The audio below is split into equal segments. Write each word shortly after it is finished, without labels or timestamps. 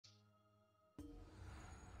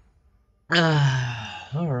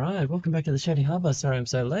All right, welcome back to the Shady Harbor. Sorry I'm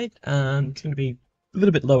so late. It's going to be a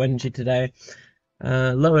little bit low energy today.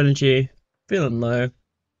 Low energy, feeling low.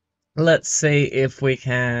 Let's see if we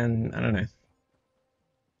can, I don't know,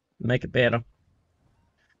 make it better.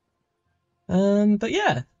 But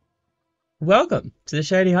yeah, welcome to the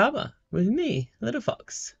Shady Harbor with me, Little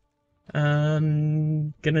Fox.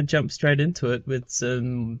 Gonna jump straight into it with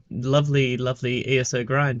some lovely ESO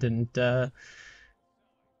grind and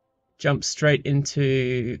jump straight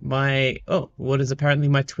into what is apparently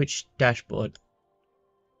my Twitch dashboard.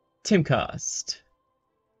 Timcast.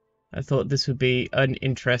 I thought this would be an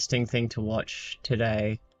interesting thing to watch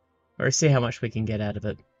today, or see how much we can get out of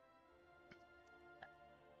it.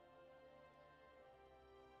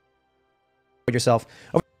 Yourself.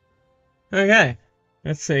 Okay,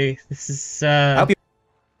 let's see. This is I hope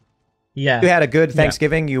you had a good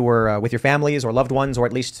Thanksgiving. You were with your families or loved ones, or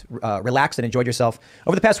at least relaxed and enjoyed yourself.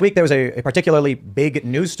 Over the past week, there was a particularly big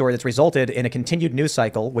news story that's resulted in a continued news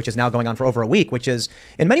cycle, which is now going on for over a week, which is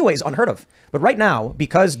in many ways unheard of. But right now,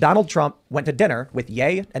 because Donald Trump went to dinner with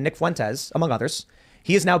Ye and Nick Fuentes, among others,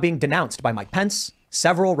 he is now being denounced by Mike Pence,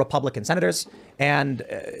 several Republican senators, and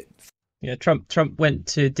yeah, Trump went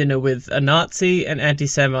to dinner with a Nazi, an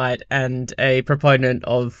anti-Semite, and a proponent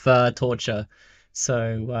of torture.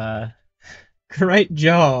 So, great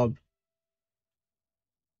job.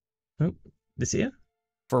 Oh, this here?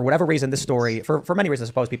 For whatever reason, this story, for many reasons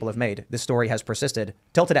I suppose people have made, this story has persisted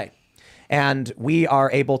till today. And we are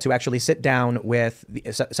able to actually sit down with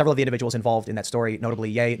several of the individuals involved in that story, notably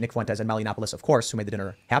Ye, Nick Fuentes, and Milo Yiannopoulos, of course, who made the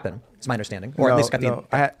dinner happen. It's my understanding. Or at least got the...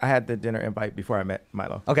 I had the dinner invite before I met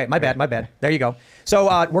Milo. Okay, my bad. There you go. So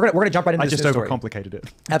we're gonna jump right into this I just story. overcomplicated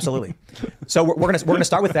it. Absolutely. So we're gonna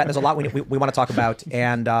start with that. There's a lot we want to talk about,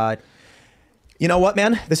 and you know what,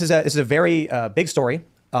 man, this is a very big story.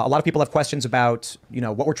 A lot of people have questions about,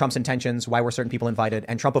 what were Trump's intentions, why were certain people invited,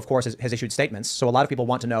 and Trump, of course, has issued statements. So a lot of people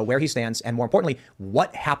want to know where he stands, and more importantly,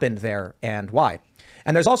 what happened there and why.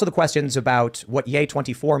 And there's also the questions about what Ye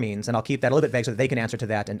 24 means, and I'll keep that a little bit vague so that they can answer to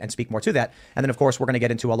that and speak more to that. And then, of course, we're going to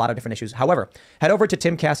get into a lot of different issues. However, head over to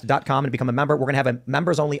timcast.com and become a member. We're going to have a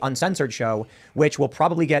members-only uncensored show, which will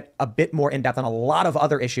probably get a bit more in-depth on a lot of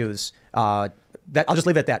other issues. I'll just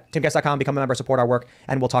leave it at that. Timcast.com, become a member, support our work,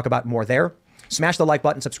 and we'll talk about more there. Smash the like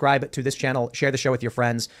button, subscribe to this channel, share the show with your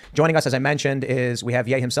friends. Joining us, as I mentioned, is we have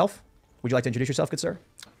Ye himself. Would you like to introduce yourself, good sir?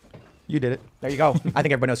 You did it. There you go. I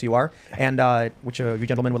think everybody knows who you are. And which of you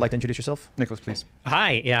gentlemen would like to introduce yourself? Nicholas, please.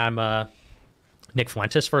 Hi, yeah, I'm Nick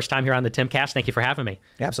Fuentes. First time here on the Timcast. Thank you for having me.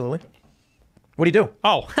 Yeah, absolutely. What do you do?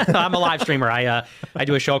 Oh, I'm a live streamer. I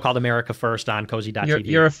do a show called America First on Cozy.tv.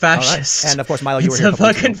 You're a fascist. Right. And of course, Milo, you were it's here. A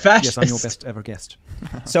fucking fascist. Yes, I'm your best ever guest.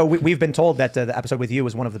 So we've been told that the episode with you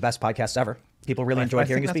was one of the best podcasts ever. People really enjoyed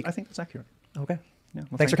hearing you speak. I think that's accurate. Okay. Yeah,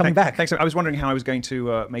 well, thanks for coming back. Thanks. I was wondering how I was going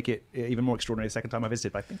to make it even more extraordinary the second time I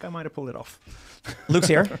visited, but I think I might have pulled it off. Luke's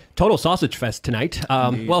here. Total Sausage Fest tonight.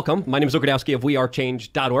 Welcome. My name is Okradowski of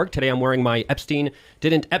wearechange.org. Today I'm wearing my Epstein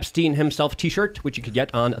Didn't Epstein Himself t-shirt, which you could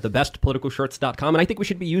get on thebestpoliticalshirts.com. And I think we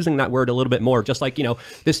should be using that word a little bit more, just like,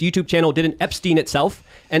 this YouTube channel didn't Epstein itself.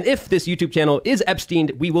 And if this YouTube channel is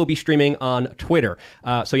Epsteined, we will be streaming on Twitter.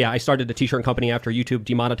 So yeah, I started a t-shirt company after YouTube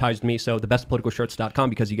demonetized me. So thebestpoliticalshirts.com,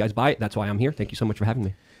 because you guys buy it. That's why I'm here. Thank you so much for having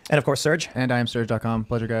me. And of course, Serge. And I am Serge.com.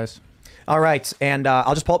 Pleasure, guys. All right. And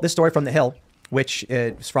I'll just pull up this story from The Hill, which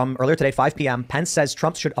is from earlier today, 5 p.m. Pence says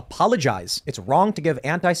Trump should apologize. It's wrong to give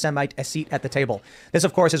anti-Semite a seat at the table. This,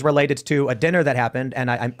 of course, is related to a dinner that happened.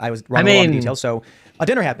 And I was running along the details. So a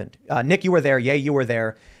dinner happened. Nick, you were there. Ye, you were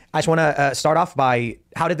there. I just want to start off by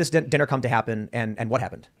how did this dinner come to happen and what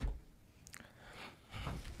happened?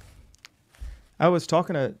 I was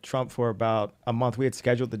talking to Trump for about a month. We had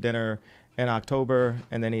scheduled the dinner in October,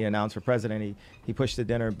 and then he announced for president. He pushed the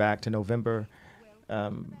dinner back to November.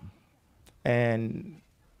 And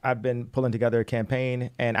I've been pulling together a campaign.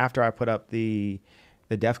 And after I put up the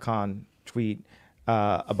DEF CON tweet,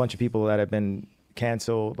 a bunch of people that have been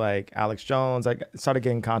canceled, like Alex Jones, I started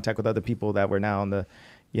getting in contact with other people that were now on the,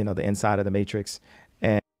 the inside of the matrix.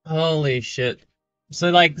 And holy shit.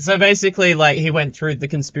 So basically, he went through the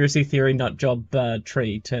conspiracy theory nut job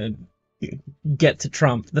tree to get to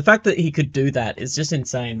Trump. The fact that he could do that is just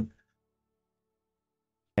insane.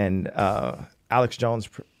 And Alex Jones,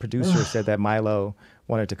 producer, said that Milo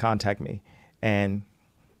wanted to contact me, and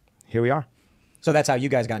here we are. So that's how you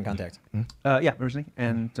guys got in contact. Mm-hmm. Yeah, originally,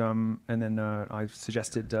 and then I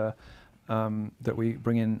suggested that we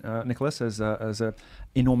bring in Nicholas as a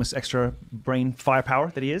enormous extra brain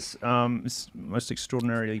firepower that he is. He's the most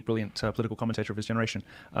extraordinarily brilliant political commentator of his generation,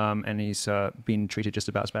 and he's been treated just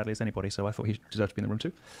about as badly as anybody. So I thought he deserved to be in the room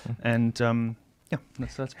too. And Yeah,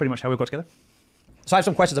 that's pretty much how we got together. So I have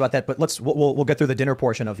some questions about that, but we'll get through the dinner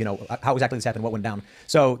portion of how exactly this happened, what went down.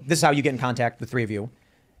 So this is how you get in contact, the three of you.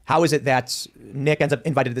 How is it that Nick ends up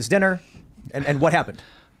invited to this dinner, and what happened?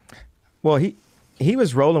 Well, he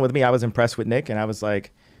was rolling with me. I was impressed with Nick, and I was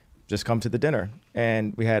like, just come to the dinner.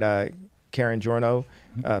 And we had Karen Giorno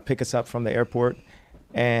pick us up from the airport.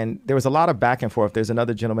 And there was a lot of back and forth. There's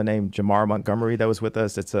another gentleman named Jamar Montgomery that was with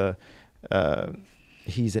us.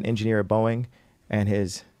 He's an engineer at Boeing,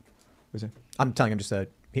 and I'm telling him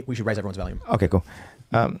we should raise everyone's volume. Okay, cool.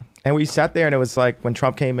 And we sat there, and it was like when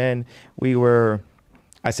Trump came in,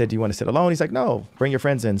 I said, do you want to sit alone? He's like, no, bring your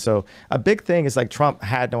friends in. So a big thing is like Trump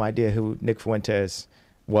had no idea who Nick Fuentes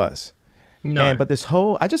was. No. But this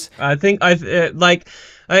whole, I think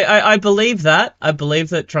I believe that. I believe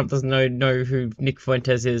that Trump doesn't know who Nick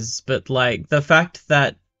Fuentes is, but like the fact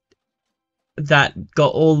that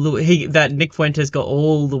Nick Fuentes got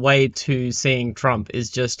all the way to seeing Trump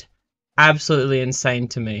is just absolutely insane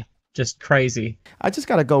to me. Just crazy. I just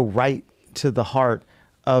got to go right to the heart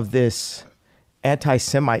of this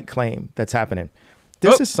anti-Semite claim that's happening.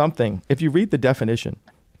 This is something, if you read the definition,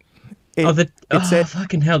 it said,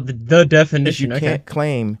 fucking hell, the definition. You can't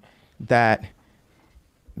claim that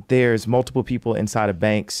there's multiple people inside of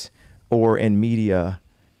banks or in media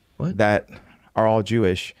that are all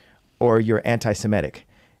Jewish, or you're anti-Semitic.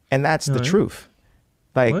 And that's the truth.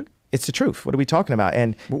 Like, it's the truth. What are we talking about?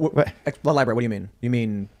 And elaborate, what do you mean? You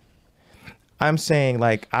mean? I'm saying,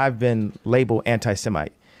 like, I've been labeled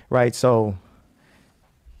anti-Semite, right? So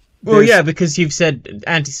well, yeah, because you've said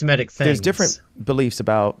anti-Semitic things. There's different beliefs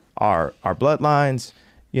about our bloodlines,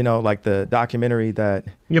 like the documentary that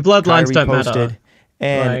your bloodlines Kyrie don't posted, matter.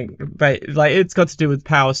 And like it's got to do with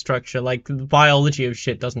power structure. Like the biology of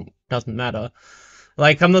shit doesn't matter.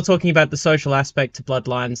 Like I'm not talking about the social aspect to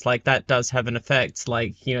bloodlines. Like that does have an effect.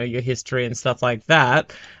 Like your history and stuff like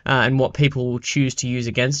that, and what people will choose to use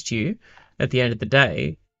against you at the end of the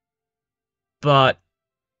day. But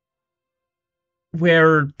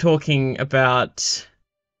we're talking about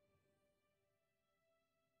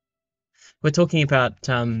like we're talking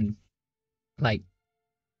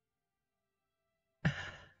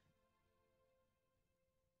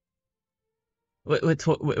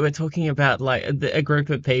about like a group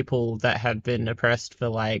of people that have been oppressed for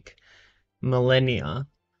like millennia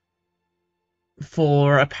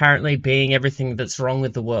for apparently being everything that's wrong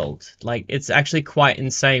with the world. Like it's actually quite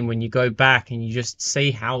insane when you go back and you just see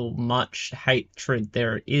how much hatred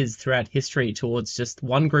there is throughout history towards just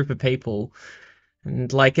one group of people,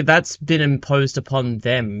 and like that's been imposed upon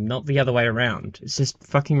them, not the other way around. It's just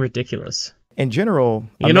fucking ridiculous. In general,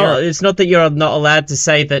 it's not that you're not allowed to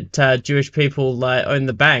say that Jewish people own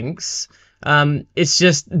the banks. It's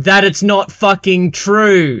just that it's not fucking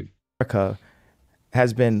true. America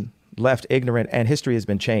has been left ignorant and history has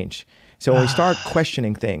been changed. So when we start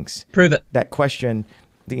questioning things, prove it, that question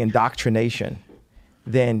the indoctrination,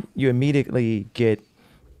 then you immediately get,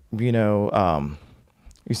 you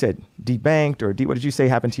said debanked, or what did you say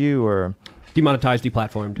happened to you, or demonetized,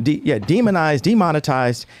 deplatformed? Demonized,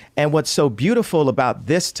 demonetized. And what's so beautiful about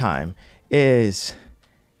this time is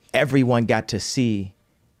everyone got to see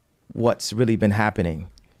what's really been happening.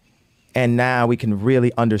 And now we can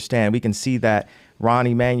really understand. We can see that Ron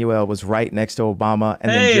Emanuel was right next to Obama,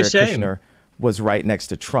 and then Jared Kushner was right next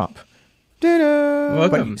to Trump.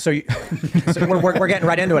 Welcome. So we're getting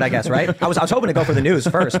right into it, I guess, right? I was hoping to go for the news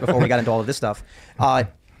first before we got into all of this stuff. I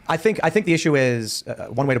think the issue is,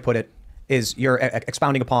 one way to put it is you're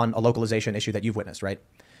expounding upon a localization issue that you've witnessed, right?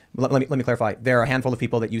 Let me clarify. There are a handful of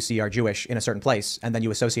people that you see are Jewish in a certain place, and then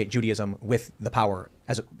you associate Judaism with the power,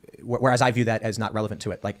 whereas I view that as not relevant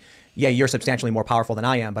to it. Like, yeah, you're substantially more powerful than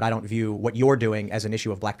I am, but I don't view what you're doing as an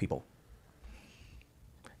issue of black people.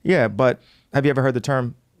 Yeah, but have you ever heard the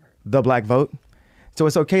term the black vote? So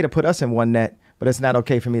it's okay to put us in one net, but it's not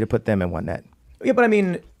okay for me to put them in one net. Yeah, but I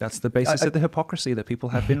mean, that's the basis of the hypocrisy that people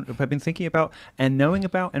have been thinking about and knowing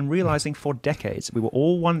about and realizing for decades. We were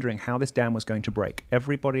all wondering how this dam was going to break.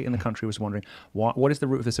 Everybody in the country was wondering what is the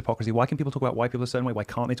root of this hypocrisy? Why can people talk about white people a certain way? Why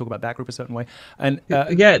can't they talk about that group a certain way? And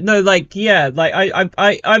I've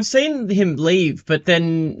seen him leave, but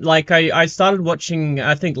then I started watching.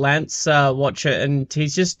 I think Lance watch it, and he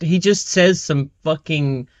just says some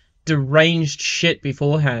fucking deranged shit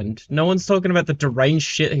beforehand. No one's talking about the deranged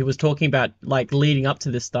shit he was talking about leading up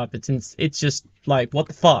to this stuff. It's just like, what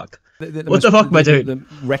the fuck? What the fuck am I doing? The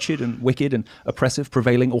wretched and wicked and oppressive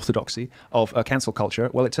prevailing orthodoxy of cancel culture.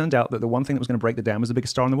 Well, it turned out that the one thing that was going to break the dam was the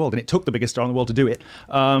biggest star in the world, and it took the biggest star in the world to do it.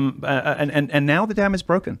 And now the dam is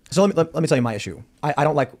broken. So let me tell you my issue. I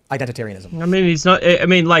don't like identitarianism. I mean, he's not. I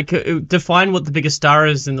mean, like, define what the biggest star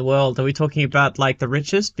is in the world. Are we talking about like the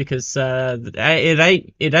richest? Because it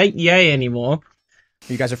ain't yay anymore.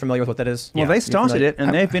 You guys are familiar with what that is? Well, they started it,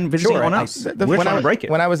 and they've been visiting on us. We're trying to break it.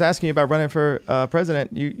 When I was asking you about running for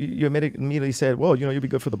president, you immediately said, well, you'd be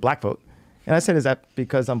good for the black vote. And I said, is that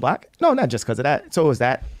because I'm black? No, not just because of that. So is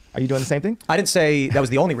that, are you doing the same thing? I didn't say that was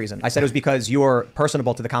the only reason. I said it was because you're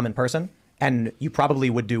personable to the common person, and you probably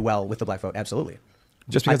would do well with the black vote. Absolutely.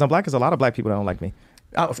 Just because I'm black, because a lot of black people don't like me.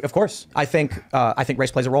 Of course, I think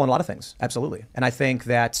race plays a role in a lot of things. Absolutely, and I think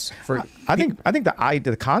that's for. I think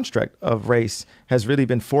the construct of race has really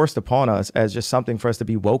been forced upon us as just something for us to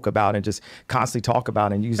be woke about and just constantly talk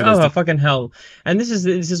about and use it. Oh, fucking hell! And this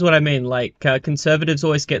is what I mean. Like conservatives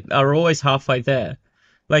are always halfway there.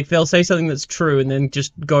 Like they'll say something that's true and then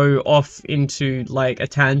just go off into like a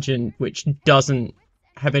tangent which doesn't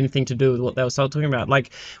have anything to do with what they were talking about.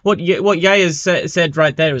 Like what Ye has said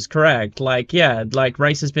right there is correct. Like, yeah, like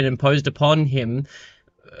race has been imposed upon him,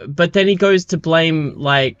 but then he goes to blame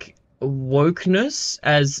like wokeness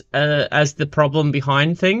as the problem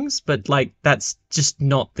behind things. But like that's just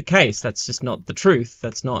not the case. That's just not the truth.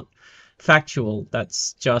 That's not factual.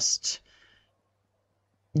 That's just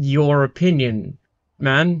your opinion,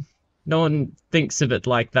 man. No one thinks of it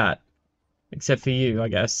like that, except for you, I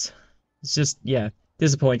guess. It's just, yeah.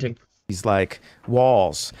 Disappointing. He's like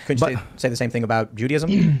walls. Couldn't you say the same thing about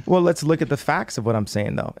Judaism? Well, let's look at the facts of what I'm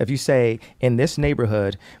saying, though. If you say in this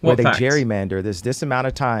neighborhood where they gerrymander, there's this amount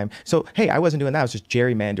of time. So, hey, I wasn't doing that. I was just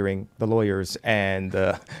gerrymandering the lawyers and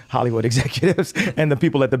the Hollywood executives and the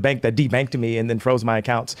people at the bank that debanked me and then froze my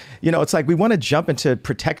accounts. You know, it's like we want to jump into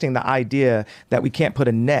protecting the idea that we can't put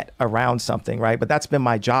a net around something, right? But that's been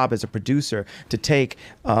my job as a producer to take,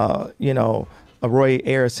 you know, a Roy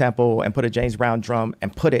Ayers sample and put a James Brown drum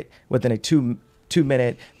and put it within a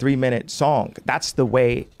 2-minute, 3-minute song. That's the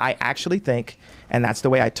way I actually think, and that's the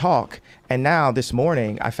way I talk. And now this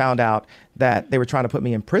morning, I found out that they were trying to put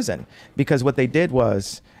me in prison because what they did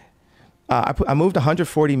was I moved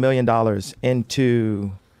 $140 million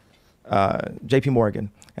into JP Morgan.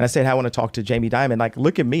 And I said, I want to talk to Jamie Dimon. Like,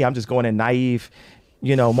 look at me. I'm just going in naive,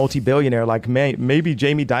 you know, multi-billionaire, like, maybe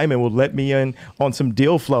Jamie Dimon will let me in on some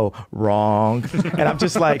deal flow. Wrong. And I'm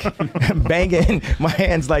just like banging my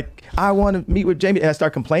hands like, I want to meet with Jamie. And I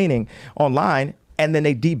start complaining online, and then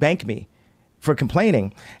they debank me for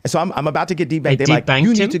complaining. And so I'm about to get debanked. They're like,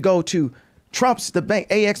 you need to go to Trump's, the bank,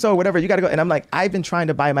 AXO, whatever, you got to go. And I'm like, I've been trying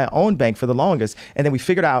to buy my own bank for the longest. And then we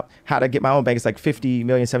figured out how to get my own bank. It's like 50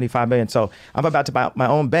 million, 75 million. So I'm about to buy my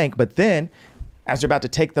own bank. But then as they're about to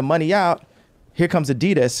take the money out, here comes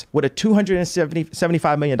Adidas with a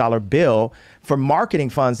 $275 million bill for marketing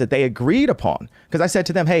funds that they agreed upon. Because I said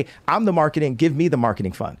to them, hey, I'm the marketing, give me the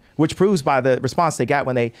marketing fund, which proves by the response they got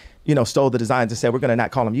when they, you know, stole the designs and said, we're going to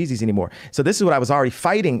not call them Yeezys anymore. So this is what I was already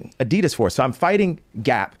fighting Adidas for. So I'm fighting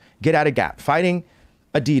Gap, get out of Gap, fighting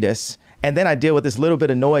Adidas. And then I deal with this little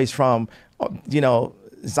bit of noise from, you know,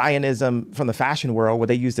 Zionism from the fashion world, where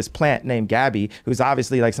they use this plant named Gabby, who's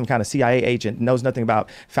obviously like some kind of CIA agent, knows nothing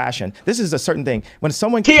about fashion. This is a certain thing. When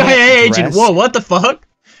someone CIA agent, whoa, what the fuck?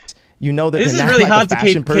 You know that this is really hard to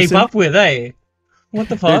keep up with, eh? What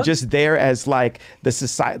the fuck? They're just there as like the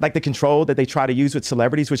society, like the control that they try to use with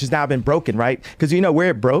celebrities, which has now been broken, right? Because you know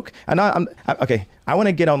where it broke. And okay, I want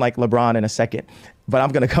to get on like LeBron in a second, but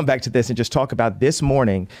I'm going to come back to this and just talk about this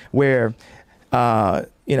morning where.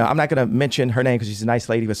 You know, I'm not going to mention her name because she's a nice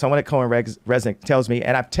lady, but someone at Cohen Resnick tells me,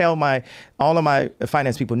 and I tell all of my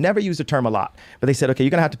finance people, never use the term a lot, but they said, okay,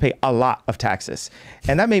 you're going to have to pay a lot of taxes.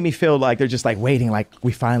 And that made me feel like they're just like waiting, like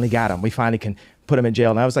we finally got him. We finally can put him in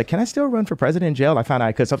jail. And I was like, can I still run for president in jail? I found out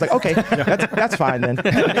I could. So I was like, okay, that's fine then.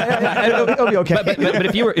 It'll be okay. But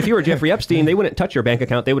if you were Jeffrey Epstein, they wouldn't touch your bank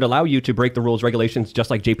account. They would allow you to break the rules, regulations, just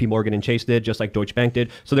like JP Morgan and Chase did, just like Deutsche Bank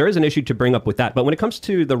did. So there is an issue to bring up with that. But when it comes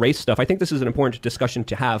to the race stuff, I think this is an important discussion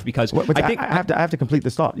to have because I have to complete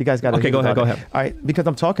this thought. You guys got to. Okay, go ahead. All right, because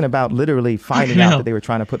I'm talking about literally finding out that they were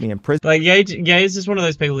trying to put me in prison. Like, Ye is just one of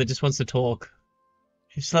those people that just wants to talk.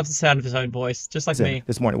 He just loves the sound of his own voice, just like me.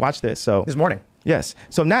 This morning, watch this. So this morning, yes.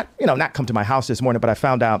 So not come to my house this morning, but I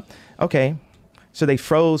found out. Okay, so they put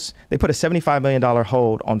a $75 million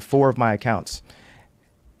hold on 4 of my accounts,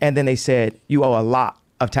 and then they said you owe a lot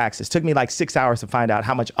of taxes. Took me like 6 hours to find out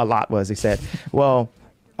how much a lot was. They said, well,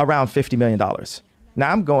 around $50 million.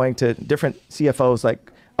 Now I'm going to different CFOs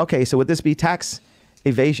like, okay, so would this be tax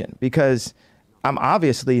evasion? Because I'm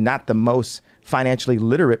obviously not the most financially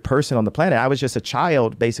literate person on the planet. I was just a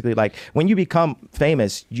child, basically. Like when you become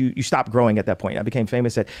famous, you stop growing at that point. I became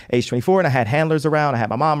famous at age 24, and I had handlers around. I had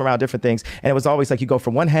my mom around, different things. And it was always like you go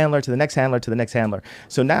from one handler to the next handler to the next handler.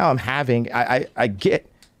 So now I'm having, I get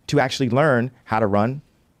to actually learn how to run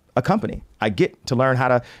a company. I get to learn how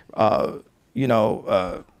to,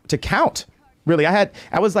 to count. Really, I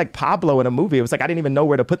was like Pablo in a movie. It was like I didn't even know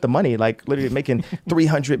where to put the money. Like literally making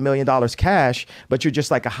 $300 million cash, but you're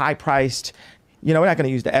just like a high-priced. We're not going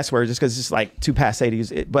to use the S word just because it's like too passe to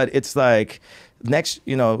use it. But it's like next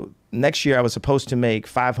year I was supposed to make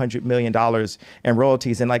 $500 million in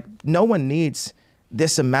royalties, and like no one needs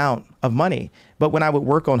this amount of money. But when I would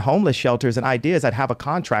work on homeless shelters and ideas, I'd have a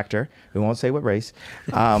contractor. We won't say what race,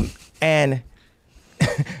 and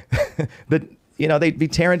they'd be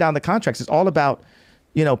tearing down the contracts. It's all about,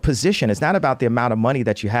 position. It's not about the amount of money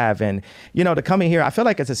that you have. And, to come in here, I feel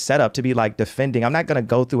like it's a setup to be like defending. I'm not going to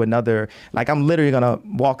go through another, like I'm literally going to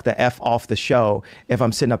walk the F off the show if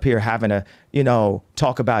I'm sitting up here having to,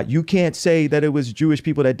 talk about, you can't say that it was Jewish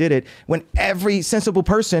people that did it when every sensible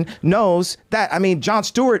person knows that. I mean, Jon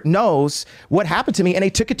Stewart knows what happened to me and they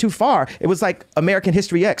took it too far. It was like American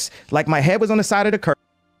History X. Like my head was on the side of the curve.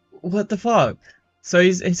 What the fuck? So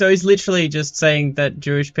he's literally just saying that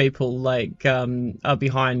Jewish people like are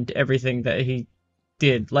behind everything that he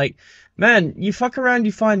did. Like, man, you fuck around,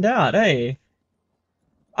 you find out, eh?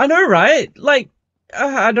 I know, right? Like,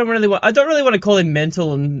 I don't really want to call him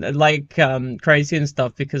mental and like crazy and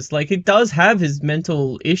stuff, because like he does have his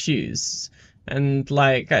mental issues, and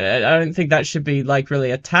like I don't think that should be like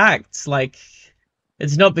really attacked. Like,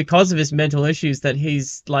 it's not because of his mental issues that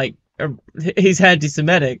he's like he's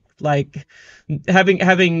anti-Semitic. Like having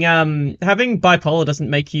bipolar doesn't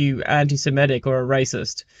make you anti-Semitic or a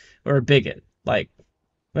racist or a bigot. Like,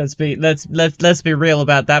 let's be real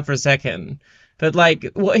about that for a second. But like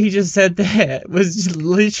what he just said there was just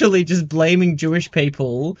literally just blaming Jewish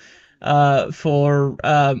people for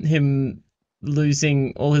him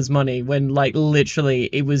losing all his money, when like literally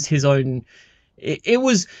it was his own. It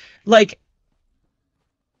was like,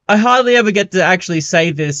 I hardly ever get to actually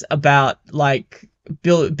say this about like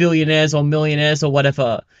billionaires or millionaires or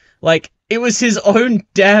whatever. Like, it was his own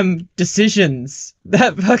damn decisions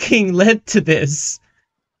that fucking led to this.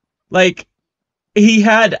 Like, he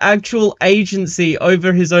had actual agency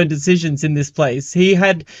over his own decisions in this place. He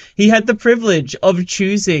had the privilege of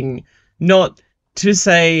choosing not to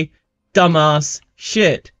say dumbass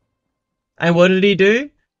shit. And what did he do?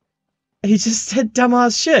 He just said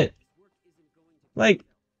dumbass shit. Like,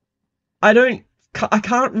 I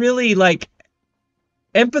can't really, like,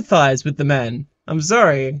 empathize with the man. I'm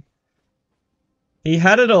sorry. He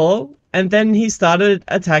had it all, and then he started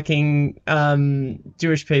attacking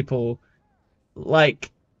Jewish people.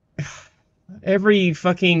 Like, every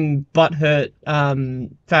fucking butthurt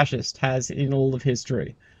fascist has in all of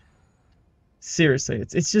history. Seriously,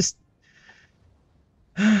 it's just...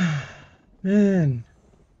 Man.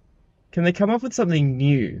 Can they come up with something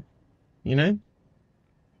new? You know?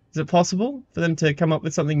 Is it possible for them to come up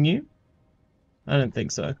with something new? I don't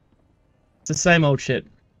think so. It's the same old shit.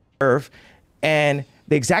 And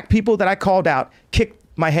the exact people that I called out kicked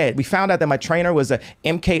my head. We found out that my trainer was a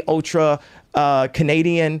MK Ultra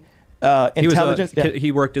Canadian intelligence.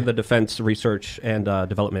 He worked in the defense research and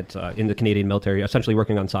development in the Canadian military, essentially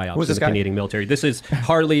working on PSYOPs in the Canadian military. This is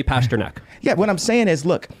Harley Pasternak. Yeah, what I'm saying is,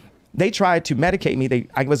 look, they tried to medicate me.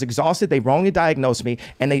 I was exhausted. They wrongly diagnosed me.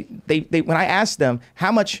 And they when I asked them,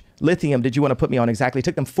 how much lithium did you want to put me on exactly? It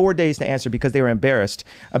took them 4 days to answer because they were embarrassed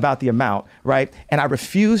about the amount, right? And I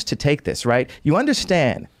refused to take this, right? You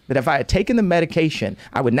understand that if I had taken the medication,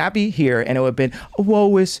 I would not be here, and it would have been,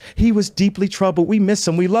 oh, he was deeply troubled. We miss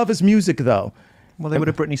him. We love his music, though. Well, they would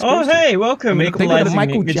have Britney Spears. Oh, hey, welcome, equalizing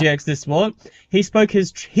Michael GX this sport. He spoke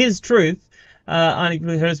his truth.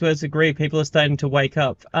 Unequally heard his words agree. People are starting to wake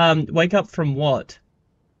up. Wake up from what?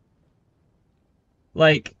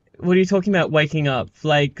 Like, what are you talking about waking up?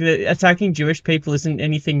 Like, attacking Jewish people isn't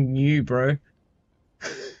anything new, bro.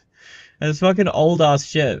 It's fucking old ass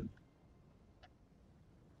shit.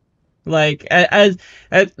 Like,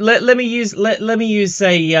 let me use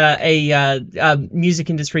a music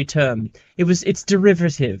industry term. It's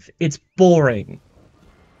derivative. It's boring.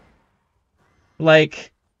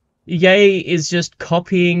 Like, Ye is just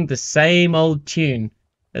copying the same old tune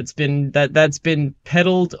that's been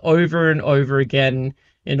peddled over and over again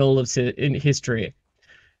in all of history.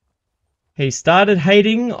 He started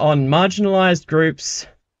hating on marginalized groups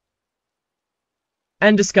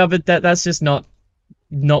and discovered that that's just not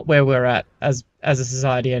where we're at as a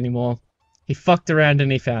society anymore. He fucked around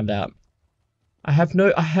and he found out. I have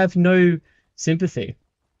no sympathy.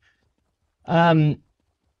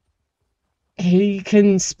 He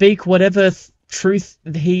can speak whatever truth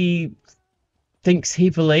he thinks he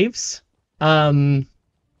believes.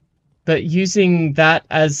 But using that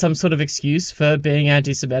as some sort of excuse for being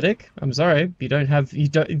anti-Semitic, I'm sorry, you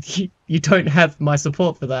don't have my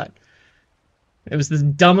support for that. It was the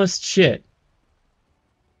dumbest shit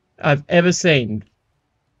I've ever seen.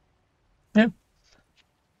 Yeah.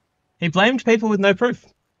 He blamed people with no proof.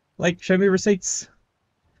 Like, show me receipts.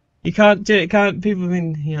 You can't do it. People, I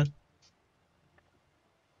mean, yeah.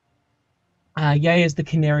 Ye is the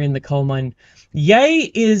canary in the coal mine.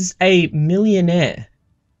 Ye is a millionaire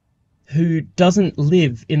who doesn't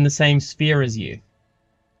live in the same sphere as you.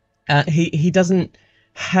 He doesn't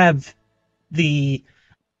have the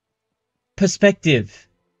perspective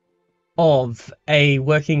of a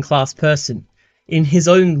working class person. In his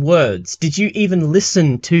own words, did you even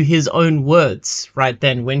listen to his own words right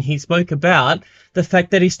then when he spoke about the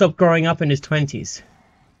fact that he stopped growing up in his 20s?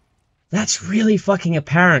 That's really fucking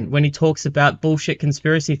apparent when he talks about bullshit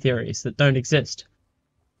conspiracy theories that don't exist.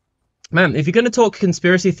 Man, if you're going to talk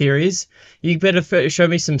conspiracy theories, you better show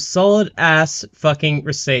me some solid ass fucking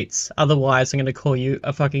receipts. Otherwise, I'm going to call you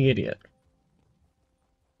a fucking idiot.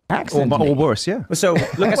 Or worse, yeah. So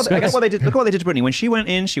Look what they did to Brittany. When she went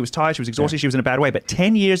in, she was tired, she was exhausted, she was in a bad way. But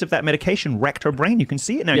 10 years of that medication wrecked her brain. You can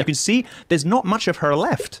see it now. You can see there's not much of her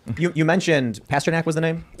left. You mentioned Pasternak was the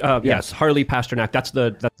name? Yes, Harley Pasternak. That's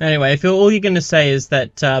Anyway, if all you're going to say is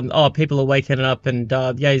that, people are waking up and,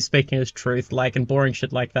 he's speaking his truth, like, and boring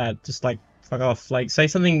shit like that, just, like, fuck off. Like, say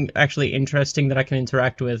something actually interesting that I can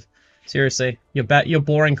interact with. Seriously. You're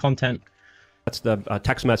boring content. That's the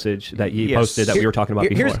text message that you posted that we were talking about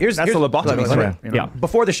before. That's the lobotomy thread. Yeah.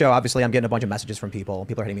 Before the show, obviously, I'm getting a bunch of messages from people.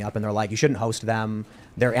 People are hitting me up, and they're like, you shouldn't host them.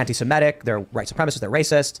 They're anti-Semitic. They're white supremacists. They're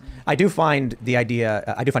racist. I do find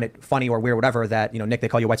it funny or weird, whatever, that, Nick, they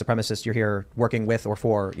call you a white supremacist. You're here working with or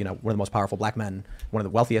for, one of the most powerful black men, one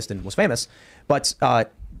of the wealthiest and most famous. But a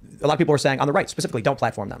lot of people are saying on the right, specifically, don't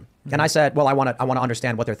platform them. And I said, well, I want to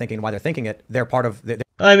understand what they're thinking, why they're thinking it. They're part of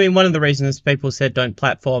I mean, one of the reasons people said don't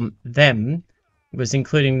platform them was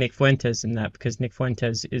including Nick Fuentes in that, because Nick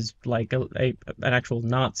Fuentes is like an actual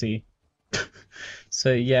Nazi.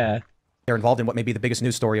 So yeah, they're involved in what may be the biggest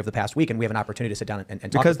news story of the past week, and we have an opportunity to sit down and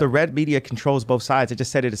talk. Because the red media controls both sides. It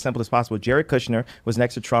just said it as simple as possible. Jared Kushner was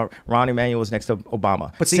next to Trump. Ron Emanuel was next to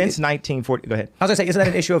Obama. But since 1940, go ahead. I was gonna say, isn't that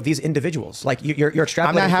an issue of these individuals? Like you're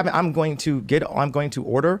extrapolating. I'm going to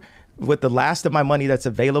order. With the last of my money that's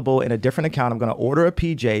available in a different account, I'm going to order a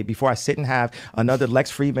PJ before I sit and have another Lex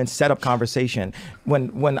Friedman setup conversation.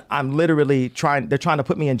 When I'm literally they're trying to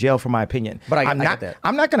put me in jail for my opinion. But I'm not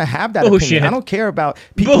going to have that opinion. I don't care about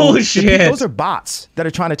people. Bullshit. Those are bots that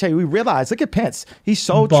are trying to tell you. We realize, look at Pence. He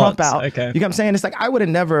sold Trump out. Okay. You know what I'm saying? It's like I would have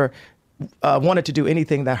never wanted to do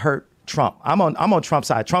anything that hurt Trump. I'm on Trump's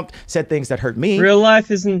side. Trump said things that hurt me. Real life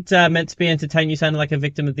isn't meant to be entertained. You sound like a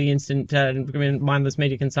victim of the instant mindless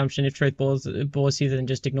media consumption. If truth bores you, then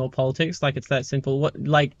just ignore politics. Like, it's that simple.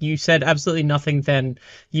 Like, you said absolutely nothing then.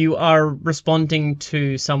 You are responding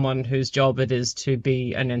to someone whose job it is to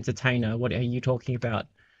be an entertainer. What are you talking about?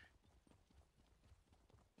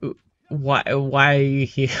 Why are you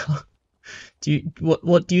here?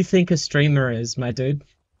 What do you think a streamer is, my dude?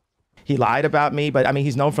 He lied about me, but I mean,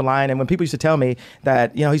 he's known for lying. And when people used to tell me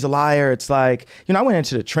that, he's a liar, it's like, I went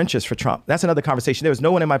into the trenches for Trump. That's another conversation. There was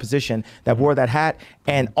no one in my position that wore that hat,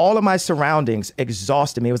 and all of my surroundings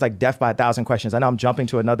exhausted me. It was like death by 1,000 questions. I know I'm jumping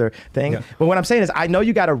to another thing, but what I'm saying is, I know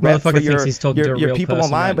you got a rep for your people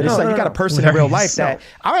online, but it's like you got a person in real life that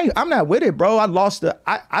I'm not with it, bro. I lost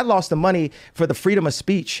the money for the freedom of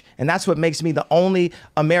speech, and that's what makes me the only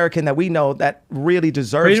American that we know that really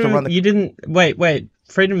deserves to run the. You didn't wait.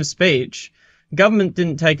 Freedom of speech. Government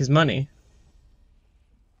didn't take his money.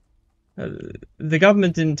 The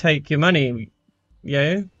government didn't take your money,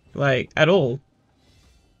 like, at all.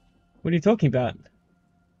 What are you talking about?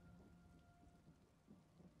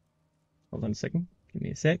 Hold on a second. Give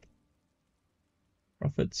me a sec.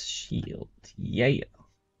 Prophet's shield. Yeah.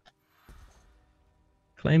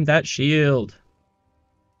 Claim that shield.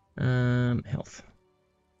 Health.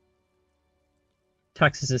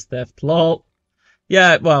 Taxes is theft. Lol.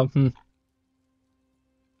 Yeah, well, you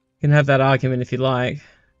can have that argument if you like,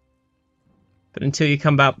 but until you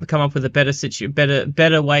come up with a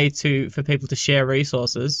better way for people to share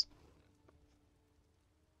resources.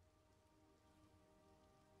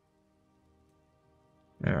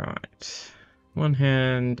 All right, one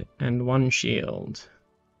hand and one shield.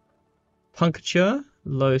 Puncture,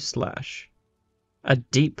 low slash, a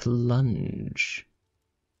deep lunge.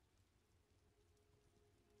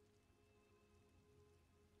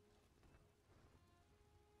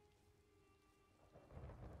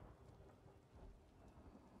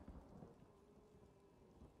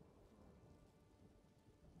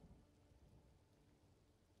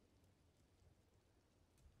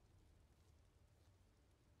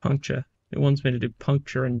 Puncture. It wants me to do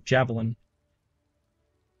puncture and javelin.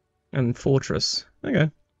 And fortress. Okay.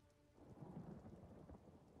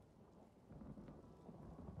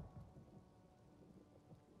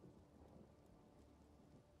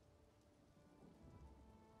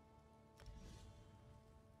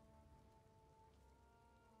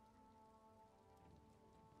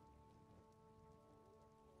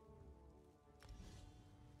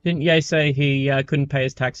 Didn't Ye say he couldn't pay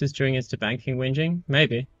his taxes during his debanking whinging?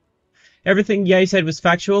 Maybe. Everything Ye said was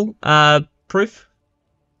factual. Proof?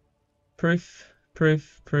 Proof.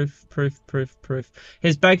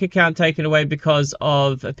 His bank account taken away because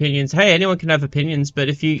of opinions. Hey, anyone can have opinions, but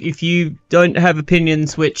if you don't have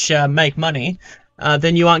opinions which make money,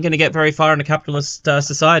 then you aren't going to get very far in a capitalist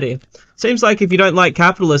society. Seems like if you don't like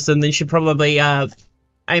capitalism, then you should probably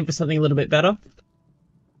aim for something a little bit better.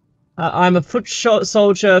 I'm a foot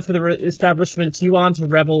soldier for the establishment. You aren't a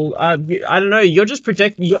rebel. I don't know. You're just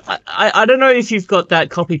projecting. I don't know if you've got that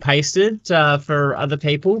copy pasted for other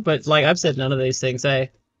people, but like I've said none of these things. Eh?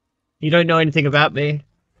 You don't know anything about me,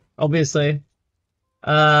 obviously.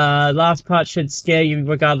 Last part should scare you,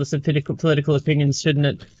 regardless of political opinions, shouldn't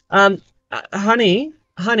it? Honey,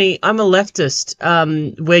 I'm a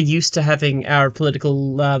leftist. We're used to having our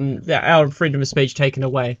political, our freedom of speech taken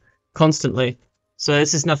away constantly. So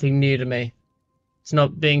this is nothing new to me. It's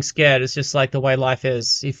not being scared. It's just like the way life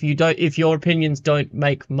is. If your opinions don't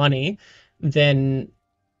make money, then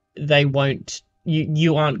they won't.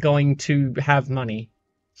 You aren't going to have money.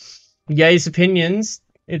 Ye's opinions.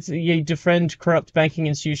 You defend corrupt banking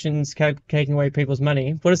institutions taking away people's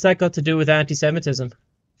money. What has that got to do with anti-Semitism?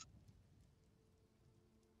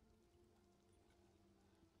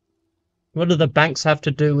 What do the banks have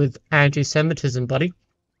to do with anti-Semitism, buddy?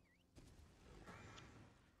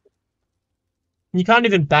 You can't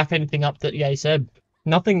even back anything up that Ye said.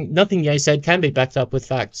 Nothing Ye said can be backed up with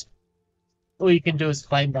facts. All you can do is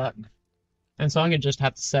claim that. And so I'm going to just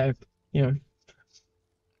have to say, you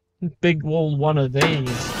know, big wall one of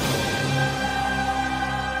these.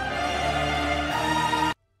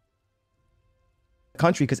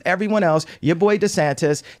 Country, because everyone else, your boy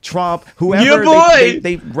DeSantis, Trump, whoever, your boy!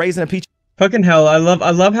 they raise an impeachment. Fucking hell, I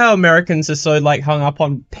love how Americans are so like hung up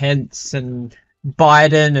on Pence and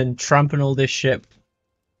Biden and Trump and all this shit,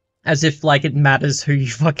 as if like it matters who you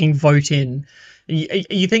fucking vote in.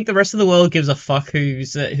 You think the rest of the world gives a fuck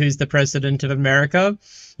who's the president of America?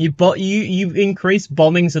 You increase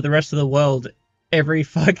bombings of the rest of the world every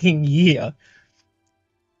fucking year.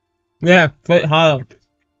 Yeah, vote harder.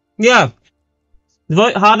 Yeah,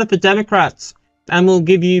 vote harder for Democrats, and we'll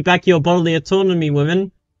give you back your bodily autonomy,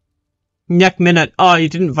 women. Next minute, oh, you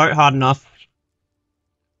didn't vote hard enough.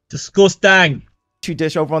 Disgusting.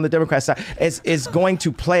 Dish over on the Democrat side is going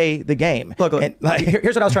to play the game. Look, and, like,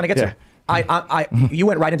 here's what I was trying to get yeah. to. You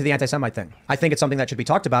went right into the anti-Semite thing. I think it's something that should be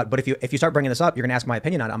talked about. But if you start bringing this up, you're going to ask my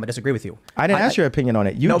opinion on it. I'm going to disagree with you. I didn't ask your opinion on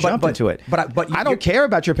it. You jumped into it. But I don't care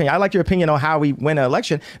about your opinion. I like your opinion on how we win an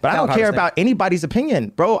election, but I don't care about anybody's opinion,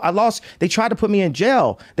 bro. I lost. They tried to put me in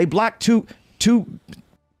jail. They blocked two.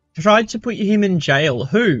 Tried to put him in jail.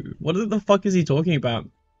 Who? What the fuck is he talking about?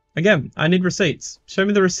 Again, I need receipts. Show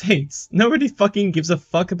me the receipts. Nobody fucking gives a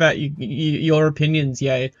fuck about your opinions,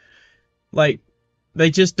 yay. Like, they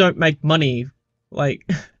just don't make money. Like,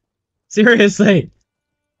 seriously.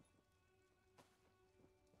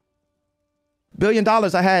 $1 billion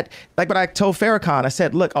I had, like, but I told Farrakhan, I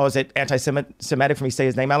said, look, oh, is it anti-Semitic for me to say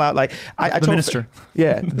his name out loud? Like, I told minister.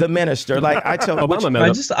 Yeah, the minister. Like, I told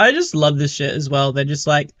I just love this shit as well. They're just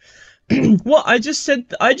like, what? I just said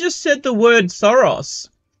the word Soros.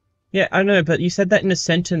 Yeah, I know, but you said that in a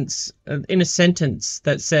sentence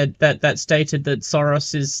that said that stated that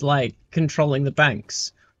Soros is like controlling the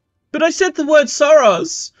banks. But I said the word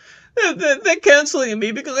Soros. They're canceling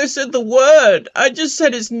me because I said the word. I just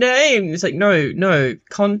said his name. It's like, no,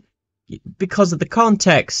 because of the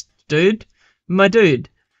context, dude. My dude.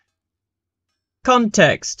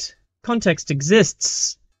 Context. Context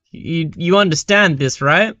exists. You understand this,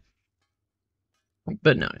 right?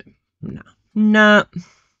 But no.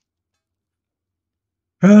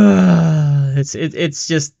 It's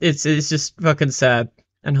just fucking sad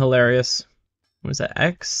and hilarious. What is that?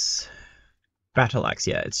 Axe? Battle axe.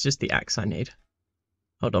 Yeah, it's just the axe I need.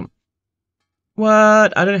 Hold on.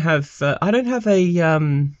 What? I don't have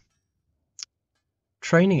a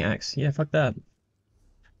training axe. Yeah, fuck that.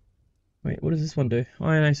 Wait, what does this one do?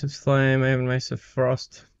 Iron Ace of Flame, Iron Ace of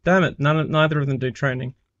Frost. Damn it, neither of them do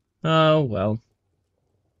training. Oh well.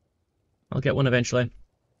 I'll get one eventually.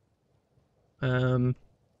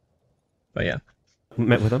 But yeah.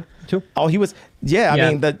 met with him too. Oh, he was. Yeah, I Yeah.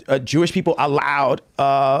 mean, the Jewish people allowed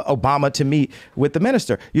Obama to meet with the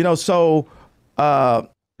minister. You know, so And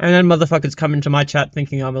then motherfuckers come into my chat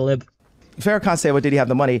thinking I'm a lib. Farrakhan said, well, did he have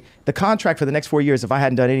the money? The contract for the next 4 years, if I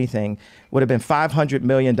hadn't done anything, would have been $500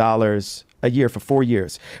 million a year for 4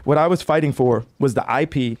 years. What I was fighting for was the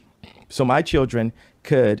IP, so my children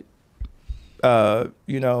could, I'm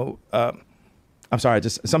sorry,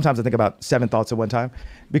 just sometimes I think about 7 thoughts at one time,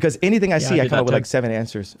 because anything I see, I do come up that with too. like 7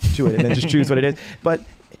 answers to it and then just choose what it is. But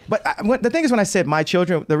the thing is, when I said my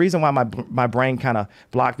children, the reason why my brain kind of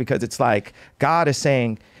blocked, because it's like God is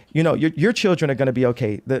saying, you know, your children are going to be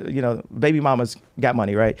okay. Baby mama's got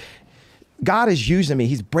money, right? God is using me.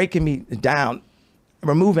 He's breaking me down,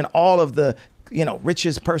 removing all of the,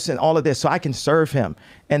 richest person, all of this, so I can serve him.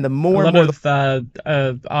 And the more A and lot more,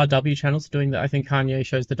 of RW channels are doing that. I think Kanye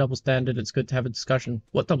shows the double standard. It's good to have a discussion.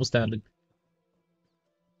 What double standard?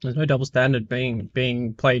 There's no double standard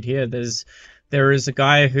being played here. There is a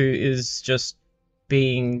guy who is just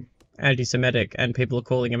being anti-Semitic, and people are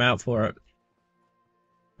calling him out for it.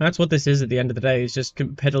 That's what this is at the end of the day. He's just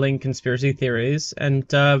peddling conspiracy theories,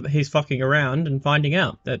 and he's fucking around and finding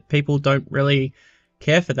out that people don't really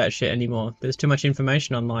care for that shit anymore. There's too much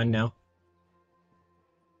information online now.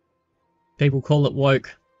 People call it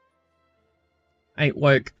woke. Ain't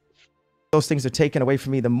woke. those things are taken away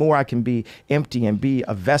from me, the more I can be empty and be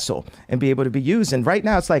a vessel and be able to be used. And right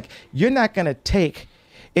now, it's like, you're not going to take...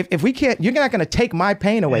 If we can't, you're not going to take my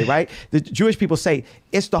pain away, right? The Jewish people say,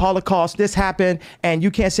 it's the Holocaust, this happened, and you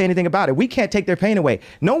can't say anything about it. We can't take their pain away.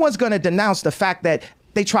 No one's going to denounce the fact that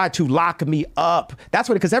they tried to lock me up. That's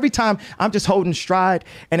what, because every time I'm just holding stride,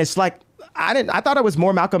 and it's like, I thought I was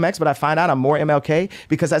more Malcolm X, but I find out I'm more MLK,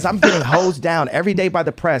 because as I'm getting hosed down every day by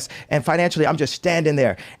the press and financially, I'm just standing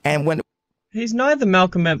there. And when he's neither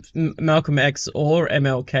Malcolm X or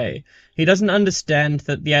MLK. He doesn't understand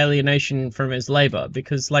that the alienation from his labor,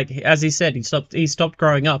 because, like, as he said, he stopped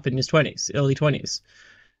growing up in his 20s, early 20s,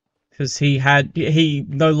 because he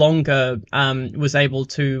no longer was able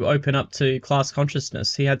to open up to class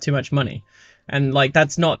consciousness. He had too much money, and like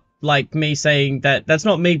that's not like me saying that. That's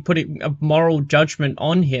not me putting a moral judgment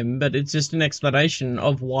on him, but it's just an explanation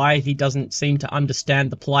of why he doesn't seem to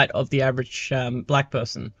understand the plight of the average black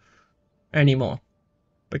person anymore,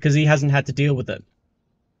 because he hasn't had to deal with it.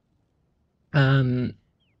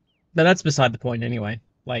 But that's beside the point anyway.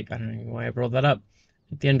 Like, I don't know why I brought that up.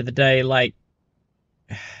 At the end of the day, like,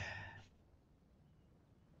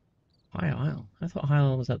 High Isle. I thought High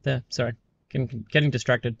Isle was up there. Sorry, getting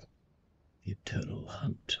distracted. The Eternal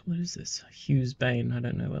Hunt. What is this? Hughes Bane. I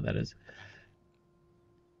don't know what that is.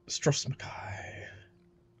 Stross Mackay.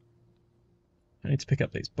 I need to pick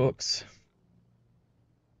up these books.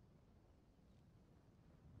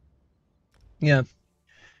 Yeah.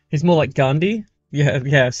 He's more like Gandhi.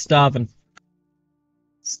 Yeah, starving.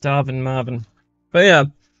 Starving Marvin. But yeah.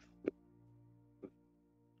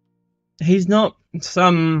 He's not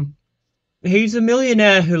some... He's a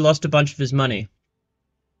millionaire who lost a bunch of his money.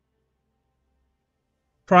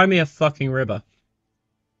 Cry me a fucking river.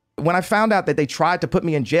 when I found out that they tried to put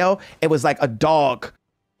me in jail, it was like a dog.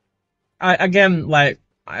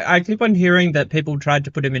 I keep on hearing that people tried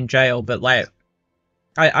to put him in jail, but like,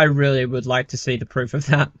 I really would like to see the proof of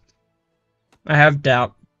that. I have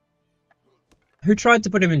doubt. Who tried to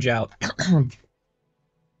put him in jail?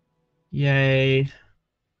 Yay.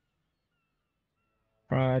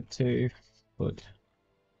 Tried to put...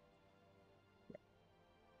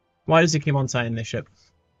 Why does he keep on saying this shit?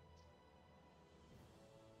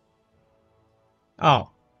 Oh.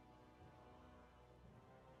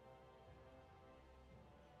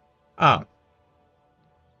 Oh.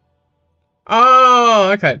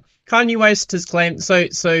 Oh, okay. Kanye West has claimed... So,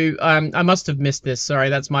 I must have missed this. Sorry,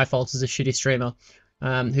 that's my fault as a shitty streamer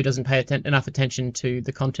who doesn't pay enough attention to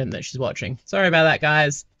the content that she's watching. Sorry about that,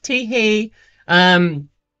 guys. Tee-hee.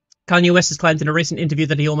 Kanye West has claimed in a recent interview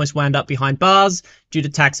that he almost wound up behind bars due to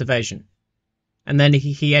tax evasion. And then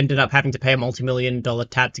he ended up having to pay a multi-million-dollar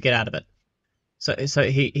tab to get out of it. So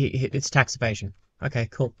it's tax evasion. Okay,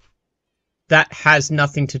 cool. That has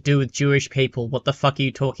nothing to do with Jewish people. What the fuck are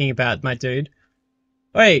you talking about, my dude?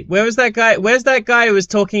 Wait, where was that guy? Where's that guy who was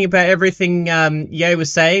talking about everything Ye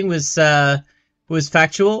was saying was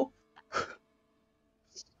factual?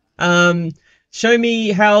 Show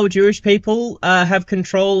me how Jewish people have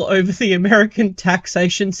control over the American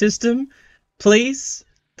taxation system, please.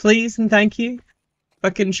 Please and thank you.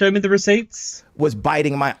 Fucking show me the receipts. Was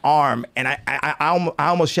biting my arm, and I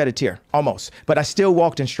almost shed a tear, almost, but I still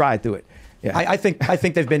walked in stride through it. Yeah. I think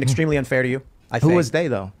they've been extremely unfair to you. Who was they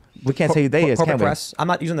though? We can't say who they is. Corporate Can we? press. I'm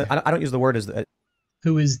not using the. I don't use the word as.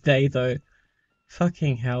 Who is they though?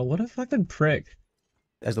 Fucking hell, what a fucking prick.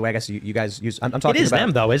 As the way I guess you guys use. I'm It talking is about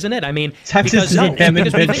them, though, isn't it? I mean, Have to because, see them because when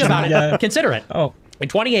you think mention, about it, yeah. consider it. Oh. In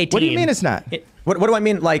 2018. What do you mean it's not? what do I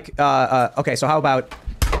mean? Like, okay, so how about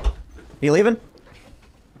you leaving?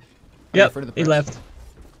 Yep, he left.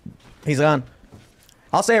 He's gone.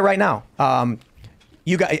 I'll say it right now.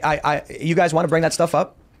 You guys, you guys want to bring that stuff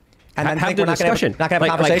up, and then Have think the we're not going to discussion. have a Like,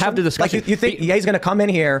 conversation. have the discussion. Like you think he's going to come in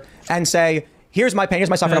here and say, "Here's my pain, here's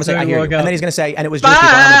my suffering." I'm That's going to say, "I where hear we you," go. and then he's going to say, "And it was Jewish people."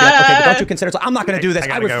 And I'm going to be like, "Okay, but don't you consider?" So I'm not going to do this. I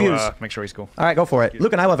gotta refuse. Go, make sure he's cool. All right, go for it.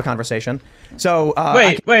 Luke and I will have a conversation. So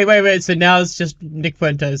Wait. So now it's just Nick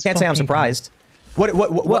Fuentes. can't say I'm Fucking- surprised. What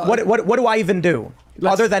do I even do?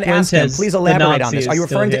 Other than ask him, Fuentes, please the elaborate on Nazi this. Are is you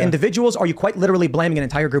still referring to here. individuals, or are you quite literally blaming an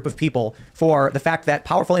entire group of people for the fact that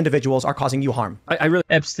powerful individuals are causing you harm? I really.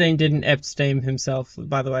 Epstein didn't Epstein himself,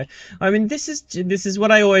 by the way. I mean, this is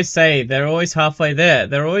what I always say. They're always halfway there.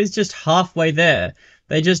 They're always just halfway there.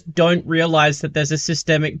 They just don't realize that these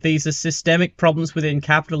are systemic problems within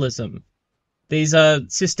capitalism. These are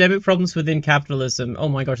systemic problems within capitalism. Oh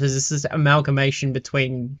my gosh, there's this amalgamation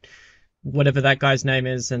between whatever that guy's name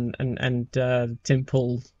is and Tim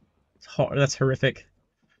Pool. That's horrific.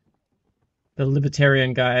 The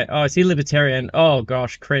libertarian guy. Oh, is he libertarian? Oh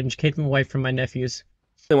gosh, cringe. Keep him away from my nephews.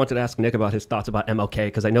 I wanted to ask Nick about his thoughts about MLK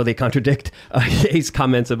because I know they contradict his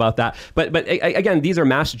comments about that. But again, these are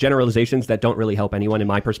mass generalizations that don't really help anyone in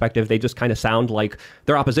my perspective. They just kind of sound like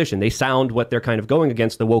their opposition. They sound what they're kind of going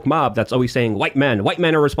against, the woke mob that's always saying white men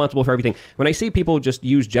are responsible for everything. When I see people just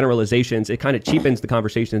use generalizations, it kind of cheapens the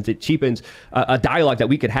conversations. It cheapens a dialogue that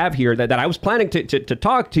we could have here that I was planning to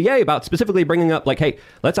talk to Ye about, specifically bringing up like, hey,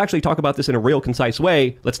 let's actually talk about this in a real concise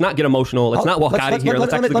way. Let's not get emotional. Let's not walk out of here.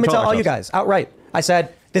 Let me tell all you guys outright. I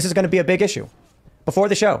said, this is going to be a big issue. Before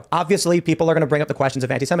the show, obviously, people are going to bring up the questions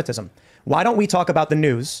of anti-Semitism. Why don't we talk about the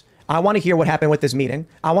news? I want to hear what happened with this meeting.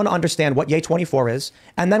 I want to understand what Ye 24 is.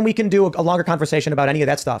 And then we can do a longer conversation about any of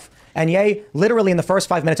that stuff. And Ye, literally in the first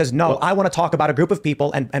 5 minutes, says, no, I want to talk about a group of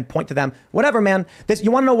people and point to them. Whatever, man.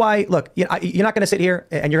 You want to know why? Look, you're not going to sit here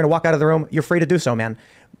and you're going to walk out of the room. You're free to do so, man.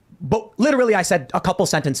 But literally, I said a couple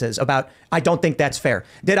sentences about, I don't think that's fair.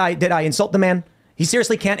 Did I insult the man? He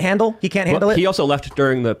seriously can't handle. He can't handle it. He also left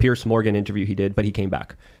during the Pierce Morgan interview he did, but he came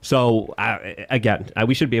back. So again,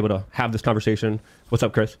 we should be able to have this conversation. What's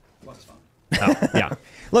up, Chris? Yeah.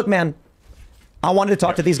 Look, man, I wanted to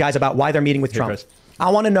talk to these guys about why they're meeting with Trump. Chris.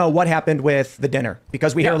 I want to know what happened with the dinner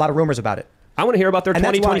because we hear a lot of rumors about it. I want to hear about their And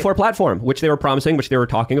that's 2024 why- platform, which they were promising, which they were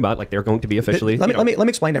talking about, like they're going to be officially. Let me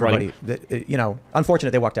explain to running. everybody that,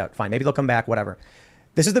 unfortunate they walked out. Fine, maybe they'll come back. Whatever.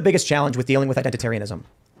 This is the biggest challenge with dealing with identitarianism.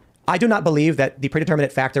 I do not believe that the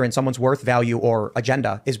predeterminate factor in someone's worth, value, or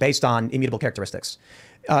agenda is based on immutable characteristics.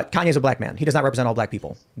 Kanye's a black man. He does not represent all black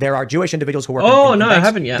people. There are Jewish individuals who work. Oh, in no, I banks.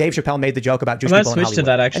 haven't yet. Dave Chappelle made the joke about Jewish I might people in switch Hollywood. to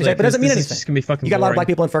that, actually, And he's like, but it doesn't mean because this anything. is just gonna be fucking You got a lot of boring. black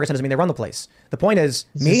people in Ferguson. Doesn't mean they run the place. The point is,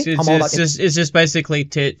 me, I'm all about. It's just basically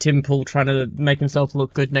Tim Pool trying to make himself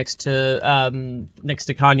look good next to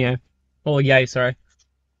Kanye, or Ye, sorry.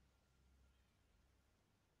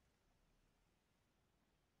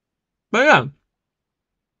 But yeah,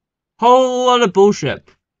 whole lot of bullshit.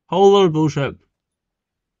 Whole lot of bullshit.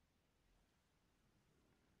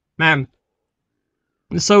 Man,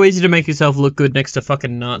 it's so easy to make yourself look good next to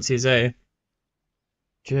fucking Nazis, eh?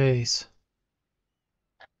 Jeez.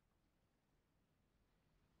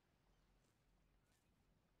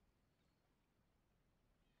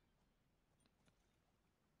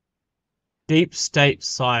 Deep state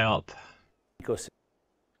psyop.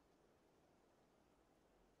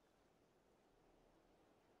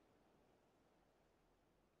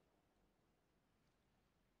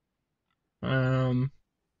 Um.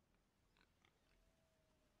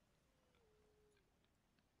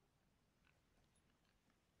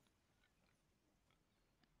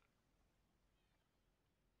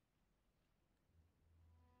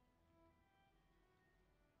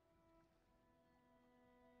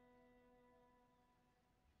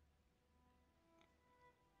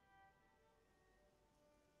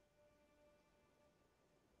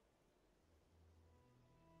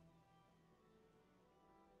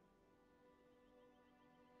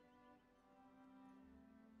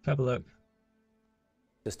 Have a look.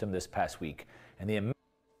 System this past week, and the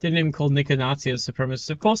Didn't even call Nick a Nazi or supremacist.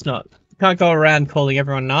 Of course not. You can't go around calling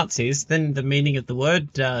everyone Nazis. Then the meaning of the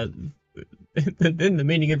word, then the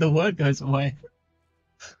meaning of the word goes away.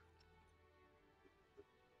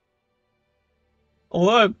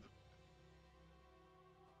 Although,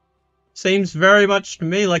 seems very much to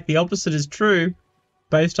me like the opposite is true,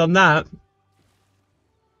 based on that.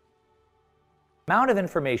 amount of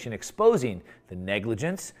information exposing the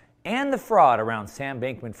negligence and the fraud around Sam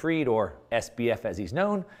Bankman-Fried, or SBF as he's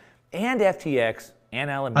known, and FTX and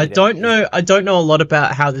Alameda. I don't know a lot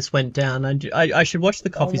about how this went down. I should watch the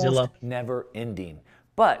CoffeeZilla. Almost never ending.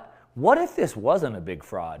 But what if this wasn't a big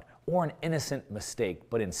fraud or an innocent mistake,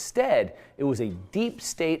 but instead it was a deep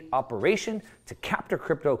state operation to capture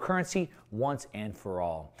cryptocurrency once and for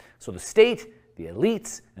all? So the state, the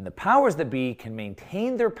elites, and the powers that be can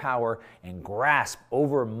maintain their power and grasp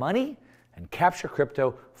over money and capture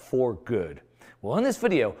crypto for good. Well, in this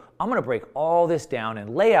video, I'm going to break all this down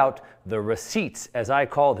and lay out the receipts, as I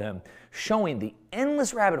call them, showing the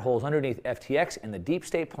endless rabbit holes underneath FTX and the deep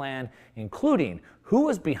state plan, including who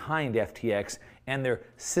was behind FTX and their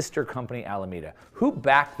sister company Alameda, who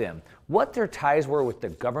backed them, what their ties were with the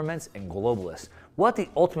governments and globalists, what the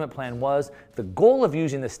ultimate plan was, the goal of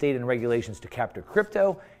using the state and regulations to capture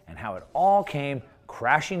crypto, and how it all came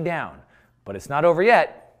crashing down. But it's not over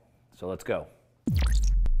yet, so let's go.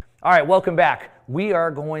 All right, welcome back. We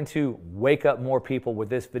are going to wake up more people with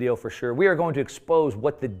this video for sure. We are going to expose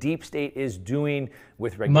what the deep state is doing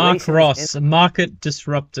with regulations. Mark Ross, market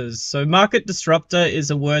disruptors. So market disruptor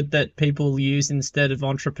is a word that people use instead of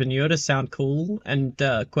entrepreneur to sound cool and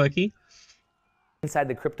quirky. Inside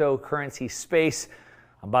the cryptocurrency space,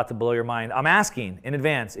 I'm about to blow your mind. I'm asking in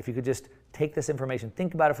advance if you could just take this information,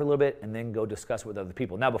 think about it for a little bit, and then go discuss it with other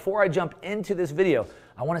people. Now, before I jump into this video,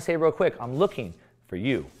 I want to say real quick, I'm looking for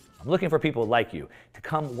you. I'm looking for people like you to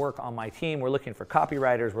come work on my team. We're looking for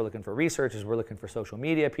copywriters. We're looking for researchers. We're looking for social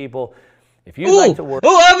media people. If you'd like to work...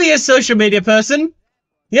 I'll be a social media person.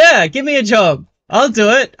 Yeah, give me a job. I'll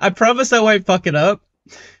do it. I promise I won't fuck it up.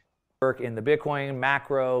 Work in the Bitcoin,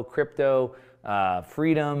 macro, crypto,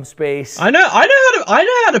 freedom space. I know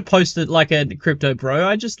how to post it like a crypto bro.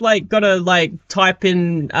 I just gotta type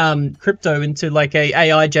in crypto into like a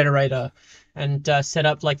AI generator and set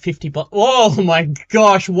up like 50 blocks. Oh my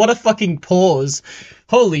gosh, what a fucking pause.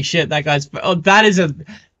 Holy shit, that guy's... Oh, that is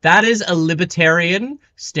a libertarian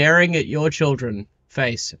staring at your children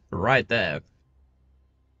face right there.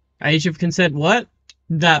 Age of consent, what?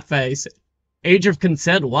 That face. Age of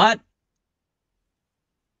consent, what?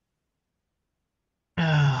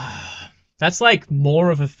 That's like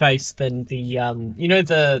more of a face than the, you know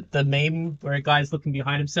the meme where a guy's looking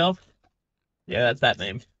behind himself? Yeah, that's that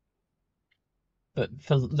meme. But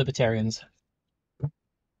for libertarians.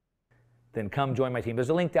 Then come join my team. There's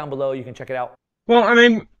a link down below. You can check it out. Well, I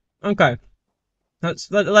mean, okay.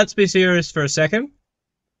 Let's be serious for a second.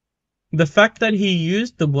 The fact that he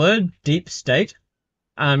used the word deep state,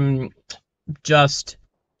 just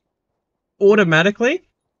automatically,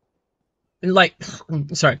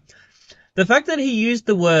 sorry. The fact that he used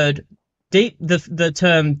the word the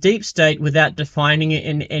term deep state without defining it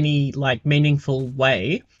in any meaningful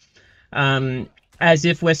way, as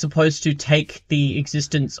if we're supposed to take the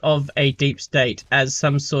existence of a deep state as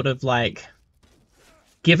some sort of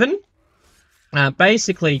given,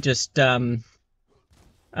 basically just yeah,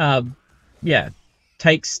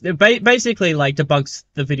 basically debunks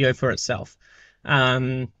the video for itself.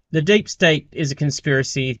 The deep state is a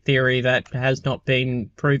conspiracy theory that has not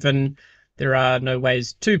been proven. There are no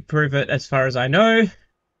ways to prove it as far as I know.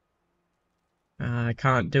 I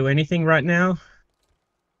can't do anything right now.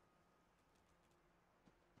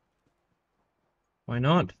 Why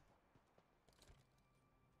not?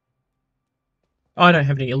 Oh, I don't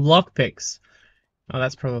have any lockpicks. Oh,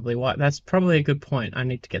 that's probably why. That's probably a good point. I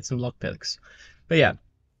need to get some lockpicks. But yeah,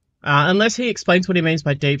 unless he explains what he means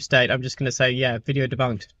by deep state, I'm just going to say, yeah, video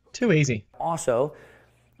debunked. Too easy. Also,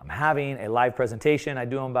 I'm having a live presentation. I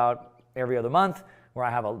do them about every other month, where I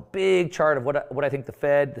have a big chart of what I think the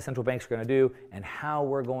Fed, the central banks are going to do, and how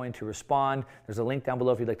we're going to respond. There's a link down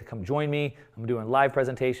below if you'd like to come join me. I'm doing a live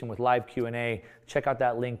presentation with live Q&A. Check out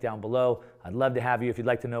that link down below. I'd love to have you if you'd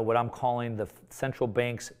like to know what I'm calling the central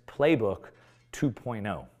bank's playbook 2.0.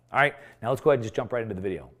 All right, now let's go ahead and just jump right into the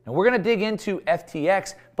video. And we're going to dig into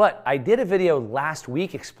FTX, but I did a video last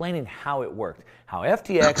week explaining how it worked, how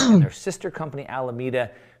FTX and their sister company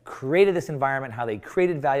Alameda created this environment, how they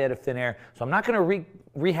created value out of thin air. So I'm not going to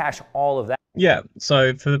rehash all of that. Yeah,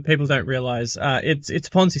 so for the people who don't realize, it's a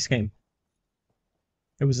Ponzi scheme.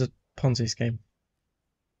 It was a Ponzi scheme.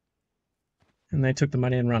 And they took the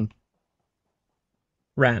money and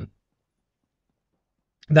ran.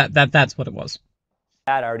 That's what it was.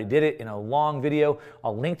 I already did it in a long video.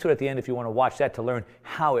 I'll link to it at the end if you want to watch that to learn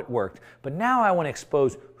how it worked. But now I want to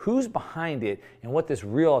expose who's behind it and what this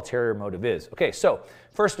real ulterior motive is. Okay, so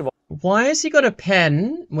first of all, why has he got a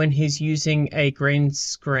pen when he's using a green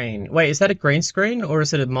screen? Wait, is that a green screen or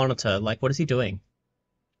is it a monitor? What is he doing?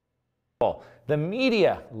 the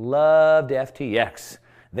media loved FTX.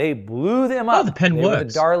 They blew them up. the pen They were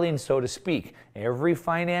works. the darlings, so to speak. Every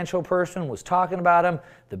financial person was talking about them.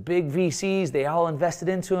 The big VCs, they all invested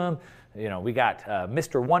into them. You know, we got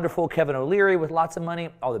Mr. Wonderful, Kevin O'Leary with lots of money,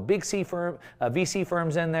 all the big VC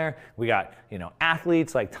firms in there. We got, you know,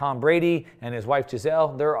 athletes like Tom Brady and his wife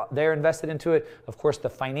Giselle. They're invested into it. Of course, the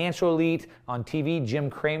financial elite on TV, Jim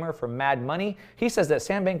Cramer from Mad Money. He says that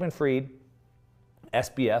Sam Bankman-Fried,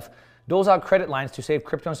 SBF, doles out credit lines to save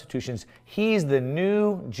crypto institutions. He's the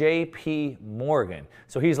new JP Morgan.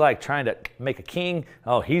 So he's like trying to make a king.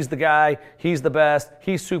 Oh, he's the guy. He's the best.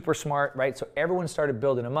 He's super smart, right? So everyone started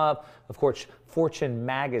building him up. Of course, Fortune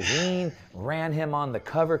magazine ran him on the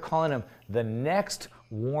cover, calling him the next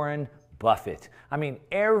Warren Buffett. I mean,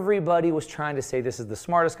 everybody was trying to say this is the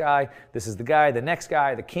smartest guy, this is the guy, the next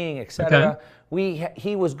guy, the king, etc. Okay.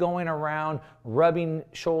 He was going around rubbing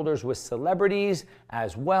shoulders with celebrities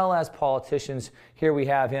as well as politicians. Here we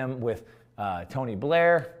have him with Tony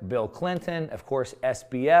Blair, Bill Clinton, of course,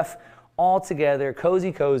 SBF, all together,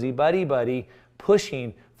 cozy, buddy,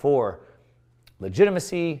 pushing for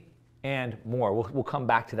legitimacy and more. We'll come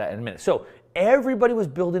back to that in a minute. So everybody was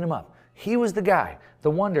building him up. He was the guy,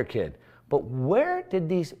 the wonder kid. But where did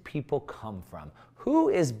these people come from? Who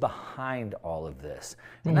is behind all of this?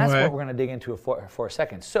 And that's what we're going to dig into for a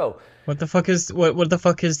second. So, what the fuck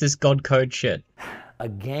is this God code shit? A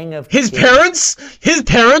gang of his kids. parents? His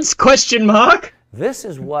parents? Question mark. This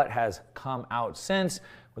is what has come out since.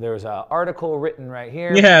 There's an article written right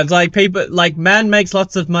here. Yeah, it's like people, like man makes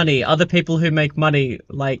lots of money. Other people who make money,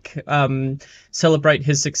 like, celebrate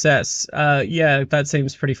his success. Yeah, that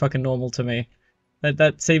seems pretty fucking normal to me.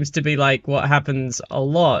 That seems to be like what happens a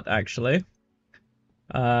lot, actually.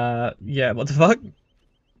 Yeah, what the fuck?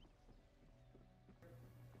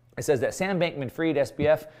 It says that Sam Bankman-Fried,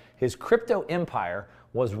 SBF, his crypto empire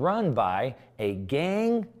was run by a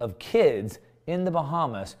gang of kids in the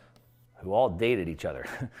Bahamas who all dated each other.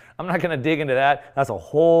 I'm not going to dig into that. That's a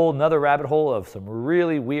whole nother rabbit hole of some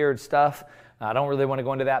really weird stuff. I don't really want to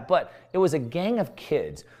go into that, but it was a gang of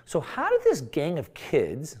kids. So how did this gang of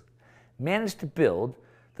kids manage to build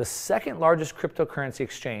the second largest cryptocurrency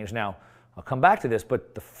exchange? Now, I'll come back to this,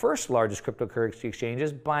 but the first largest cryptocurrency exchange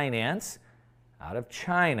is Binance out of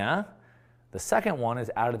China. The second one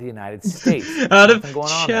is out of the United States. Out of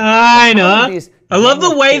China. I love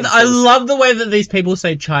the way that these people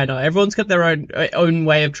say China. Everyone's got their own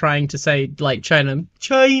way of trying to say like China.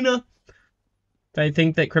 China. They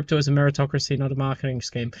think that crypto is a meritocracy, not a marketing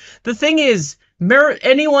scheme. The thing is,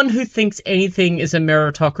 anyone who thinks anything is a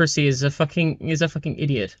meritocracy is a fucking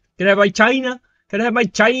idiot. Can I have my China? Can I have my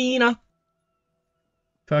China?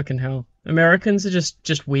 Fucking hell. Americans are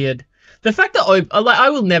just weird. The fact that I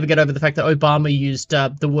will never get over the fact that Obama used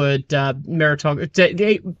the word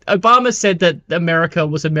meritocracy. Obama said that America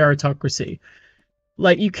was a meritocracy.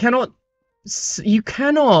 Like you cannot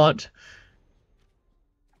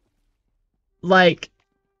like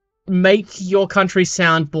make your country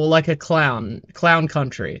sound more like a clown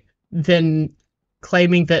country than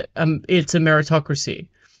claiming that it's a meritocracy.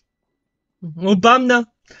 Obama,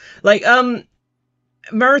 like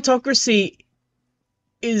meritocracy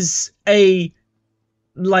is a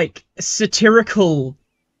like satirical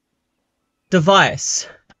device.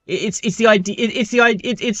 It's the idea.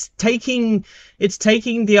 It's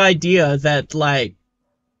taking the idea that like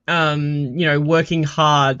you know, working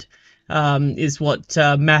hard is what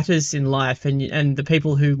matters in life, and the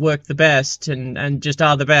people who work the best and just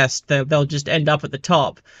are the best, they'll just end up at the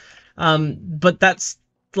top. But that's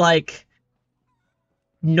like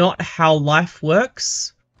not how life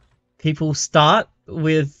works. People start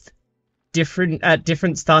with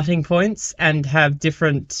different starting points and have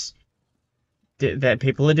different. That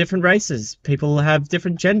people are different races. People have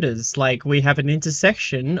different genders. Like we have an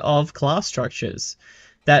intersection of class structures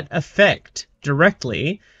that affect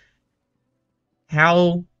directly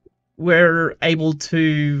how we're able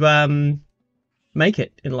to make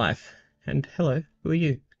it in life. And hello, who are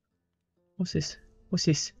you? What's this? What's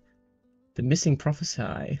this? The missing prophecy.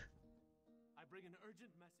 I bring an urgent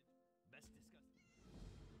message. Best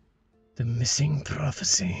discuss. The missing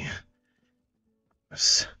prophecy.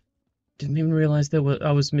 Didn't even realize I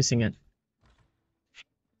was missing it.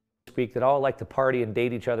 Speak that all like to party and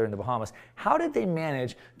date each other in the Bahamas. How did they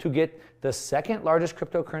manage to get the second largest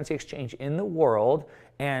cryptocurrency exchange in the world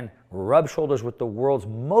and rub shoulders with the world's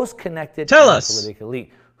most connected political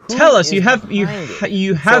elite? Tell us. You have me as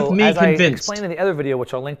convinced. I explained in the other video,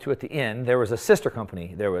 which I'll link to at the end, there was a sister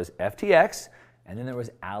company. There was FTX, and then there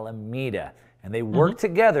was Alameda, and they worked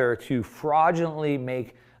together to fraudulently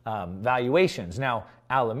make valuations. Now,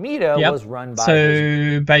 Alameda was run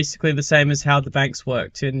by basically the same as how the banks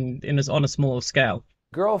worked on a smaller scale.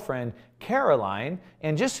 girlfriend, Caroline.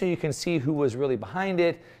 And just so you can see who was really behind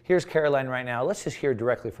it, here's Caroline right now. Let's just hear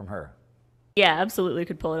directly from her. Yeah, absolutely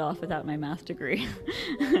could pull it off without my math degree.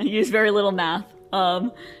 Use very little math.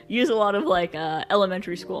 Use a lot of like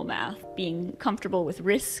elementary school math. Being comfortable with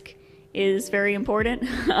risk is very important.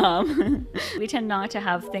 We tend not to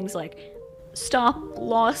have things like stop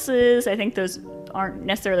losses. I think those aren't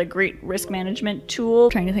necessarily a great risk management tool.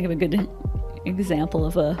 I'm trying to think of a good example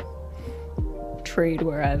of a trade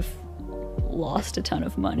where I've lost a ton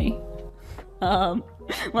of money.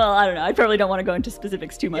 Well, I don't know. I probably don't want to go into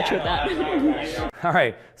specifics too much with that. All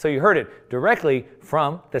right, so you heard it directly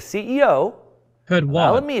from the CEO, Heard what?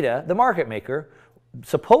 Alameda, the market maker,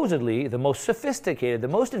 supposedly the most sophisticated, the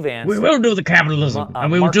most advanced. We will do the capitalism,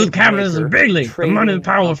 and we will do the capitalism bigly. The money and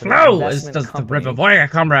power will flow, as does the River Voya,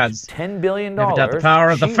 comrades. $10 billion. Never doubt the power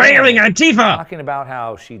of the She failing ran Antifa. Talking about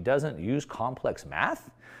how she doesn't use complex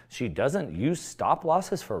math. She doesn't use stop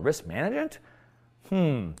losses for risk management.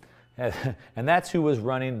 And that's who was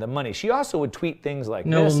running the money. She also would tweet things like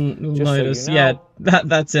this. No notice. So you know, yeah,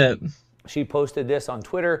 that's it. She posted this on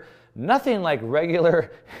Twitter. Nothing like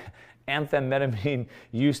regular amphetamine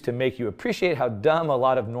used to make you appreciate how dumb a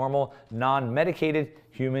lot of normal, non-medicated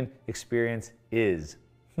human experience is.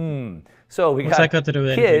 So we got to do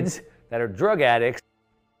with kids that are drug addicts.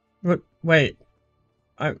 Wait.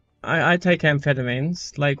 I take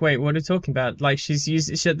amphetamines. Like, wait, what are you talking about? Like, she's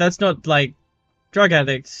using... That's not, like, drug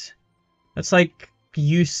addicts. That's, like,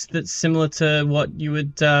 use that's similar to what you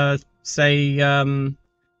would, say,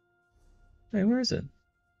 Wait, where is it?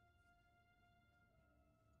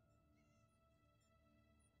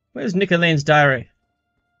 Where's Nicolane's diary?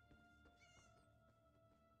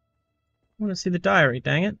 I want to see the diary,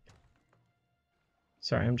 dang it.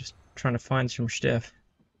 Sorry, I'm just trying to find some stuff.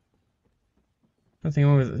 Nothing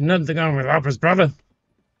wrong with Oprah's brother.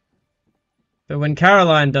 But when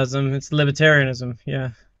Caroline does them, it's libertarianism, yeah.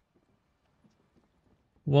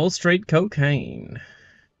 Wall Street cocaine.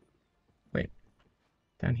 Wait.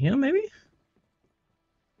 Down here, maybe?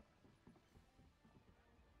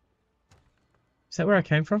 Is that where I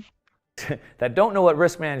came from? That don't know what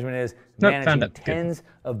risk management is, Nope, managing tens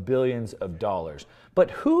of billions of dollars.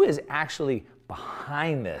 But who is actually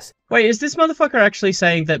behind this? Wait, is this motherfucker actually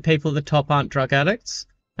saying that people at the top aren't drug addicts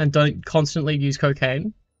and don't constantly use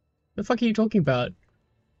cocaine? The fuck are you talking about?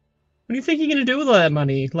 What do you think you're gonna do with all that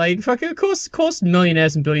money? Like, fucking, of course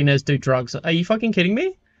millionaires and billionaires do drugs. Are you fucking kidding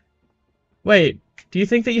me? Wait, do you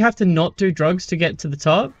think that you have to not do drugs to get to the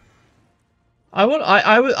top? I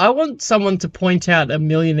want someone to point out a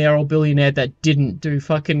millionaire or billionaire that didn't do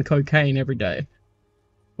fucking cocaine every day.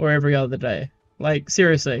 Or every other day. Like,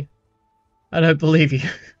 seriously. I don't believe you.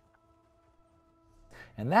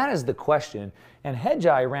 And that is the question. And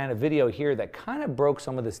Hedgeye ran a video here that kind of broke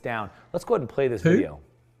some of this down. Let's go ahead and play this video.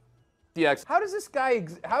 How does this guy,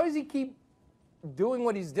 how does he keep doing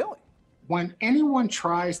what he's doing? When anyone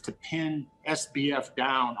tries to pin SBF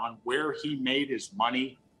down on where he made his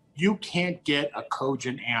money, you can't get a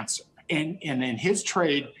cogent answer. And in his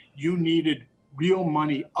trade, you needed real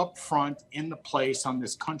money up front in the place on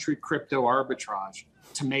this country crypto arbitrage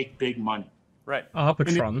to make big money. Right.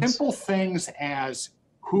 And simple things as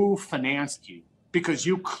who financed you, because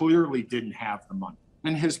you clearly didn't have the money.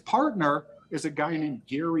 And his partner is a guy named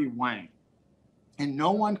Gary Wang. And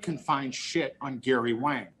no one can find shit on Gary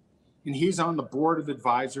Wang. And he's on the board of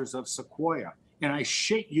advisors of Sequoia. And I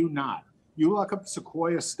shit you not. You look up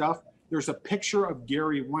Sequoia stuff, there's a picture of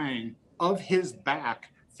Gary Wang of his back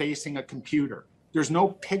facing a computer. There's no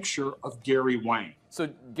picture of Gary Wang. So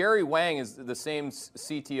Gary Wang is the same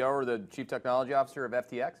CTO or the Chief Technology Officer of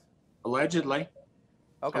FTX? Allegedly.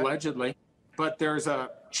 Okay. Allegedly. But there's a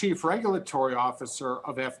Chief Regulatory Officer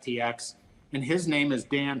of FTX, and his name is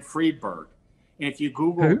Dan Friedberg. And if you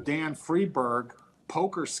Google Dan Friedberg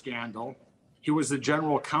poker scandal, he was the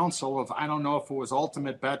general counsel of, I don't know if it was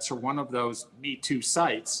Ultimate Bets or one of those Me Too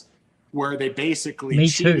sites, where they basically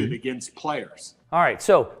cheated against players. All right,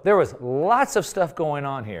 so there was lots of stuff going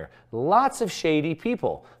on here. Lots of shady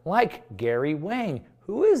people, like Gary Wang.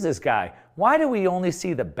 Who is this guy? Why do we only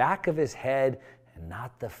see the back of his head and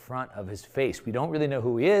not the front of his face? We don't really know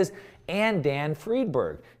who he is. And Dan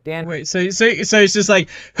Friedberg. Wait, so it's just like,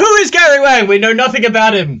 who is Gary Wang? We know nothing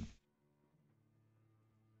about him.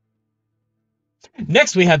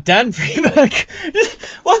 Next, we have Dan Friedberg.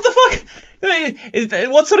 What the fuck?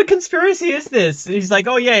 What sort of conspiracy is this? He's like,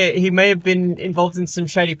 oh yeah, he may have been involved in some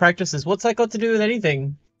shady practices. What's that got to do with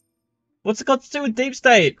anything? What's it got to do with Deep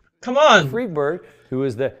State? Come on. Friedberg, who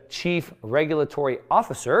is the Chief Regulatory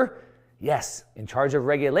Officer, yes, in charge of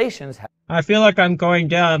regulations. I feel like I'm going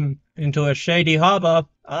down into a shady harbor.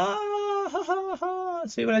 Oh,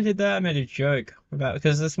 see what I did there? I made a joke about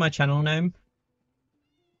because this is my channel name.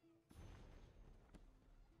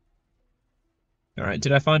 All right,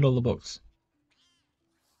 did I find all the books?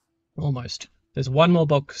 Almost. There's one more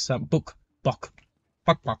book. Some books.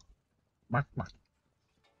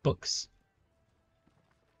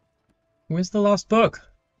 Where's the last book?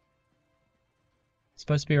 It's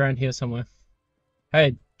supposed to be around here somewhere.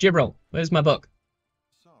 Hey, Gibril, where's my book?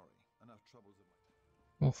 Sorry, enough troubles in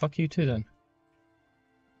my... Well, fuck you too then.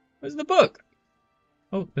 Where's the book?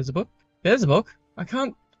 Oh, there's a book. There's a book. I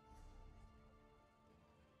can't...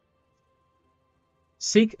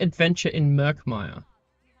 Seek adventure in Murkmire.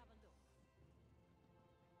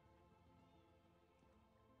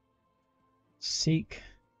 Seek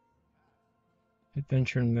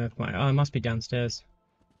adventure in Murkmire. Oh, it must be downstairs.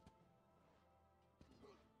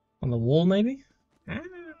 On the wall, maybe? Ah.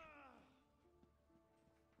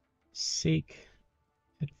 Seek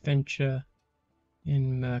adventure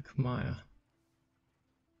in Murkmire.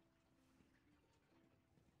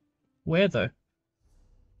 Where, though?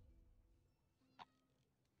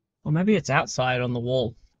 Or maybe it's outside on the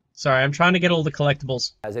wall. Sorry, I'm trying to get all the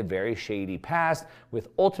collectibles. Has a very shady past with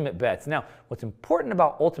ultimate bets. Now, what's important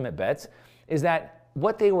about ultimate bets is that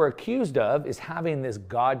what they were accused of is having this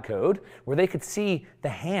God code where they could see the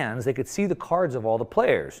hands, they could see the cards of all the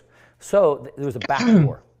players. So there was a back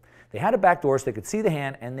door. They had a back door so they could see the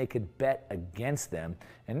hand and they could bet against them.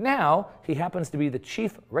 And now he happens to be the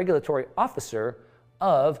chief regulatory officer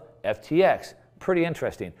of FTX. Pretty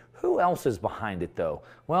interesting. Who else is behind it though?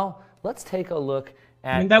 Well, let's take a look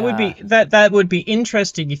at... I mean, that would be that would be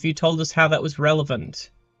interesting if you told us how that was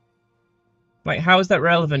relevant. Like, how is that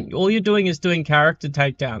relevant? All you're doing is doing character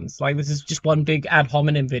takedowns. Like, this is just one big ad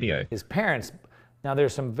hominem video. His parents. Now,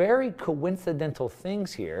 there's some very coincidental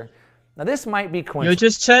things here. Now, this might be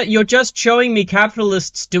coincidental. You're just showing me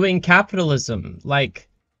capitalists doing capitalism. Like,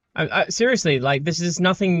 seriously, like, this is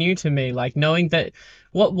nothing new to me. Like, knowing that...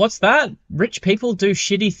 What's that? Rich people do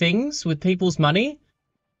shitty things with people's money?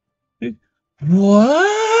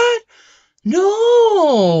 What?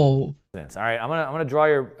 No! All right, I'm gonna draw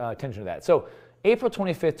your attention to that. So, April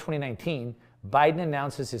 25th, 2019, Biden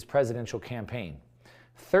announces his presidential campaign.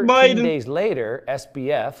 13 days later,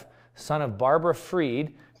 SBF, son of Barbara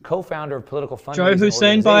Fried, co-founder of political fundraising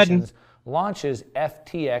organizations, launches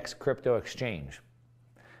FTX crypto exchange.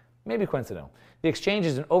 Maybe coincidental. The exchange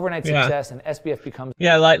is an overnight success, and SBF becomes...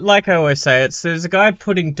 Yeah, like I always say, there's a guy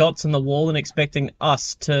putting dots on the wall and expecting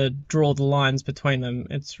us to draw the lines between them.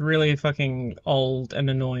 It's really fucking old and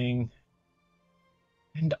annoying.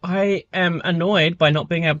 And I am annoyed by not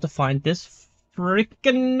being able to find this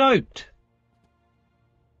freaking note.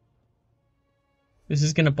 This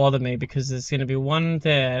is going to bother me because there's going to be one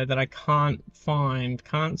there that I can't find,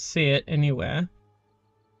 can't see it anywhere.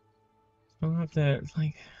 It's not up there,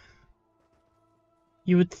 like...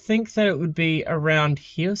 You would think that it would be around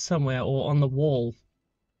here somewhere or on the wall.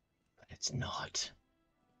 But it's not.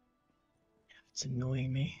 It's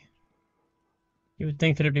annoying me. You would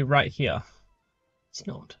think that it'd be right here. It's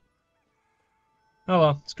not. Oh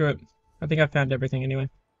well, screw it. I think I found everything anyway.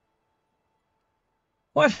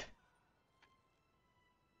 What?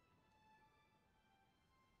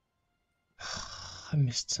 I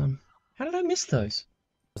missed some. How did I miss those?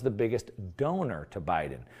 Was the biggest donor to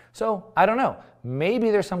Biden. So, I don't know.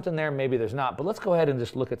 Maybe there's something there, maybe there's not. But let's go ahead and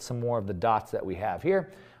just look at some more of the dots that we have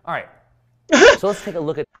here. All right. So let's take a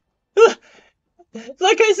look at...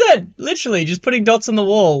 Like I said, literally just putting dots on the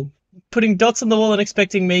wall. Putting dots on the wall and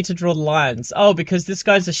expecting me to draw the lines. Oh, because this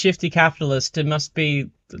guy's a shifty capitalist. It must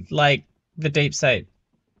be, like, the deep state.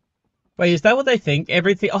 Wait, is that what they think?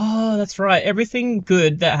 Everything... Oh, that's right. Everything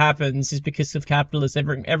good that happens is because of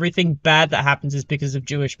capitalism. Everything bad that happens is because of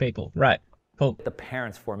Jewish people. Right. Cool. The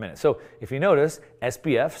parents for a minute. So if you notice,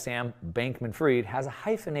 SBF, Sam Bankman-Fried, has a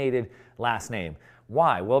hyphenated last name.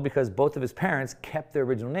 Why? Well, because both of his parents kept their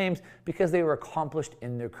original names because they were accomplished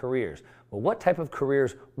in their careers. Well, what type of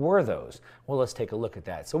careers were those? Well, let's take a look at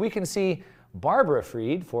that. So we can see Barbara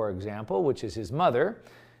Fried, for example, which is his mother,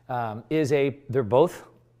 they're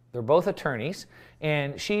both attorneys,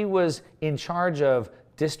 and she was in charge of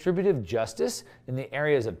distributive justice in the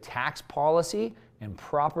areas of tax policy and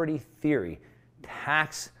property theory.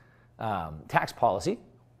 Tax policy,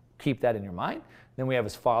 keep that in your mind. Then we have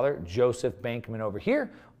his father, Joseph Bankman, over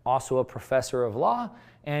here, also a professor of law,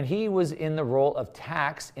 and he was in the role of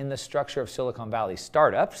tax in the structure of Silicon Valley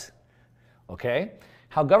startups. Okay?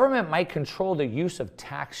 How government might control the use of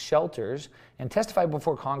tax shelters, and testify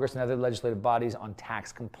before Congress and other legislative bodies on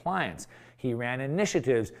tax compliance. He ran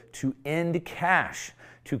initiatives to end cash,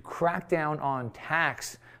 to crack down on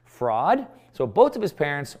tax fraud. So both of his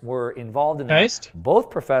parents were involved in that. Based?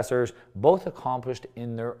 Both professors, both accomplished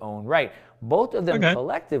in their own right. Both of them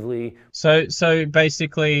collectively. So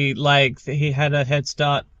basically, like, he had a head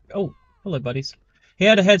start. Oh, hello, buddies. He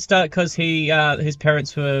had a head start because his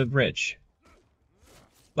parents were rich.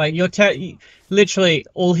 Like, literally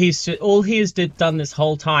all he has done this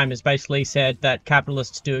whole time is basically said that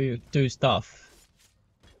capitalists do stuff.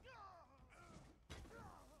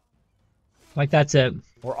 Like, that's it.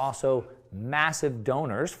 Were also massive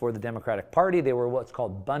donors for the Democratic Party. They were what's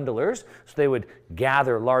called bundlers. So they would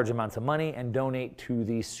gather large amounts of money and donate to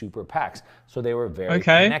these super PACs. So they were very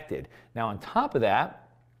connected. Now, on top of that,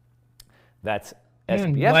 that's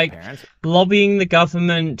SBS like, parents. Lobbying the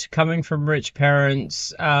government, coming from rich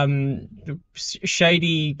parents,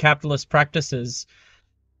 shady capitalist practices.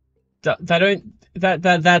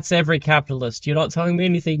 That's every capitalist. You're not telling me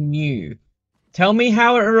anything new. Tell me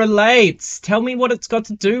how it relates. Tell me what it's got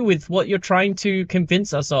to do with what you're trying to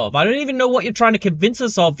convince us of. I don't even know what you're trying to convince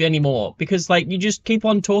us of anymore, because, like, you just keep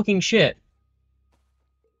on talking shit.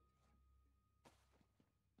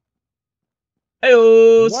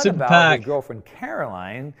 Hey-oh, What about his girlfriend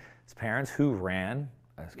Caroline's parents, who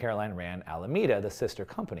Caroline ran Alameda, the sister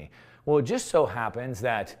company? Well, it just so happens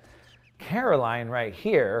that Caroline right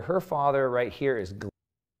here, her father right here is...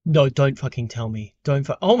 No, don't fucking tell me.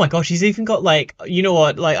 Oh my gosh, he's even got, like, you know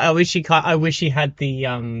what? Like, I wish he had the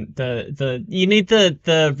you need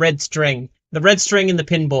the red string. The red string in the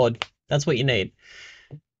pinboard. That's what you need.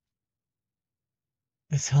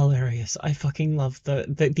 It's hilarious. I fucking love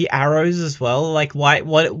the arrows as well. Like, why?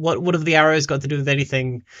 What have the arrows got to do with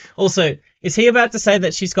anything? Also, is he about to say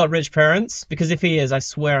that she's got rich parents? Because if he is, I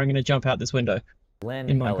swear I'm gonna jump out this window. Glenn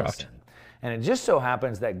in Minecraft. Ellison. And it just so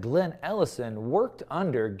happens that Glenn Ellison worked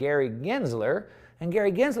under Gary Gensler, and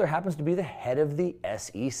Gary Gensler happens to be the head of the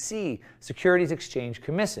SEC, Securities Exchange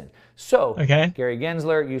Commission. So Gary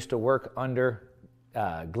Gensler used to work under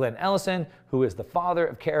Glenn Ellison, who is the father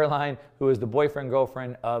of Caroline, who is the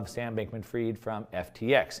boyfriend-girlfriend of Sam Bankman-Fried from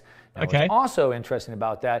FTX. Now, what's also interesting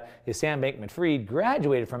about that is Sam Bankman-Fried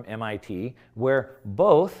graduated from MIT, where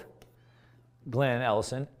both Glenn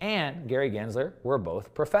Ellison and Gary Gensler were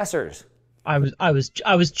both professors. I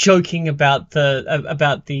was joking about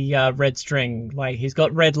the red string. Like, he's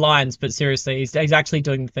got red lines, but seriously, he's actually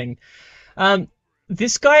doing the thing.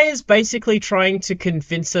 This guy is basically trying to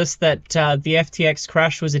convince us that the FTX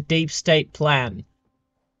crash was a deep state plan.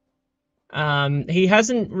 He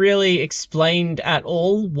hasn't really explained at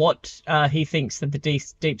all what he thinks that the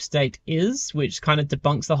deep state is, which kind of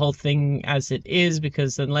debunks the whole thing as it is,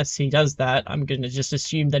 because unless he does that, I'm going to just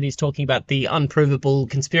assume that he's talking about the unprovable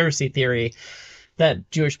conspiracy theory that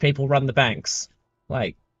Jewish people run the banks.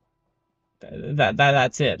 Like,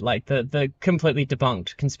 that's it. Like, the completely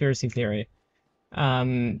debunked conspiracy theory.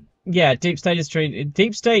 Yeah, deep state is true.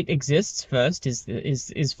 Deep state exists first,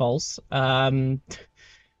 is false.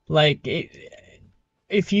 Like,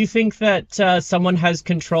 if you think that someone has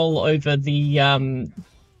control over the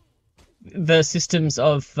systems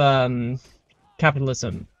of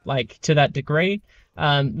capitalism, like, to that degree,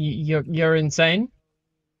 you're insane.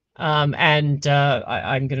 And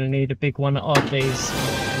I'm gonna need a big one of these.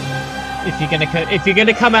 If you're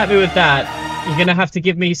gonna come at me with that, you're gonna have to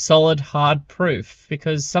give me solid, hard proof,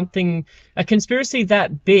 because a conspiracy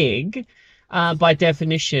that big, by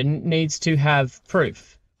definition, needs to have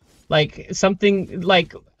proof. Like, something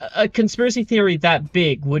like a conspiracy theory that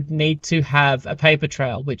big would need to have a paper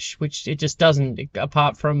trail, which it just doesn't,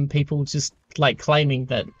 apart from people just, like, claiming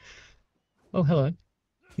that. Oh, hello.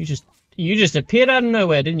 You just appeared out of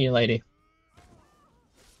nowhere, didn't you, lady?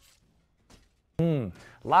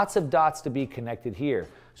 Lots of dots to be connected here.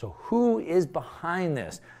 So who is behind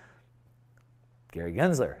this? Gary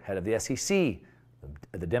Gensler, head of the SEC,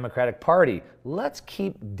 the Democratic Party. Let's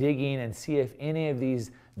keep digging and see if any of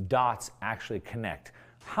these dots actually connect.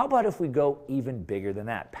 How about if we go even bigger than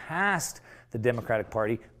that, past the Democratic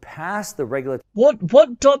Party, past the regulatory...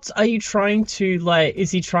 What dots are you trying to, like, is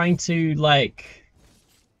he trying to, like...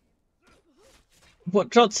 What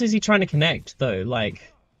dots is he trying to connect, though?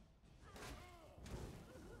 Like...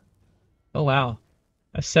 Oh, wow.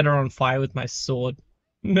 I set her on fire with my sword.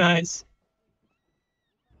 Nice.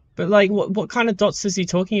 But, like, what kind of dots is he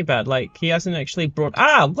talking about? Like, he hasn't actually brought...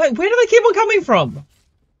 Ah! Wait, where do they keep on coming from?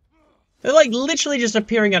 They're, like, literally just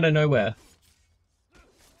appearing out of nowhere.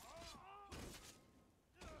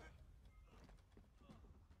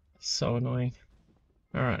 So annoying.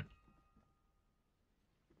 Alright.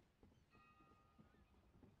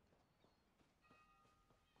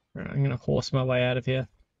 Alright, I'm gonna horse my way out of here.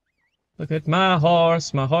 Look at my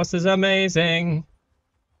horse. My horse is amazing.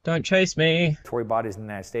 Don't chase me. Bodies in the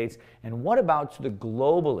United States. And what about the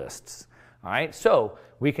globalists? All right, so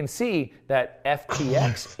we can see that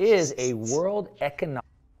FTX is a World Economic.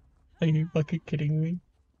 Are you fucking kidding me?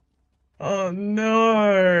 Oh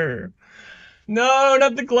no. No,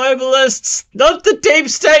 not the globalists! Not the deep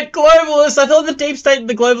state globalists! I thought the deep state and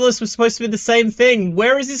the globalists were supposed to be the same thing.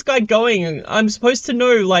 Where is this guy going? I'm supposed to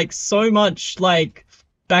know, like, so much, like,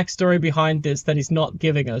 backstory behind this that he's not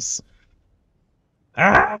giving us.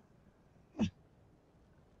 Ah!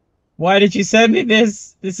 Why did you send me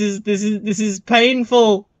this? This is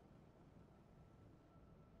painful.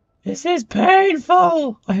 This is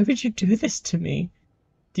painful. Why would you do this to me?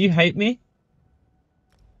 Do you hate me?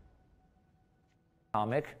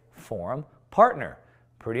 Economic Forum partner.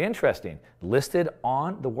 Pretty interesting. Listed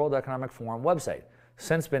on the World Economic Forum website.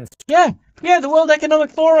 Since been Yeah, the World Economic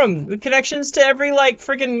Forum. With connections to every, like,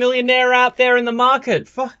 friggin' millionaire out there in the market.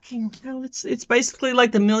 Fucking hell, it's basically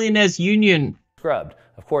like the Millionaires Union. scrubbed.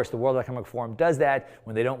 Of course, the World Economic Forum does that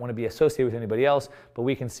when they don't want to be associated with anybody else, but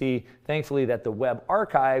we can see, thankfully, that the Web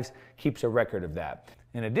Archives keeps a record of that.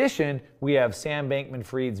 In addition, we have Sam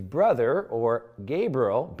Bankman-Fried's brother, or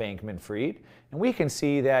Gabriel Bankman-Fried, and we can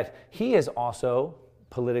see that he is also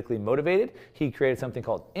politically motivated. He created something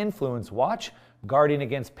called Influence Watch, Guarding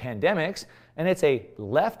Against Pandemics, and it's a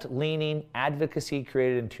left-leaning advocacy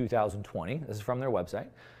created in 2020. This is from their website.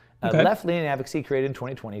 Okay. Left-leaning advocacy created in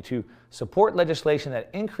 2020 to support legislation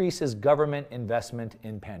that increases government investment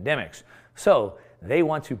in pandemics. So they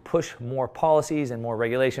want to push more policies and more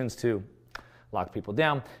regulations to lock people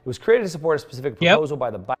down. It was created to support a specific proposal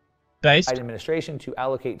by the Biden administration to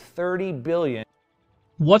allocate $30 billion.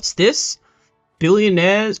 What's this?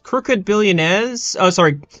 Billionaires, crooked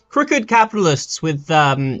capitalists with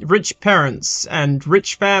rich parents and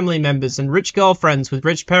rich family members and rich girlfriends with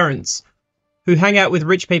rich parents who hang out with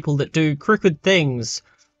rich people that do crooked things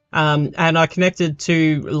and are connected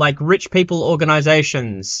to, like, rich people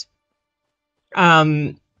organizations.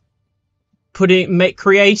 Creating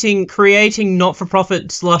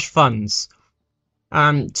not-for-profit slush funds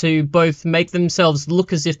to both make themselves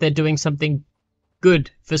look as if they're doing something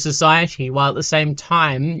good for society, while at the same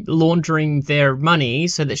time laundering their money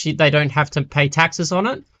so that they don't have to pay taxes on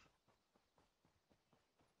it.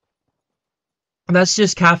 That's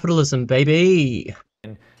just capitalism, baby.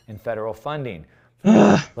 In federal funding.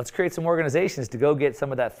 Let's create some organizations to go get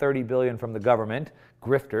some of that $30 billion from the government.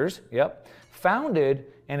 Grifters, yep. Founded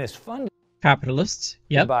and is funded capitalists,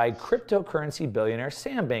 yep, by cryptocurrency billionaire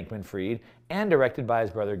Sam Bankman-Fried and directed by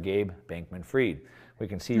his brother Gabe Bankman-Fried. We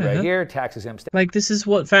can see right here, tax exempt. Like, this is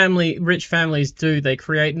what rich families do. They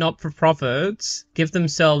create not-for-profits, give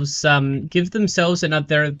themselves and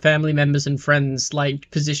their family members and friends, like,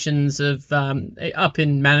 positions of up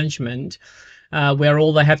in management, where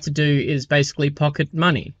all they have to do is basically pocket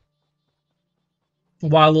money,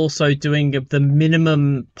 while also doing the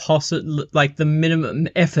minimum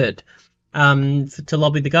effort to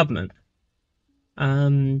lobby the government.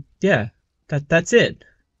 Yeah, that's it.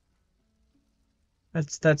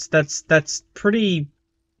 That's pretty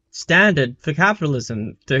standard for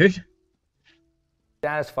capitalism, dude.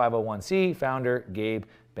 Status 501c founder Gabe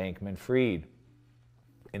Bankman-Fried.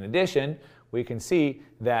 In addition, we can see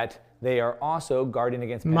that they are also guarding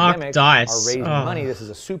against pandemics, are raising money. This is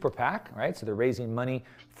a super PAC, right? So they're raising money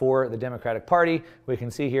for the Democratic Party. We can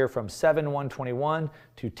see here from 7/1/21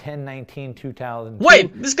 to 10/19/2002.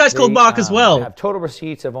 Wait, this guy's called Mark as well. Have total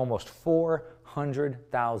receipts of almost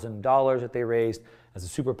 $400,000 that they raised as a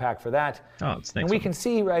super PAC for that. Oh, it's next and we one. can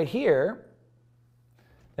see right here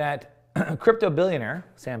that crypto billionaire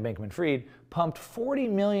Sam Bankman-Fried pumped $40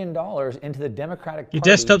 million into the Democratic Party. Your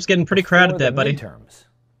desktop's getting pretty crowded there, buddy. Midterms,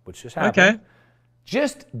 which just happened. Okay.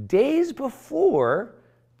 Just days before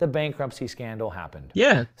the bankruptcy scandal happened.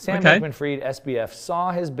 Yeah. Sam okay. Bankman-Fried, SBF,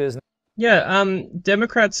 saw his business. Yeah.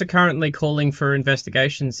 Democrats are currently calling for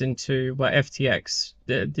investigations into FTX.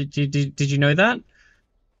 Did you know that?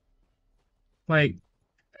 Like,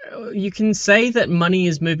 you can say that money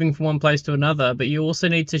is moving from one place to another, but you also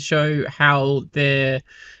need to show how their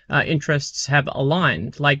interests have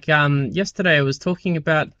aligned. Like, yesterday I was talking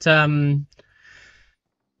about,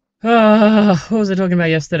 what was I talking about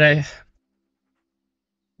yesterday?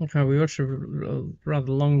 Okay, we watched a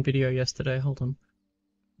rather long video yesterday. Hold on.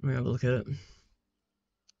 Let me have a look at it.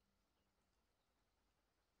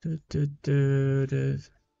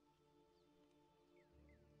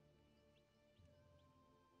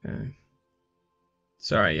 Okay.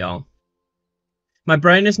 Sorry, y'all. My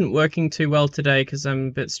brain isn't working too well today because I'm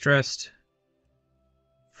a bit stressed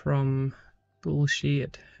from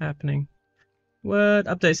bullshit happening. What?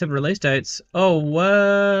 Update 7 release dates. Oh,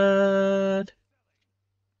 what?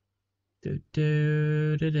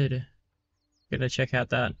 Gotta check out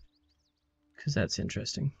that, because that's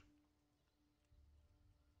interesting.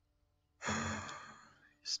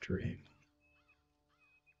 History.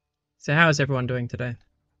 So how is everyone doing today?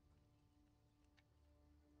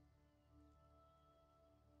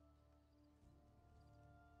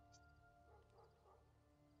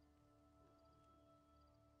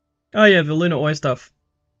 Oh yeah, the Lunar Oi stuff.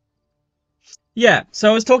 Yeah, so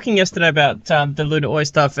I was talking yesterday about the Lunar Oi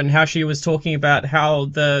stuff and how she was talking about how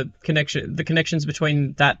the connections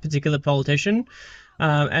between that particular politician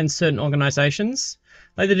and certain organizations.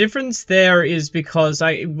 Like the difference there is because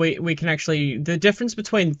we can actually, the difference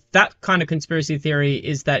between that kind of conspiracy theory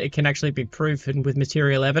is that it can actually be proven with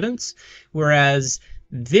material evidence, whereas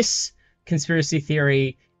this conspiracy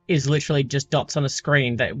theory is literally just dots on a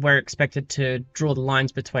screen that we're expected to draw the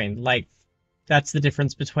lines between. Like, that's the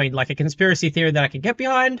difference between like a conspiracy theory that I can get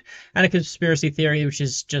behind and a conspiracy theory which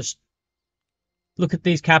is just, look at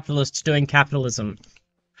these capitalists doing capitalism.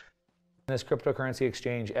 This cryptocurrency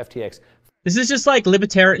exchange, FTX. This is just like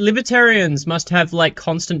libertarians must have like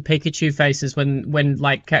constant Pikachu faces when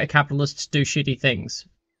like capitalists do shitty things.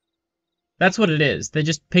 That's what it is. They're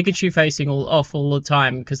just Pikachu facing off all the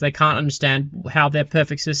time because they can't understand how their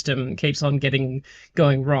perfect system keeps on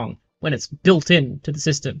going wrong when it's built into the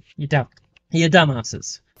system. You're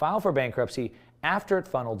dumbasses. File for bankruptcy after it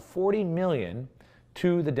funneled $40 million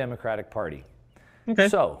to the Democratic Party. Okay.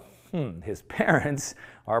 So, his parents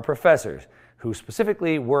are professors who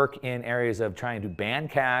specifically work in areas of trying to ban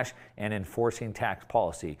cash and enforcing tax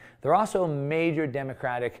policy. They're also major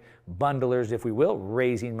Democratic bundlers, if we will,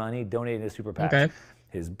 raising money, donating to super PACs. Okay.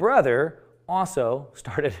 His brother also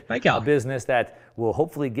started a business that will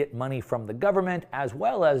hopefully get money from the government, as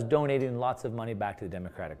well as donating lots of money back to the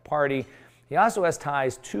Democratic Party. He also has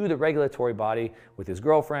ties to the regulatory body with his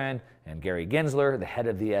girlfriend and Gary Gensler, the head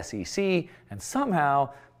of the SEC, and somehow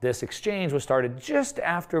this exchange was started just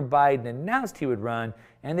after Biden announced he would run,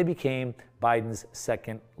 and they became Biden's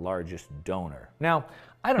second largest donor. Now,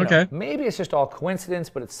 I don't know, maybe it's just all coincidence,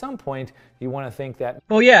 but at some point you want to think that...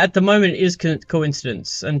 Well, yeah, at the moment it is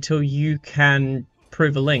coincidence until you can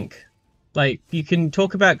prove a link. Like, you can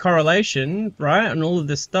talk about correlation, right, and all of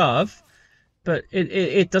this stuff, but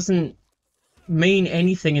it doesn't mean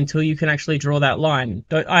anything until you can actually draw that line.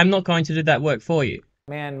 I'm not going to do that work for you.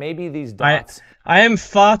 Man, maybe these dots... I am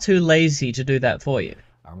far too lazy to do that for you.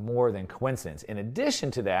 ...are more than coincidence. In addition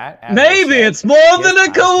to that... Maybe it's more than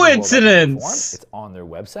a coincidence! It's on their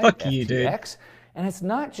website, Fuck FTX, you, dude. and it's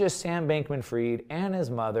not just Sam Bankman-Fried and his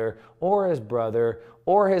mother, or his brother,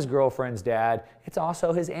 or his girlfriend's dad. It's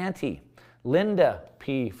also his auntie, Linda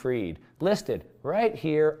P. Fried, listed right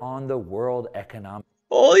here on the World Economic...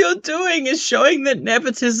 All you're doing is showing that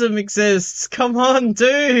nepotism exists. Come on,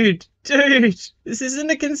 dude. Dude, this isn't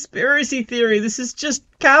a conspiracy theory. This is just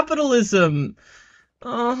capitalism.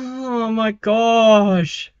 Oh my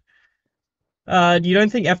gosh. You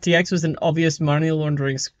don't think FTX was an obvious money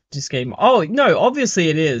laundering scheme? Oh, no, obviously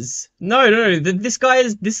it is. No, this guy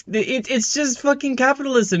is... It's just fucking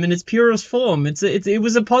capitalism in its purest form. It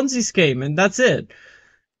was a Ponzi scheme, and that's it.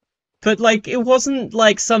 But, like, it wasn't,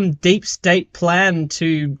 like, some deep state plan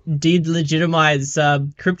to delegitimize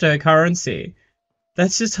cryptocurrency.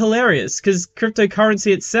 That's just hilarious, because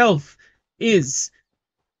cryptocurrency itself is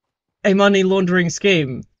a money laundering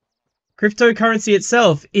scheme. Cryptocurrency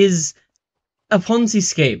itself is a Ponzi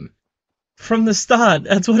scheme. From the start,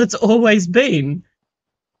 that's what it's always been.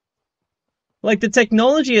 Like, the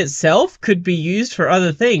technology itself could be used for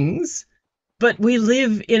other things, but we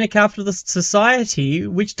live in a capitalist society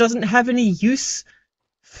which doesn't have any use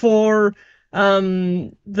for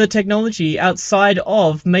the technology outside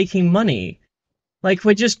of making money. Like,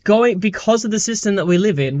 we're just going, because of the system that we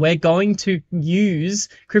live in, we're going to use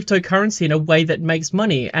cryptocurrency in a way that makes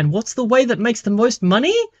money. And what's the way that makes the most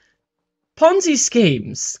money? Ponzi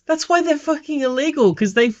schemes. That's why they're fucking illegal,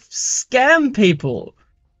 because they scam people.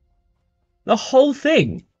 The whole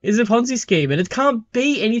thing is a Ponzi scheme, and it can't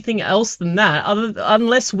be anything else than that,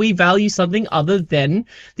 unless we value something other than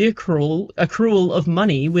the accrual of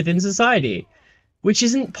money within society, which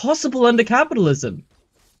isn't possible under capitalism.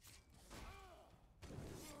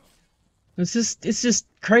 It's just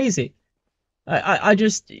crazy.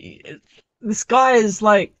 This guy is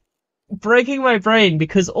like breaking my brain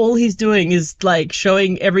because all he's doing is like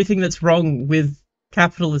showing everything that's wrong with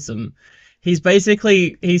capitalism. He's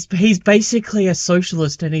basically a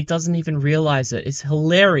socialist and he doesn't even realize it. It's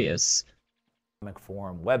hilarious.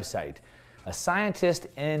 Forum website. A scientist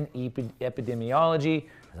in epidemiology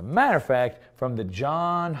As a matter of fact, from the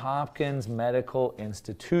Johns Hopkins Medical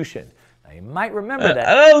Institution. Now, you might remember that.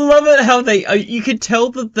 I love it how they, you could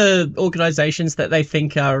tell that the organizations that they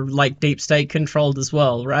think are like deep state controlled as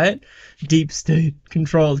well, right? Deep state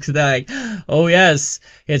controlled, because they're like, oh yes,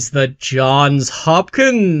 it's the Johns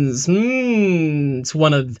Hopkins. It's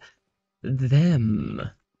one of them.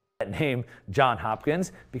 That name, John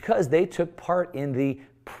Hopkins, because they took part in the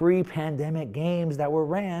pre-pandemic games that were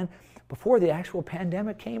ran before the actual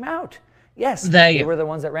pandemic came out. Yes, they were the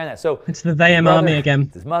ones that ran that. So it's the they army again.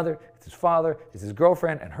 It's his mother, it's his father, it's his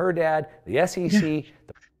girlfriend, and her dad, the SEC.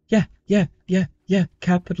 Yeah.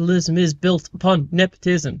 Capitalism is built upon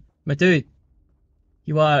nepotism. My dude,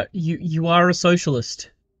 you are a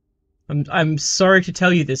socialist. I'm sorry to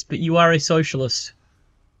tell you this, but you are a socialist.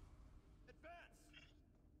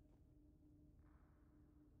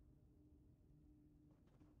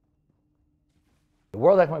 The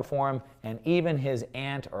World Economic Forum and even his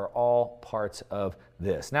aunt are all parts of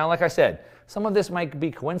this. Now, like I said, some of this might be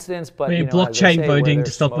coincidence, but we need blockchain voting to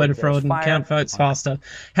stop voter fraud and count votes faster.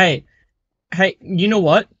 Hey, you know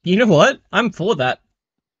what? I'm for that.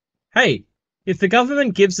 Hey, if the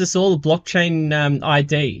government gives us all a blockchain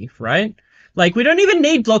ID, right? Like, we don't even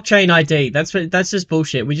need blockchain ID. That's just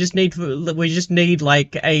bullshit. We just need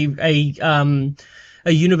like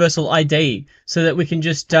a universal ID so that we can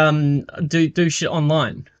just do shit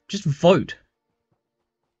online. Just vote.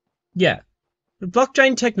 Yeah.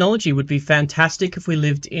 Blockchain technology would be fantastic if we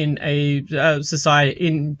lived in a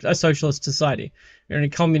socialist society, or in a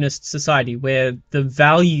communist society where the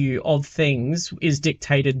value of things is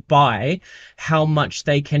dictated by how much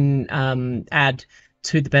they can add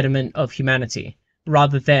to the betterment of humanity,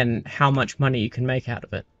 rather than how much money you can make out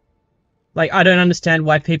of it. Like, I don't understand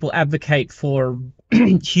why people advocate for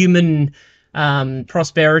human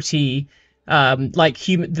prosperity,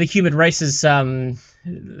 the human race's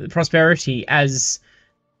prosperity as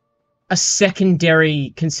a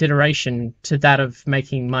secondary consideration to that of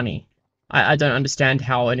making money. I don't understand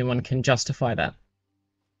how anyone can justify that.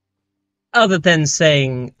 Other than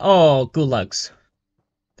saying, oh, gulags.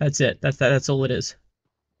 That's it. That's all it is.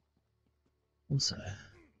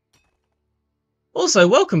 Also,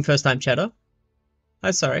 welcome, first-time chatter.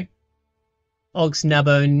 Oh, sorry. Ogs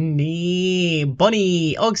Naboni,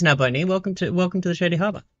 Bonnie, Ogs Naboni, welcome to the Shady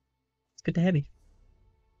Harbor. It's good to have you.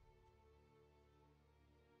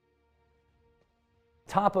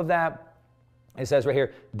 Top of that, it says right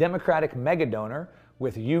here, Democratic mega donor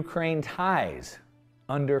with Ukraine ties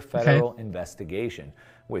under federal investigation.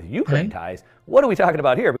 With Ukraine ties, what are we talking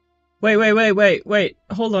about here? Wait.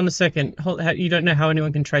 Hold on a second. You don't know how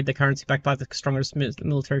anyone can trade their currency backed by the strongest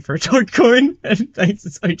military for a Dogecoin? And thanks,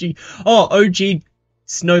 it's OG. Oh, OG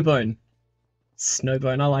Snowbone.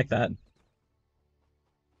 Snowbone, I like that.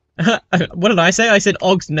 What did I say? I said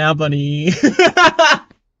Ogs now, bunny.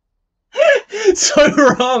 So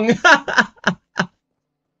wrong.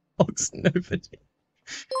 Ogs Snowbone.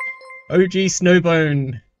 OG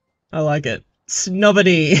Snowbone. I like it.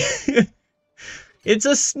 Snobbity. It's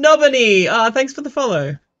a snobbany! Thanks for the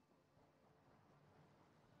follow.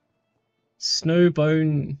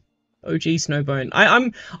 Snowbone. OG Snowbone.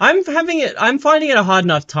 I'm finding it a hard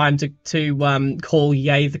enough time to call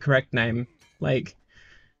Ye the correct name. Like,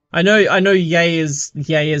 I know Ye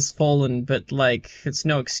is fallen, but like, it's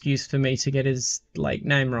no excuse for me to get his like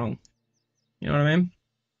name wrong. You know what I mean?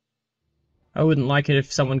 I wouldn't like it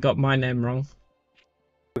if someone got my name wrong.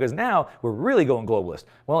 Because now we're really going globalist.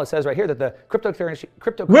 Well, it says right here that the cryptocurrency.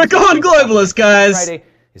 We're going globalist, guys. Friday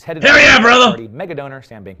is headed Hell yeah, brother. Party mega donor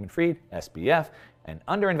Sam Bankman-Fried, SBF, and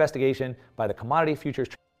under investigation by the Commodity Futures.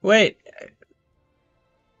 Wait.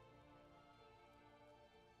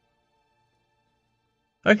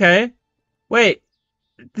 Okay. Wait.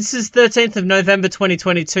 This is 13th of November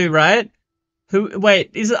 2022, right?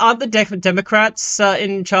 Aren't the Democrats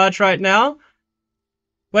in charge right now?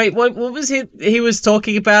 Wait, what was he was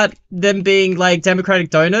talking about them being like Democratic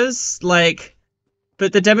donors, like,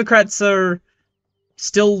 but the Democrats are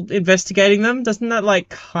still investigating them? Doesn't that like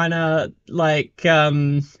kind of like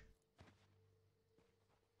doesn't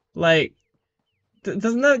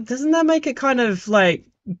that make it kind of like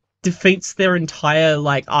defeats their entire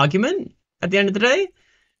like argument at the end of the day?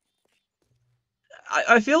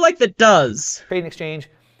 I feel like that does. Trading exchange.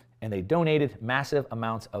 And they donated massive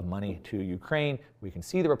amounts of money to Ukraine. We can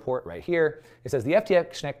see the report right here. It says the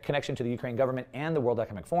FTX connection to the Ukraine government and the World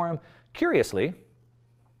Economic Forum. Curiously,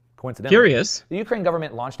 coincidentally, the Ukraine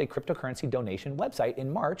government launched a cryptocurrency donation website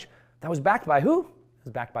in March that was backed by who? It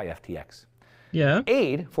was backed by FTX. Yeah.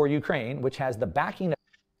 Aid for Ukraine, which has the backing of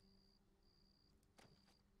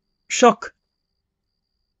shock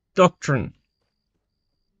doctrine.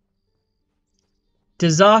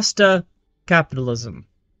 disaster, capitalism.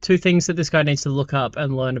 Two things that this guy needs to look up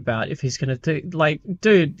and learn about if he's gonna do. Like,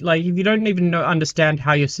 dude, like if you don't even understand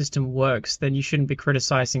how your system works, then you shouldn't be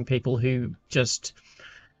criticizing people who just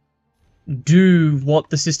do what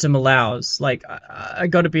the system allows. Like, I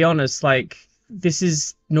got to be honest. Like, this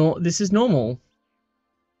is normal.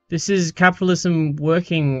 This is capitalism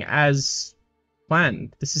working as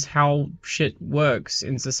planned. This is how shit works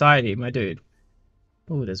in society, my dude.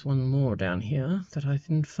 Oh, there's one more down here that I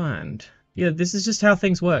didn't find. Yeah, this is just how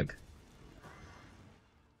things work.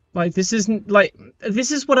 Like, this isn't, like,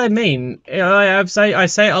 this is what I mean. I'll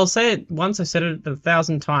say it once, I said it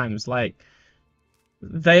 1,000 times. Like,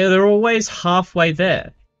 they're always halfway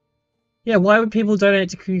there. Yeah, why would people donate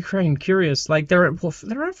to Ukraine? Curious. Like, they're at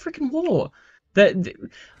freaking war.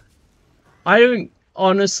 I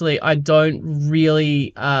don't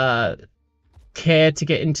really care to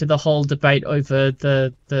get into the whole debate over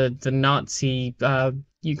the Nazi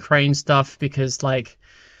Ukraine stuff, because like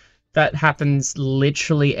that happens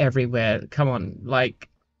literally everywhere. Come on, like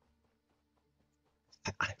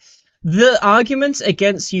the arguments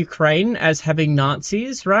against Ukraine as having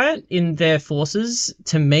Nazis, right, in their forces,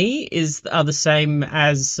 to me are the same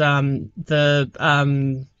as the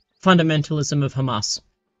fundamentalism of Hamas.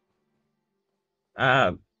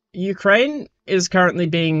 Ukraine is currently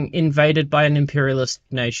being invaded by an imperialist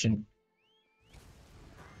nation.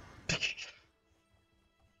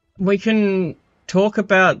 We can talk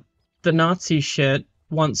about the Nazi shit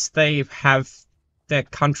once they have their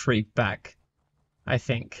country back, I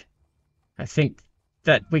think. I think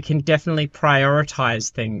that we can definitely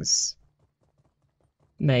prioritize things.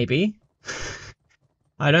 Maybe.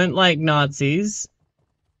 I don't like Nazis.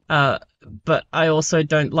 But I also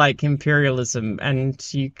don't like imperialism, and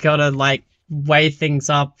you gotta like weigh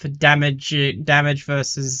things up, damage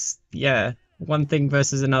versus, yeah, one thing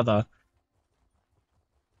versus another.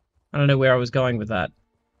 I don't know where I was going with that,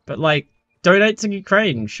 but like, donate to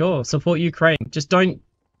Ukraine, sure, support Ukraine. Just don't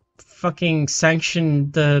fucking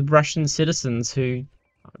sanction the Russian citizens who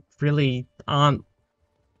really aren't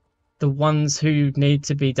the ones who need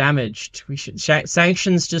to be damaged. We should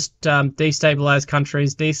sanctions just destabilize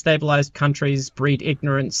countries. Destabilized countries breed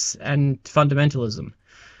ignorance and fundamentalism,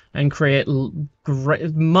 and create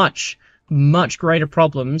much greater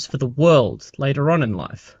problems for the world later on in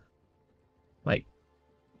life. Like,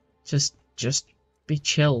 just be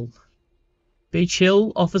chill. Be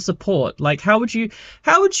chill, offer support. Like, how would you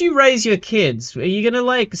raise your kids? Are you gonna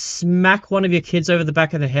like smack one of your kids over the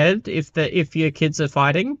back of the head if your kids are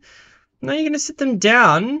fighting? No, you're going to sit them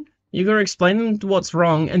down, you're going to explain them what's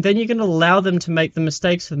wrong, and then you're going to allow them to make the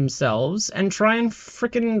mistakes for themselves and try and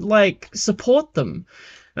frickin', like, support them.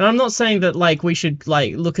 And I'm not saying that, like, we should,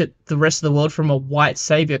 like, look at the rest of the world from a white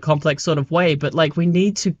savior complex sort of way, but, like, we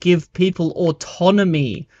need to give people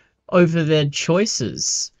autonomy over their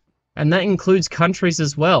choices. And that includes countries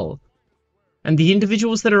as well. And the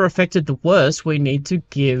individuals that are affected the worst, we need to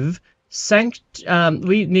give sanctuary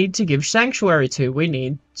to. We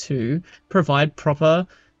need to provide proper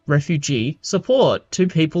refugee support to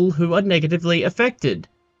people who are negatively affected.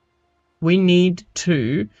 We need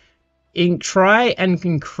to try and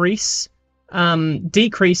decrease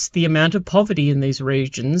the amount of poverty in these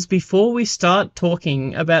regions before we start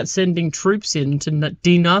talking about sending troops in to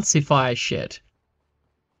denazify shit.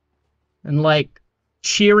 And like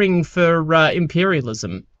cheering for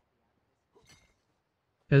imperialism.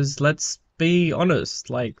 Because let's be honest,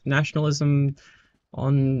 like, nationalism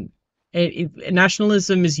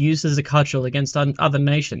is used as a cudgel against other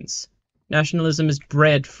nations. Nationalism is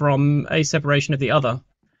bred from a separation of the other.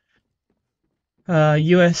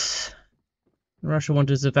 US and Russia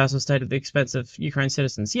wanted as a vassal state at the expense of Ukraine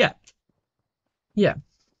citizens. Yeah. Yeah.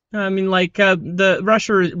 I mean, like,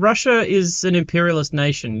 Russia is an imperialist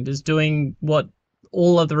nation. It is doing what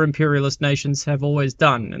all other imperialist nations have always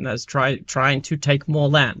done, and that's trying to take more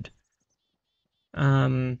land.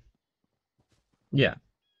 Yeah.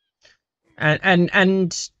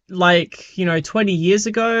 And like, you know, 20 years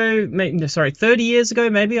ago, 30 years ago,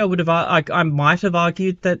 maybe I might have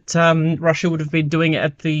argued that Russia would have been doing it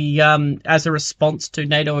at the as a response to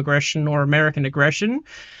NATO aggression or American aggression.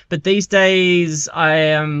 But these days, I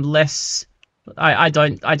am less. I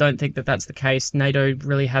don't think that that's the case. NATO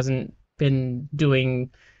really hasn't been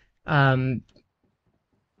doing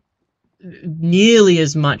nearly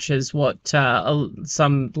as much as what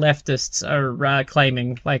some leftists are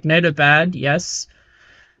claiming. Like, NATO bad, yes,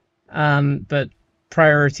 but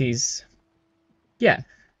priorities, yeah.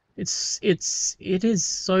 It is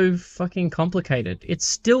so fucking complicated. It's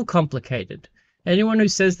still complicated. Anyone who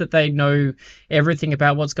says that they know everything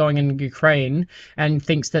about what's going on in Ukraine and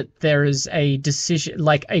thinks that there is a decision,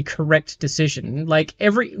 like a correct decision, like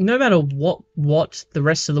no matter what the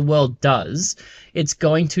rest of the world does, it's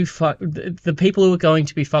going to fuck the people who are going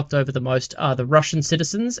to be fucked over the most are the Russian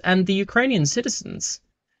citizens and the Ukrainian citizens.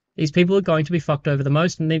 These people are going to be fucked over the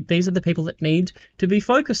most, and these are the people that need to be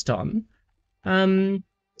focused on.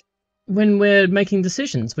 When we're making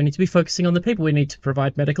decisions, we need to be focusing on the people. We need to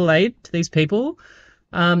provide medical aid to these people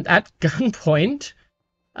at gunpoint,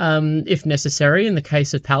 if necessary, in the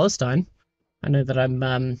case of Palestine. I know that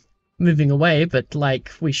I'm moving away, but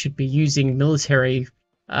like we should be using military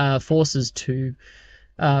forces to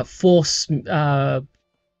force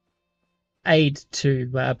aid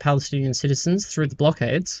to Palestinian citizens through the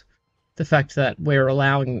blockades. The fact that we're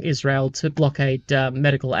allowing Israel to blockade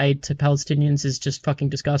medical aid to Palestinians is just fucking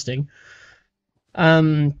disgusting.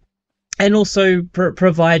 And also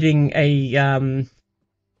providing a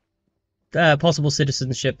possible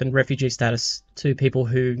citizenship and refugee status to people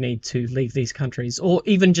who need to leave these countries, or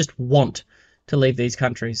even just want to leave these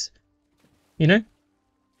countries. You know?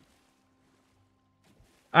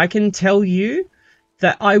 I can tell you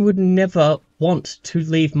that I would never want to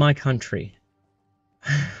leave my country.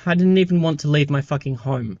 I didn't even want to leave my fucking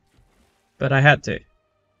home. But I had to.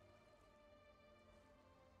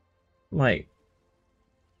 Like,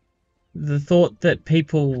 the thought that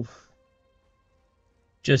people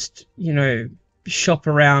just, you know, shop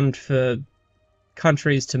around for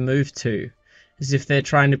countries to move to as if they're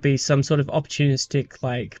trying to be some sort of opportunistic,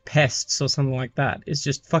 like, pests or something like that is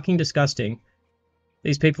just fucking disgusting.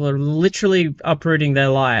 These people are literally uprooting their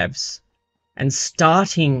lives and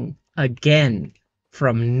starting again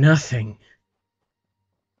from nothing.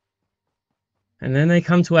 And then they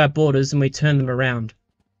come to our borders and we turn them around.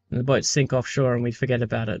 And the boats sink offshore and we forget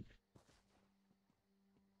about it.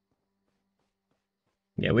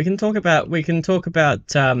 Yeah, we can talk about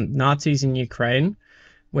Nazis in Ukraine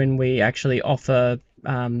when we actually offer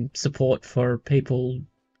support for people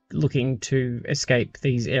looking to escape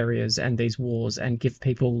these areas and these wars and give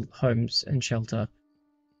people homes and shelter.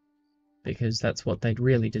 Because that's what they'd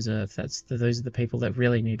really deserve. Those are the people that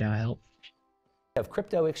really need our help. Of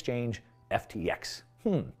crypto exchange FTX.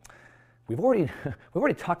 We've already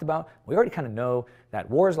talked about, we already kind of know that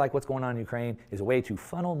wars like what's going on in Ukraine is a way to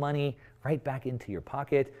funnel money right back into your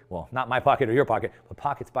pocket. Well, not my pocket or your pocket, but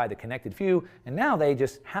pockets by the connected few. And now they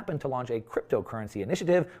just happen to launch a cryptocurrency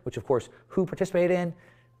initiative, which of course, who participated in?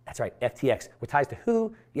 That's right, FTX, with ties to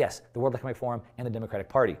who? Yes, the World Economic Forum and the Democratic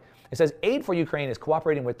Party. It says aid for Ukraine is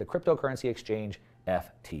cooperating with the cryptocurrency exchange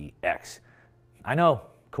FTX. I know,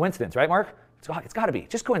 coincidence, right, Mark? It's got to be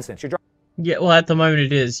just coincidence. Yeah, well, at the moment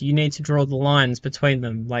it is. You need to draw the lines between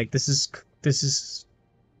them. Like this is,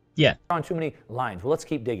 yeah. On too many lines. Well, let's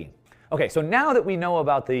keep digging. Okay, so now that we know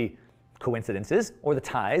about the coincidences or the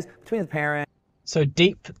ties between the parent. So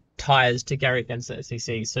deep ties to Gary against the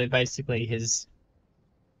SEC. So basically his.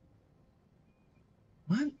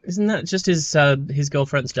 What? Isn't that just his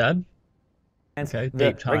girlfriend's dad? Okay, the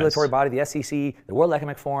deep ties. Regulatory body, the SEC, the World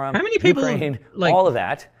Economic Forum, how many people, Ukraine, like, all of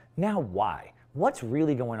that. Now why? What's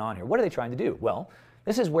really going on here? What are they trying to do? Well,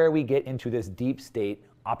 this is where we get into this deep state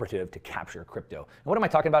operative to capture crypto. And what am I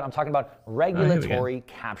talking about? I'm talking about regulatory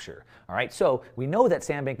capture. All right, so we know that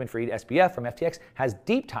Sam Bankman-Fried, SBF from FTX, has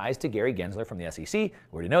deep ties to Gary Gensler from the SEC. We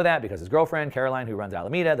already know that because his girlfriend, Caroline, who runs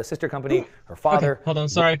Alameda, the sister company, her father. Okay, hold on,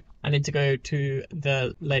 sorry. I need to go to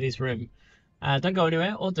the ladies' room. Don't go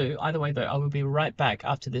anywhere, or do. Either way, though, I will be right back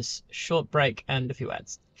after this short break and a few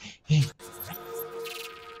ads.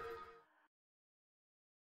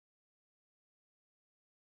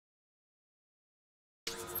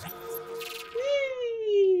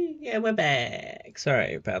 Yeah, we're back.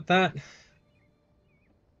 Sorry about that.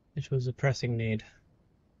 Which was a pressing need.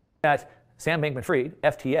 That Sam Bankman-Fried,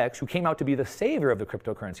 FTX, who came out to be the savior of the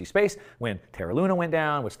cryptocurrency space when Terra Luna went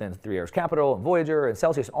down, which then Three Arrows Capital and Voyager and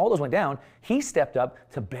Celsius, all those went down, he stepped up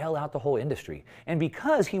to bail out the whole industry. And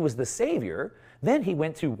because he was the savior, then he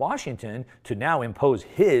went to Washington to now impose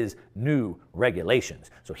his new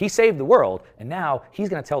regulations. So he saved the world, and now he's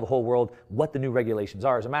going to tell the whole world what the new regulations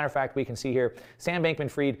are. As a matter of fact, we can see here, Sam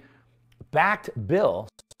Bankman-Fried backed Bill.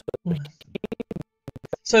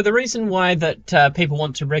 So the reason why that people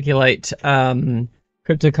want to regulate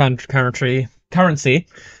cryptocurrency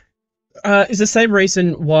is the same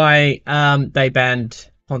reason why they banned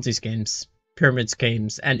Ponzi schemes, pyramid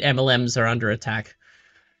schemes, and MLMs are under attack.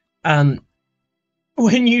 When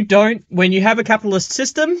you have a capitalist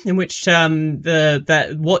system in which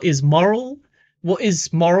what is moral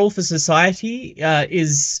for society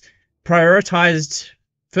is prioritized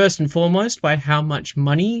first and foremost by how much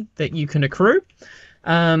money that you can accrue.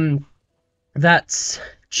 That's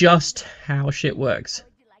just how shit works.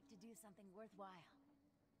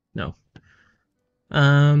 No.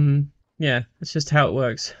 Yeah, that's just how it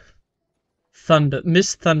works.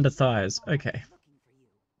 Miss Thunder Thighs. Okay.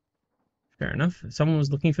 Fair enough. Someone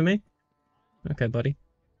was looking for me? Okay, buddy.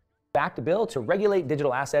 Backed a bill to regulate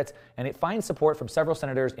digital assets, and it finds support from several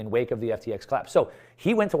senators in wake of the FTX collapse. So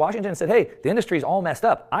he went to Washington and said, hey, the industry's all messed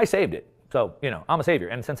up. I saved it. So, you know, I'm a savior.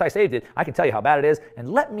 And since I saved it, I can tell you how bad it is.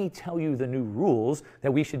 And let me tell you the new rules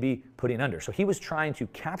that we should be putting under. So he was trying to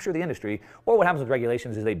capture the industry, or what happens with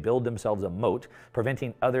regulations is they build themselves a moat,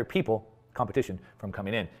 preventing other people, competition, from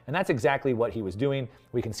coming in. And that's exactly what he was doing.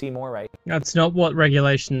 We can see more, right? That's not what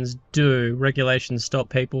regulations do. Regulations stop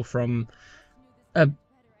people from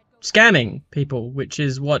scamming people, which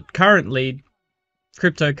is what currently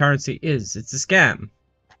cryptocurrency is. It's a scam.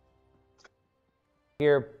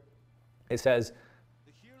 Here it says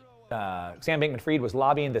Sam Bankman-Fried was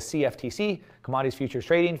lobbying the CFTC, Commodities Futures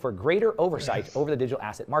Trading, for greater oversight over the digital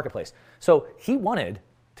asset marketplace. So he wanted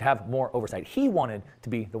to have more oversight. He wanted to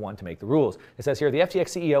be the one to make the rules. It says here, the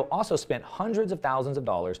FTX CEO also spent hundreds of thousands of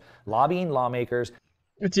dollars lobbying lawmakers.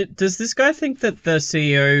 Does this guy think that the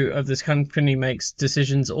CEO of this company makes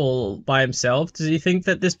decisions all by himself? Does he think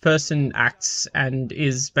that this person acts and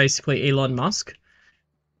is basically Elon Musk?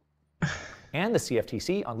 And the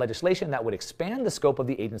CFTC on legislation that would expand the scope of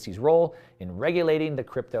the agency's role in regulating the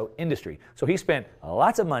crypto industry. So he spent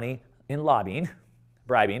lots of money in lobbying,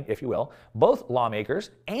 bribing, if you will, both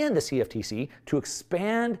lawmakers and the CFTC to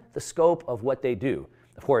expand the scope of what they do.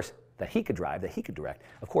 Of course, that he could drive, that he could direct.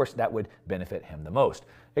 Of course, that would benefit him the most.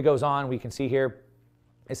 It goes on, we can see here,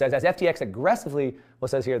 it says, as FTX aggressively, well, it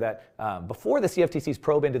says here that before the CFTC's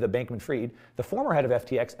probe into the Bankman-Fried, the former head of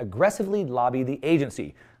FTX aggressively lobbied the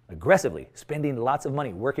agency, aggressively spending lots of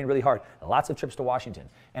money, working really hard, lots of trips to Washington,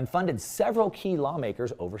 and funded several key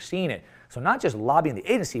lawmakers overseeing it. So not just lobbying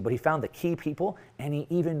the agency, but he found the key people, and he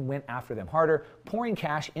even went after them harder, pouring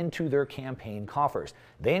cash into their campaign coffers.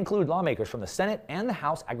 They include lawmakers from the Senate and the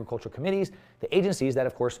House Agricultural Committees, the agencies that,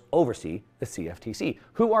 of course, oversee the CFTC.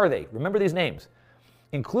 Who are they? Remember these names.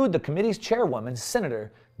 Include the committee's chairwoman,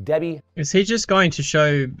 Senator Debbie. Is he just going to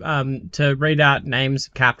show, to read out names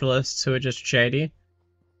of capitalists who are just shady?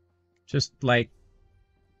 Just like,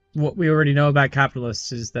 what we already know about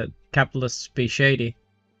capitalists is that capitalists be shady.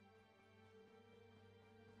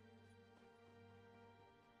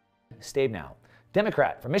 Stabenow,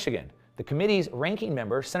 Democrat from Michigan, the committee's ranking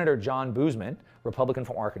member, Senator John Boozman, Republican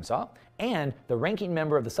from Arkansas, and the ranking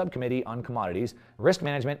member of the subcommittee on commodities, risk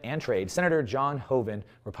management, and trade, Senator John Hoeven,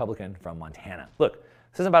 Republican from Montana. Look,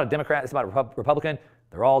 this isn't about a Democrat, it's about a Republican.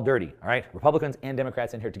 They're all dirty, all right? Republicans and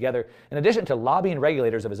Democrats in here together. In addition to lobbying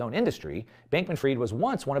regulators of his own industry, Bankman-Fried was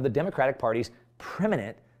once one of the Democratic Party's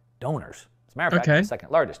preeminent donors. As a matter of fact, the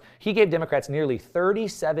second largest. He gave Democrats nearly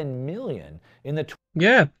 $37 million in the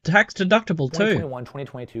tax deductible too.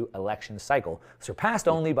 2021-2022 election cycle, surpassed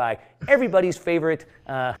only by everybody's favorite.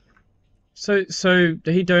 So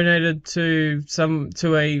he donated to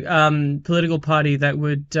a political party that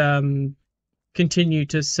would continue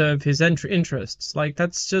to serve his interests. Like,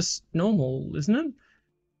 that's just normal, isn't it?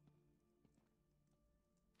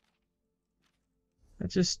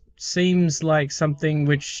 It just seems like something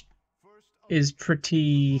which is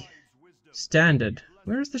pretty standard.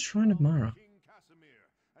 Where is the Shrine of Mara?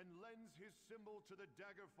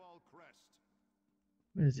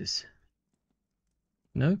 What is this?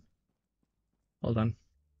 No? Hold on.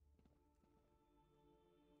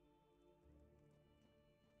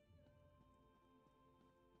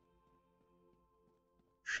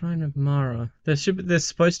 Shrine of Mara. There's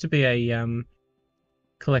supposed to be a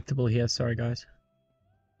collectible here. Sorry, guys.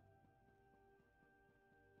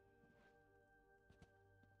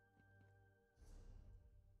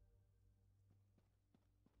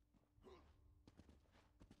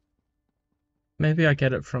 Maybe I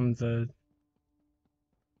get it from the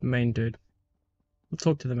main dude. We'll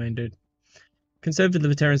talk to the main dude. Conservative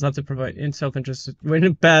libertarians love to promote in self-interest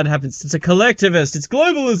when bad happens. It's a collectivist. It's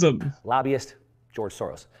globalism. Lobbyist George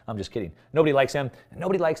Soros. I'm just kidding. Nobody likes him, and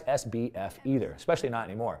nobody likes SBF either, especially not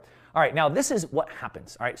anymore. All right, now this is what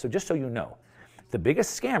happens. All right, so just so you know, the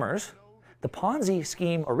biggest scammers, the Ponzi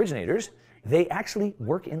scheme originators, they actually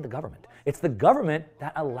work in the government. It's the government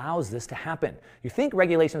that allows this to happen. You think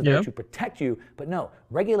regulations are there to protect you, but no,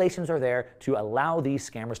 regulations are there to allow these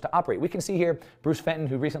scammers to operate. We can see here Bruce Fenton,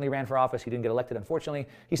 who recently ran for office. He didn't get elected, unfortunately.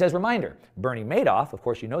 He says, reminder, Bernie Madoff, of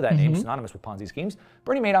course you know that name, synonymous with Ponzi schemes.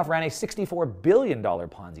 Bernie Madoff ran a $64 billion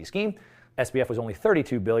Ponzi scheme. SBF was only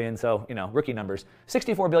 32 billion, so, you know, rookie numbers.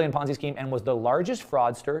 64 billion Ponzi scheme and was the largest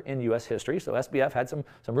fraudster in US history, so SBF had some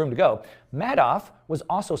room to go. Madoff was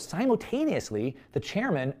also simultaneously the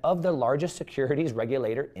chairman of the largest securities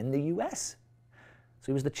regulator in the US. So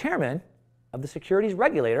he was the chairman of the securities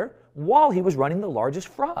regulator while he was running the largest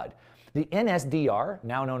fraud. The NSDR,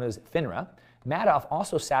 now known as FINRA, Madoff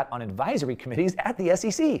also sat on advisory committees at the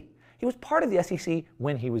SEC. He was part of the SEC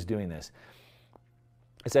when he was doing this.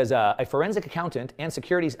 It says a forensic accountant and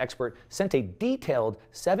securities expert sent a detailed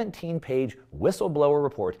 17-page whistleblower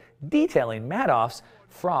report detailing Madoff's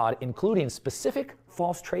fraud, including specific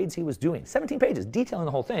false trades he was doing. 17 pages detailing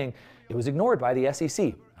the whole thing. It was ignored by the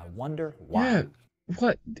SEC. I wonder why. Yeah.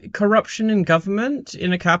 What? Corruption in government?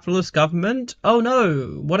 In a capitalist government? Oh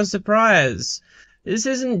no, what a surprise. This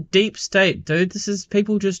isn't deep state, dude. This is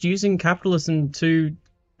people just using capitalism to...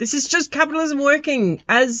 This is just capitalism working,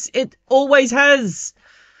 as it always has.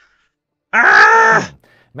 Ah!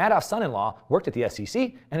 Madoff's son-in-law worked at the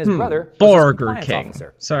SEC, and his brother was Burger a compliance King.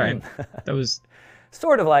 officer. Sorry, that was...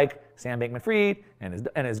 Sort of like Sam Bankman-Fried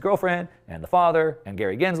and his girlfriend and the father and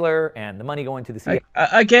Gary Gensler and the money going to the CIA.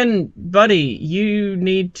 Again, buddy, you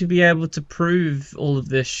need to be able to prove all of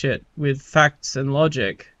this shit with facts and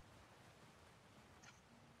logic.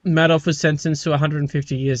 Madoff was sentenced to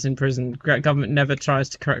 150 years in prison. Government never tries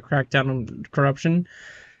to crack down on corruption.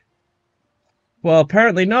 Well,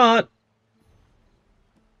 apparently not.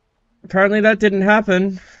 Apparently that didn't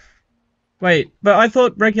happen. Wait, but I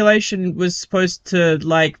thought regulation was supposed to,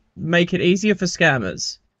 like, make it easier for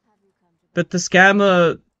scammers. But the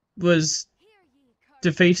scammer was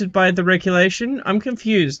defeated by the regulation? I'm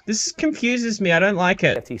confused. This confuses me. I don't like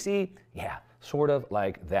it. FTC, yeah, sort of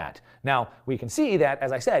like that. Now, we can see that,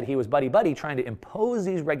 as I said, he was buddy-buddy trying to impose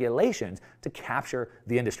these regulations to capture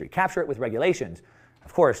the industry, capture it with regulations.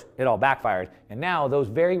 Of course, it all backfired, and now those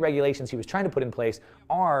very regulations he was trying to put in place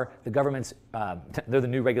are the government's, they're the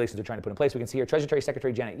new regulations they're trying to put in place. We can see here Treasury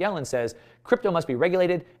Secretary Janet Yellen says crypto must be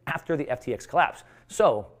regulated after the FTX collapse.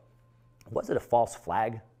 So, was it a false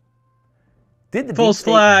flag? Did the deep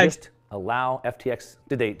state just allow FTX,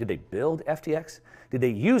 did they build FTX? Did they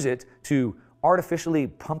use it to artificially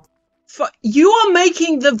pump? You are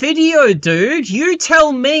making the video, dude. You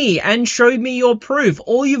tell me and show me your proof.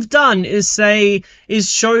 All you've done is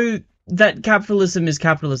show that capitalism is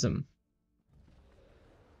capitalism.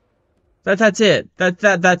 That's it.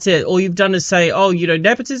 That's it. All you've done is say, oh, you know,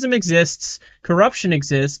 nepotism exists, corruption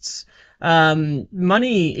exists,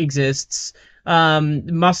 money exists,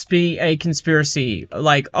 must be a conspiracy.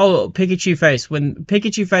 Like, oh, Pikachu face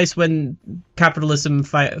when capitalism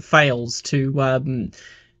fails to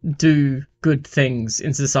do good things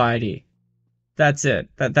in society. That's it.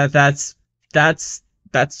 That's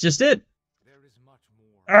just it. There is much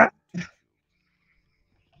more.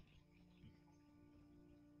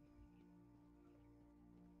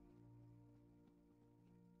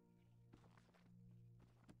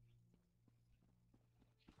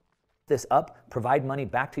 This up, provide money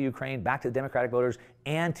back to Ukraine, back to the Democratic voters,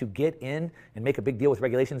 and to get in and make a big deal with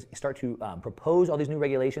regulations, start to propose all these new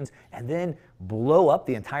regulations, and then blow up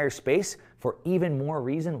the entire space for even more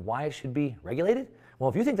reason why it should be regulated? Well,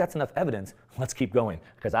 if you think that's enough evidence, let's keep going,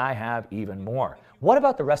 because I have even more. What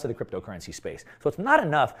about the rest of the cryptocurrency space? So it's not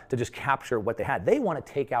enough to just capture what they had. They want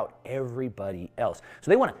to take out everybody else.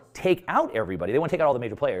 So they want to take out everybody. They want to take out all the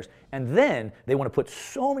major players. And then they want to put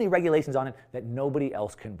so many regulations on it that nobody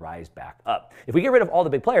else can rise back up. If we get rid of all the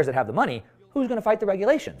big players that have the money, who's going to fight the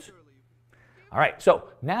regulations? All right, so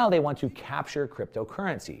now they want to capture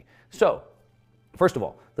cryptocurrency. So first of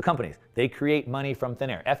all, the companies, they create money from thin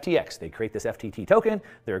air. FTX, they create this FTT token.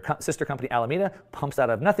 Their sister company, Alameda, pumps out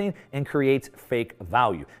of nothing and creates fake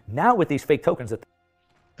value. Now with these fake tokens...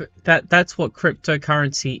 That's what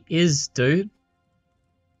cryptocurrency is, dude.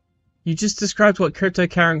 You just described what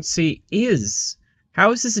cryptocurrency is.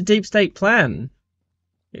 How is this a deep state plan?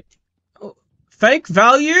 Fake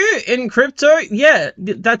value in crypto? Yeah,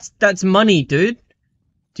 that's money, dude.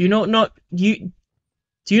 Do you not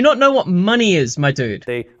know what money is, my dude?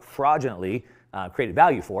 They fraudulently created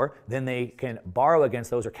value for, then they can borrow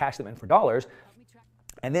against those or cash them in for dollars,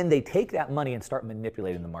 and then they take that money and start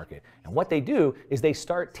manipulating the market. And what they do is they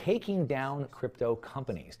start taking down crypto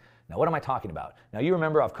companies. Now, what am I talking about? Now, you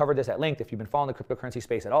remember I've covered this at length. If you've been following the cryptocurrency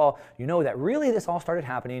space at all, you know that really this all started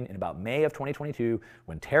happening in about May of 2022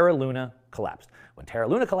 when Terra Luna collapsed. When Terra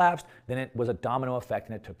Luna collapsed, then it was a domino effect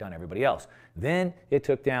and it took down everybody else. Then it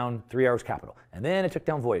took down 3 Arrows Capital, and then it took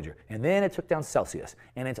down Voyager, and then it took down Celsius,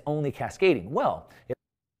 and it's only cascading. Well,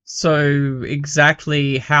 so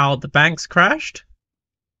exactly how the banks crashed?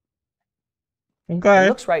 Okay. It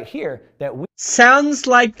looks right here that we Sounds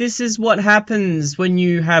like this is what happens when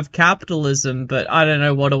you have capitalism, but I don't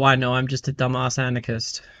know. What do I know? I'm just a dumbass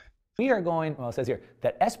anarchist. are going, well, it says here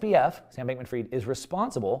that SBF, Sam Bankman-Fried, is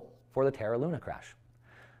responsible for the Terra Luna crash.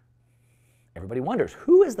 Everybody wonders,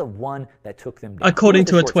 who is the one that took them down? According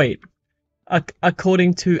to a tweet.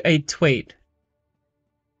 According to a tweet.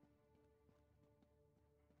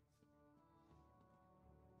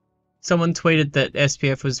 Someone tweeted that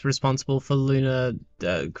SPF was responsible for Luna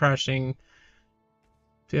crashing.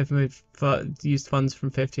 SPF used funds from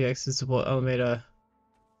 50x to support Alameda.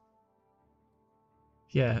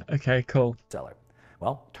 Yeah, okay, cool. Seller.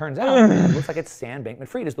 Well, turns out it looks like it's Sam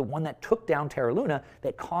Bankman-Fried is the one that took down Terra Luna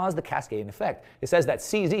that caused the cascading effect. It says that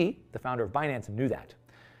CZ, the founder of Binance, knew that.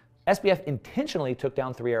 SBF intentionally took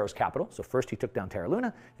down Three Arrows Capital. So first he took down Terra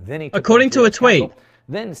Luna, then he took According down to a tweet. Capital.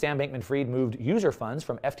 Then Sam Bankman-Fried moved user funds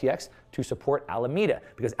from FTX to support Alameda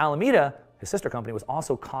because Alameda, his sister company, was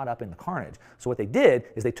also caught up in the carnage. So what they did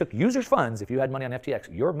is they took users' funds, if you had money on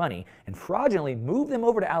FTX, your money, and fraudulently moved them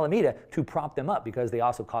over to Alameda to prop them up because they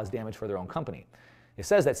also caused damage for their own company. It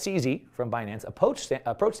says that CZ from Binance approached Sam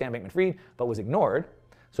Bankman-Fried but was ignored.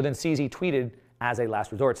 So then CZ tweeted as a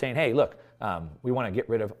last resort saying, hey, look, we want to get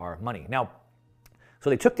rid of our money. Now, so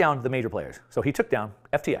they took down the major players. So he took down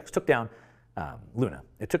FTX, took down Luna.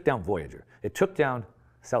 It took down Voyager. It took down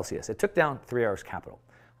Celsius. It took down Three Arrows Capital.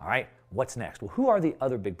 All right, what's next? Well, who are the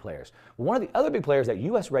other big players? Well, one of the other big players that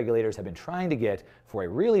U.S. regulators have been trying to get for a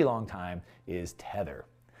really long time is Tether.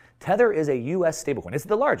 Tether is a U.S. stablecoin. It's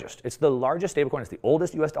the largest. It's the largest stablecoin. It's the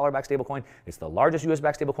oldest U.S. dollar-backed stablecoin. It's the largest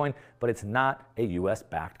U.S.-backed stablecoin, but it's not a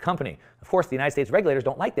U.S.-backed company. Of course, the United States regulators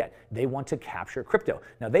don't like that. They want to capture crypto.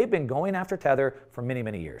 Now, they've been going after Tether for many,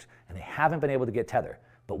 many years, and they haven't been able to get Tether.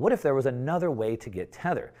 But what if there was another way to get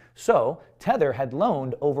Tether? So Tether had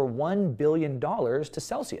loaned over $1 billion to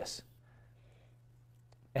Celsius.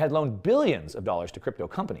 It had loaned billions of dollars to crypto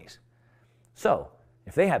companies. So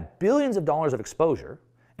if they have billions of dollars of exposure,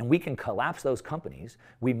 and we can collapse those companies,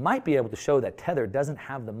 we might be able to show that Tether doesn't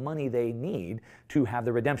have the money they need to have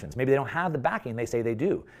the redemptions. Maybe they don't have the backing they say they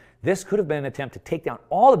do. This could have been an attempt to take down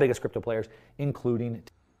all the biggest crypto players, including...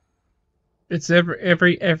 It's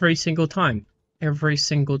every single time. Every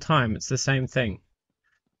single time. It's the same thing.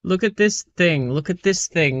 Look at this thing. Look at this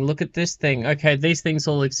thing. Look at this thing. Okay, these things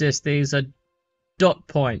all exist. These are dot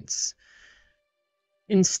points.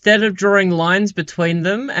 Instead of drawing lines between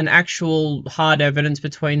them and actual hard evidence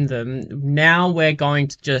between them, now we're going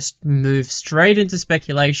to just move straight into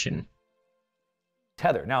speculation.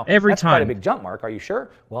 Tether. Now, every that's time. Quite a big jump, Mark. Are you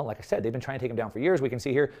sure? Well, like I said, they've been trying to take him down for years. We can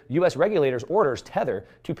see here, U.S. regulators orders Tether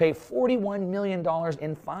to pay $41 million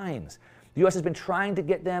in fines. The U.S. has been trying to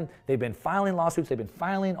get them. They've been filing lawsuits. They've been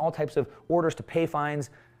filing all types of orders to pay fines.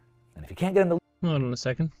 And if you can't get them the Hold on a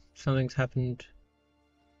second. Something's happened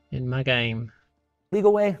in my game.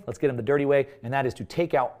 legal way, let's get them the dirty way, and that is to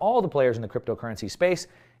take out all the players in the cryptocurrency space,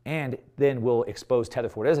 and then we'll expose Tether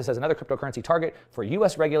for what it is. It says another cryptocurrency target for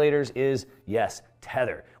U.S. regulators is, yes,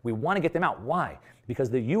 Tether. We want to get them out. Why? Because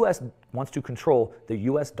the U.S. wants to control the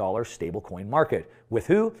U.S. dollar stablecoin market. With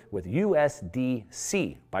who? With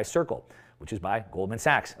USDC by Circle, which is by Goldman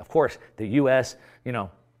Sachs. Of course, the U.S.,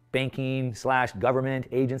 banking / government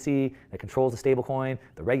agency that controls the stablecoin,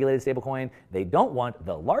 the regulated stablecoin. They don't want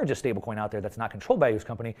the largest stablecoin out there that's not controlled by a U.S.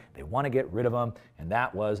 company. They want to get rid of them, and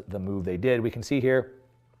that was the move they did. We can see here,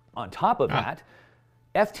 on top of that,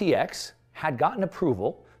 FTX had gotten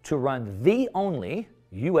approval to run the only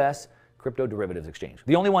U.S. crypto derivatives exchange.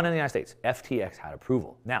 The only one in the United States. FTX had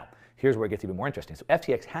approval. Now, here's where it gets even more interesting. So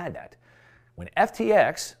FTX had that. When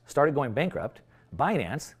FTX started going bankrupt,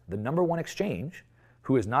 Binance, the #1 exchange,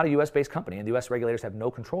 who is not a U.S.-based company and the U.S. regulators have no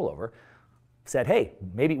control over, said, hey,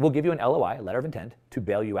 maybe we'll give you an LOI, letter of intent, to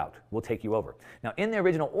bail you out. We'll take you over. Now, in the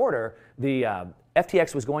original order, the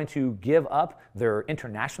FTX was going to give up their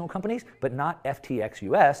international companies, but not FTX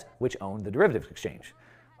US, which owned the derivatives exchange.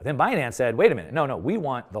 But then Binance said, wait a minute, no, we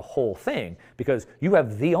want the whole thing because you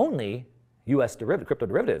have the only U.S. crypto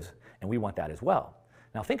derivatives, and we want that as well.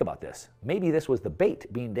 Now think about this. Maybe this was the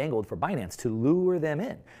bait being dangled for Binance to lure them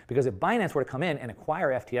in. Because if Binance were to come in and acquire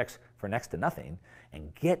FTX for next to nothing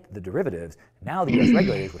and get the derivatives, now the US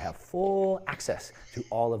regulators would have full access to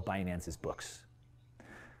all of Binance's books.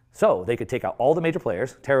 So they could take out all the major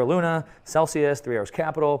players, Terra Luna, Celsius, Three Arrows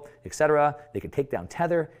Capital, etc. They could take down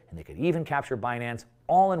Tether, and they could even capture Binance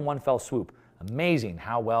all in one fell swoop. Amazing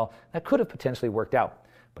how well that could have potentially worked out,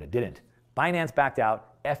 but it didn't. Binance backed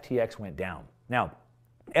out, FTX went down. Now,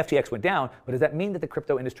 FTX went down, but does that mean that the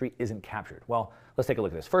crypto industry isn't captured? Well, let's take a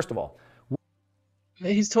look at this. First of all,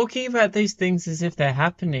 He's talking about these things as if they're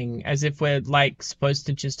happening, as if we're like supposed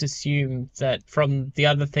to just assume that from the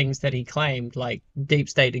other things that he claimed, like deep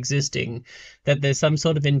state existing, that there's some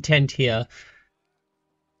sort of intent here.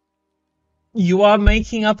 You are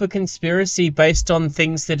making up a conspiracy based on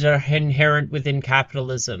things that are inherent within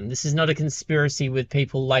capitalism. This is not a conspiracy with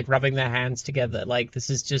people like rubbing their hands together. Like, this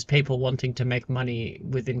is just people wanting to make money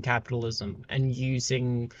within capitalism and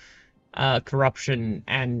using corruption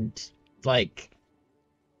and like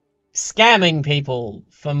scamming people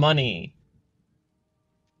for money.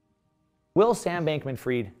 Will Sam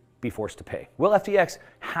Bankman-Fried be forced to pay? Will FTX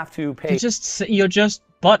have to pay? You're just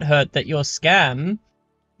butthurt that your scam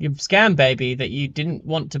baby that you didn't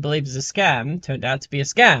want to believe is a scam turned out to be a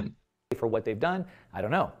scam. For what they've done? I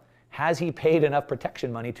don't know. Has he paid enough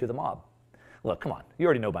protection money to the mob? Look, come on. You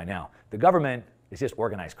already know by now. The government is just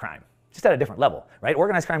organized crime. Just at a different level, right?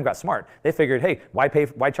 Organized crime got smart. They figured, hey, why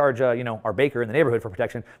charge our baker in the neighborhood for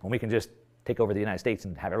protection when we can just take over the United States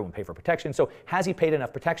and have everyone pay for protection? So has he paid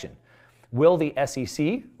enough protection? Will the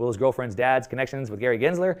SEC, will his girlfriend's dad's connections with Gary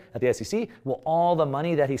Gensler at the SEC, will all the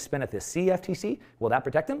money that he spent at the CFTC, will that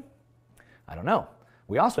protect him? I don't know.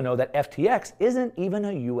 We also know that FTX isn't even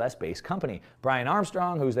a US-based company. Brian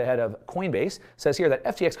Armstrong, who's the head of Coinbase, says here that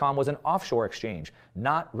FTX.com was an offshore exchange,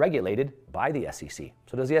 not regulated by the SEC.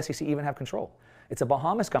 So does the SEC even have control? It's a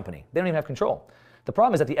Bahamas company. They don't even have control. The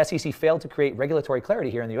problem is that the SEC failed to create regulatory clarity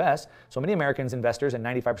here in the US, so many Americans, investors, and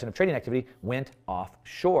 95% of trading activity went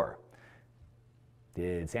offshore.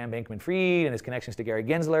 Did Sam Bankman-Fried and his connections to Gary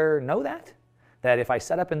Gensler know that? That if I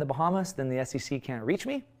set up in the Bahamas, then the SEC can't reach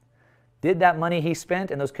me? Did that money he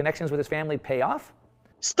spent and those connections with his family pay off?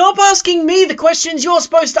 Stop asking me the questions you're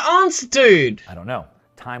supposed to answer, dude! I don't know.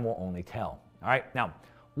 Time will only tell. All right, now,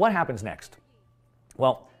 what happens next?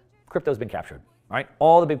 Well, crypto's been captured. All right,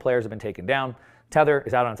 all the big players have been taken down. Tether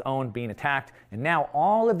is out on its own, being attacked. And now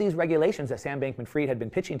all of these regulations that Sam Bankman-Fried had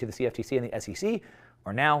been pitching to the CFTC and the SEC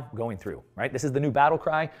are now going through, right? This is the new battle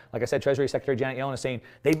cry. Like I said, Treasury Secretary Janet Yellen is saying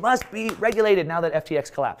they must be regulated now that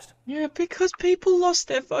FTX collapsed. Yeah, because people lost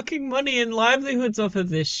their fucking money and livelihoods off of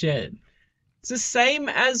this shit. It's the same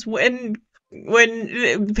as when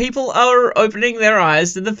people are opening their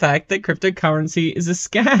eyes to the fact that cryptocurrency is a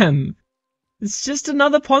scam. It's just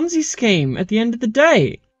another Ponzi scheme at the end of the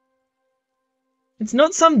day. It's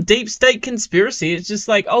not some deep state conspiracy. It's just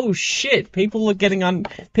like, oh shit, people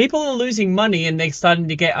are losing money and they're starting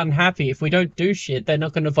to get unhappy. If we don't do shit, they're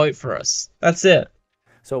not going to vote for us. That's it.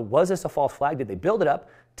 So was this a false flag? Did they build it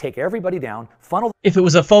up, take everybody down, funnel? If it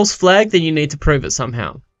was a false flag, then you need to prove it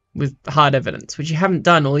somehow with hard evidence, which you haven't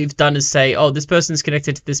done. All you've done is say, oh, this person's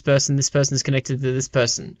connected to this person's connected to this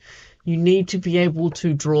person. You need to be able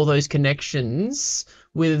to draw those connections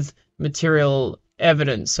with material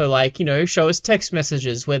evidence. So like, show us text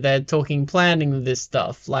messages where they're planning this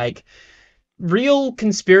stuff. Like, real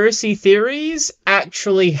conspiracy theories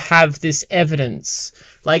actually have this evidence.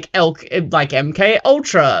 Like MK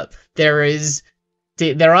Ultra, there are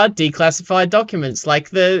declassified documents,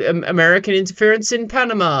 like the American interference in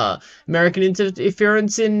Panama, American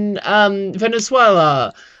interference in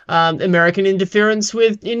Venezuela, American interference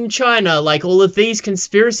in China, like all of these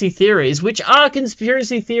conspiracy theories, which are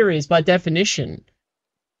conspiracy theories by definition.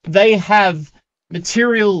 They have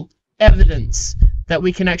material evidence that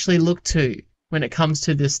we can actually look to when it comes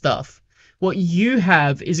to this stuff. What you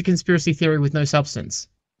have is a conspiracy theory with no substance.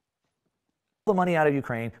 The money out of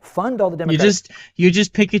Ukraine, fund all the Democrats. You're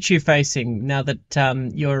just Pikachu facing now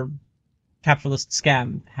that your capitalist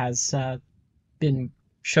scam has been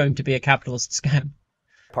shown to be a capitalist scam.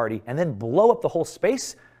 Party, and then blow up the whole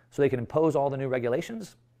space so they can impose all the new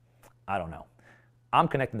regulations? I don't know. I'm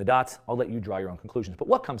connecting the dots. I'll let you draw your own conclusions. But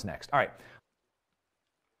what comes next? All right.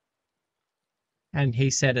 And he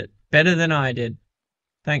said it better than I did.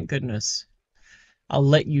 Thank goodness. I'll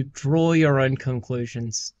let you draw your own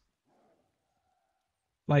conclusions.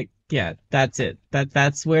 Like, yeah, that's it.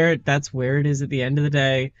 That's where it is at the end of the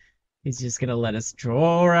day. He's just gonna let us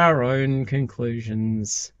draw our own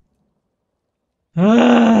conclusions.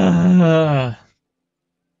 Ah.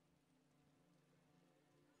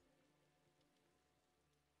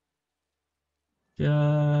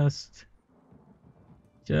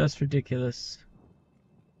 Just ridiculous.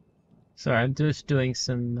 Sorry, I'm just doing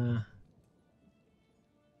some,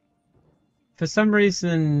 for some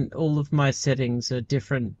reason, all of my settings are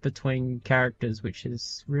different between characters, which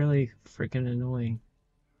is really freaking annoying.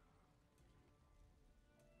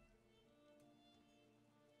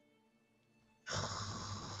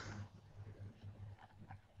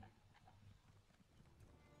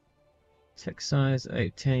 Text size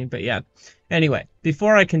 18, but yeah. Anyway,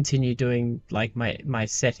 before I continue doing like my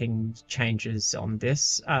settings changes on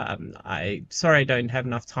this, sorry I don't have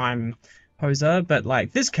enough time, Hoser, but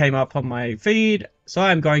like this came up on my feed, so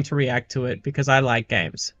I'm going to react to it because I like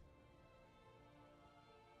games.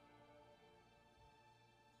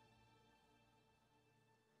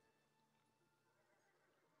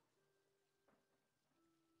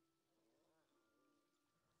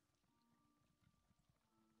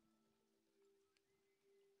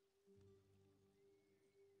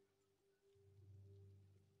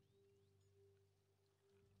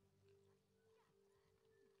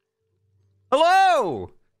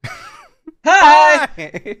 Hello! Hi!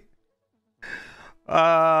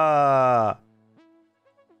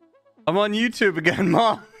 I'm on YouTube again,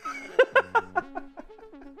 Mom.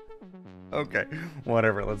 Okay,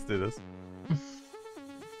 whatever, let's do this.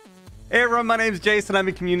 Hey everyone, my name's Jason. I'm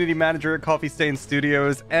a community manager at Coffee Stain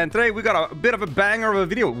Studios, and today we got a bit of a banger of a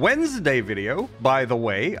video. Wednesday video, by the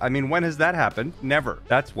way. I mean, when has that happened? Never.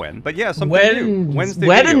 That's when. But yeah, something new.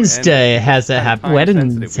 Wednesday has it happened.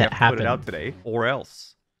 Wednesday happened. Put it out today, or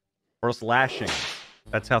else lashing.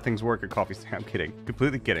 That's how things work at Coffee Stain. I'm kidding.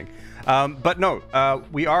 Completely kidding. But no,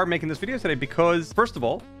 we are making this video today because, first of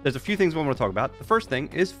all, there's a few things we want to talk about. The first thing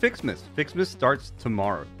is Fixmas. Fixmas starts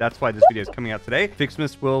tomorrow. That's why this video is coming out today.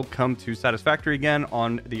 Fixmas will come to Satisfactory again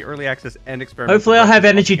on the early access and experimental. Hopefully I'll have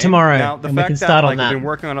energy tomorrow, now, the and fact we can start that, on that. We've been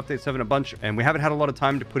working on Update 7 a bunch, and we haven't had a lot of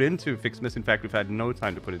time to put into Fixmas. In fact, we've had no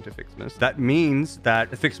time to put into Fixmas. That means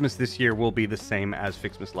that Fixmas this year will be the same as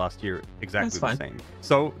Fixmas last year. Exactly the same.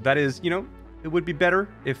 So that is, you know, it would be better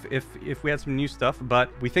if we had some new stuff, but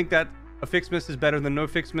we think that a Fixmas is better than no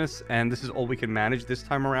Fixmas, and this is all we can manage this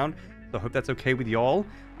time around. So I hope that's okay with y'all.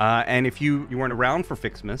 And if you weren't around for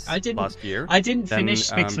Fixmas last year, I didn't finish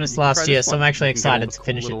Fixmas last year, so I'm actually excited to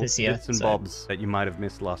finish it this year. Bits and bobs that you might have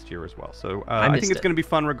missed last year as well. So I think it's going to be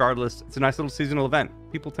fun regardless. It's a nice little seasonal event.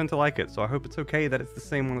 People tend to like it, so I hope it's okay that it's the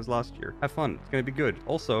same one as last year. Have fun. It's going to be good.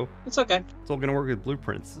 Also, it's okay. It's all going to work with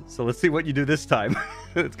blueprints. So let's see what you do this time.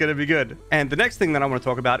 It's going to be good. And the next thing that I want to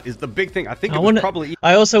talk about is the big thing. I think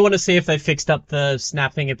I also want to see if they fixed up the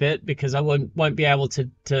snapping a bit, because I won't be able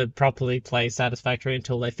to properly play Satisfactory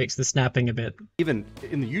until they fix the snapping a bit. Even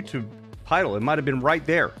in the YouTube title, it might have been right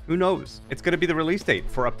there. Who knows? It's going to be the release date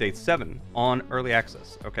for Update 7 on Early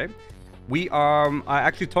Access, okay? I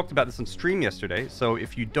actually talked about this on stream yesterday, so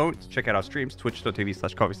if you don't check out our streams,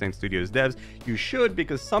 twitch.tv/CoffeeStainStudiosDevs, you should,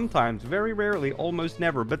 because sometimes, very rarely, almost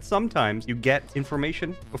never, but sometimes you get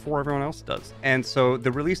information before everyone else does. And so the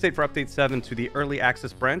release date for Update 7 to the Early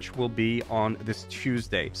Access branch will be on this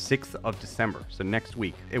Tuesday, 6th of December, so next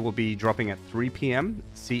week. It will be dropping at 3 p.m.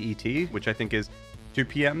 CET, which I think is 2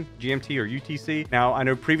 p.m. GMT or UTC. Now, I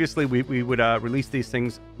know previously we would release these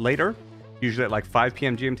things later, usually at like 5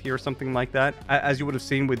 p.m. GMT or something like that. As you would have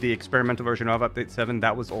seen with the experimental version of Update 7,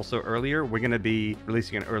 that was also earlier. We're going to be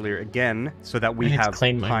releasing it earlier again so that we have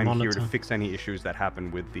time here to fix any issues that happen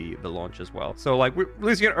with the launch as well. So like we're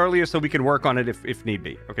releasing it earlier so we can work on it if need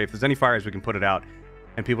be. Okay, if there's any fires, we can put it out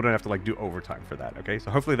and people don't have to like do overtime for that. Okay, so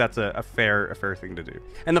hopefully that's a fair thing to do.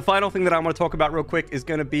 And the final thing that I want to talk about real quick is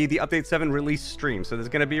going to be the Update 7 release stream. So there's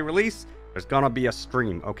going to be a release. There's gonna be a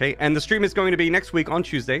stream, okay? And the stream is going to be next week on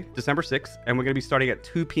Tuesday, December 6th, and we're gonna be starting at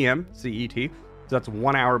 2 p.m. CET. So that's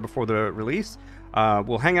 1 hour before the release.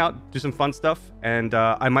 We'll hang out, do some fun stuff, and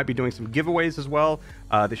I might be doing some giveaways as well.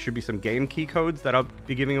 There should be some game key codes that I'll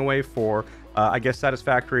be giving away for, I guess,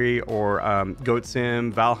 Satisfactory or Goat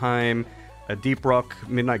Sim, Valheim, Deep Rock,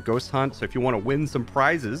 Midnight Ghost Hunt. So if you want to win some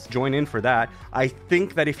prizes, join in for that. I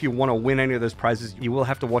think that if you want to win any of those prizes, you will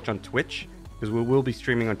have to watch on Twitch, because we will be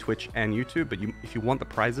streaming on Twitch and YouTube, but if you want the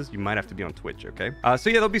prizes, you might have to be on Twitch, okay?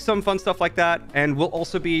 So yeah, there'll be some fun stuff like that, and we'll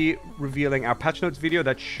also be revealing our patch notes video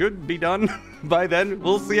that should be done by then.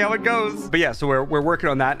 We'll see how it goes. But yeah, so we're working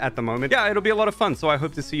on that at the moment. Yeah, it'll be a lot of fun, so I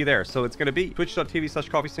hope to see you there. So it's going to be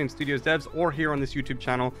twitch.tv/CoffeeStainStudiosDevs or here on this YouTube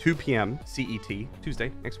channel, 2 p.m. CET,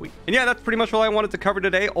 Tuesday next week. And yeah, that's pretty much all I wanted to cover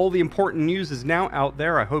today. All the important news is now out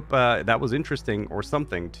there. I hope that was interesting or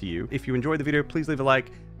something to you. If you enjoyed the video, please leave a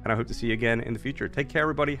like, and I hope to see you again in the future. Take care,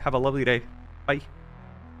 everybody. Have a lovely day. Bye.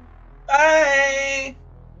 Bye!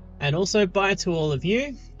 And also bye to all of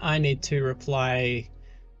you. I need to reply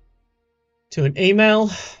to an email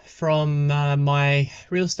from my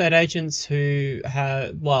real estate agents who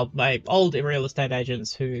have, well, my old real estate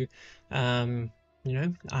agents who, you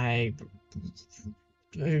know,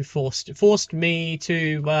 who forced me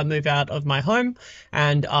to move out of my home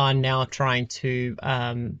and are now trying to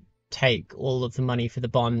take all of the money for the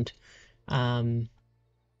bond,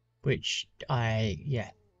 which I'm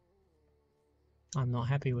not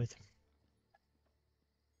happy with.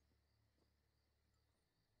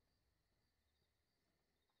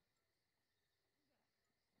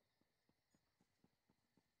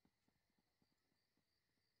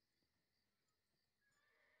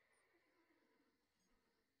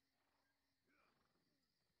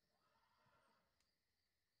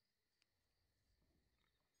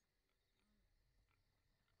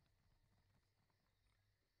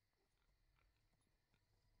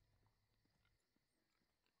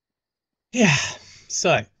 Yeah,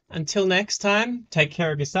 so until next time, take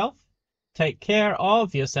care of yourself, take care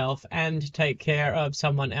of yourself, and take care of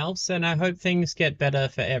someone else, and I hope things get better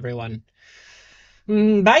for everyone.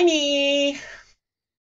 Bye!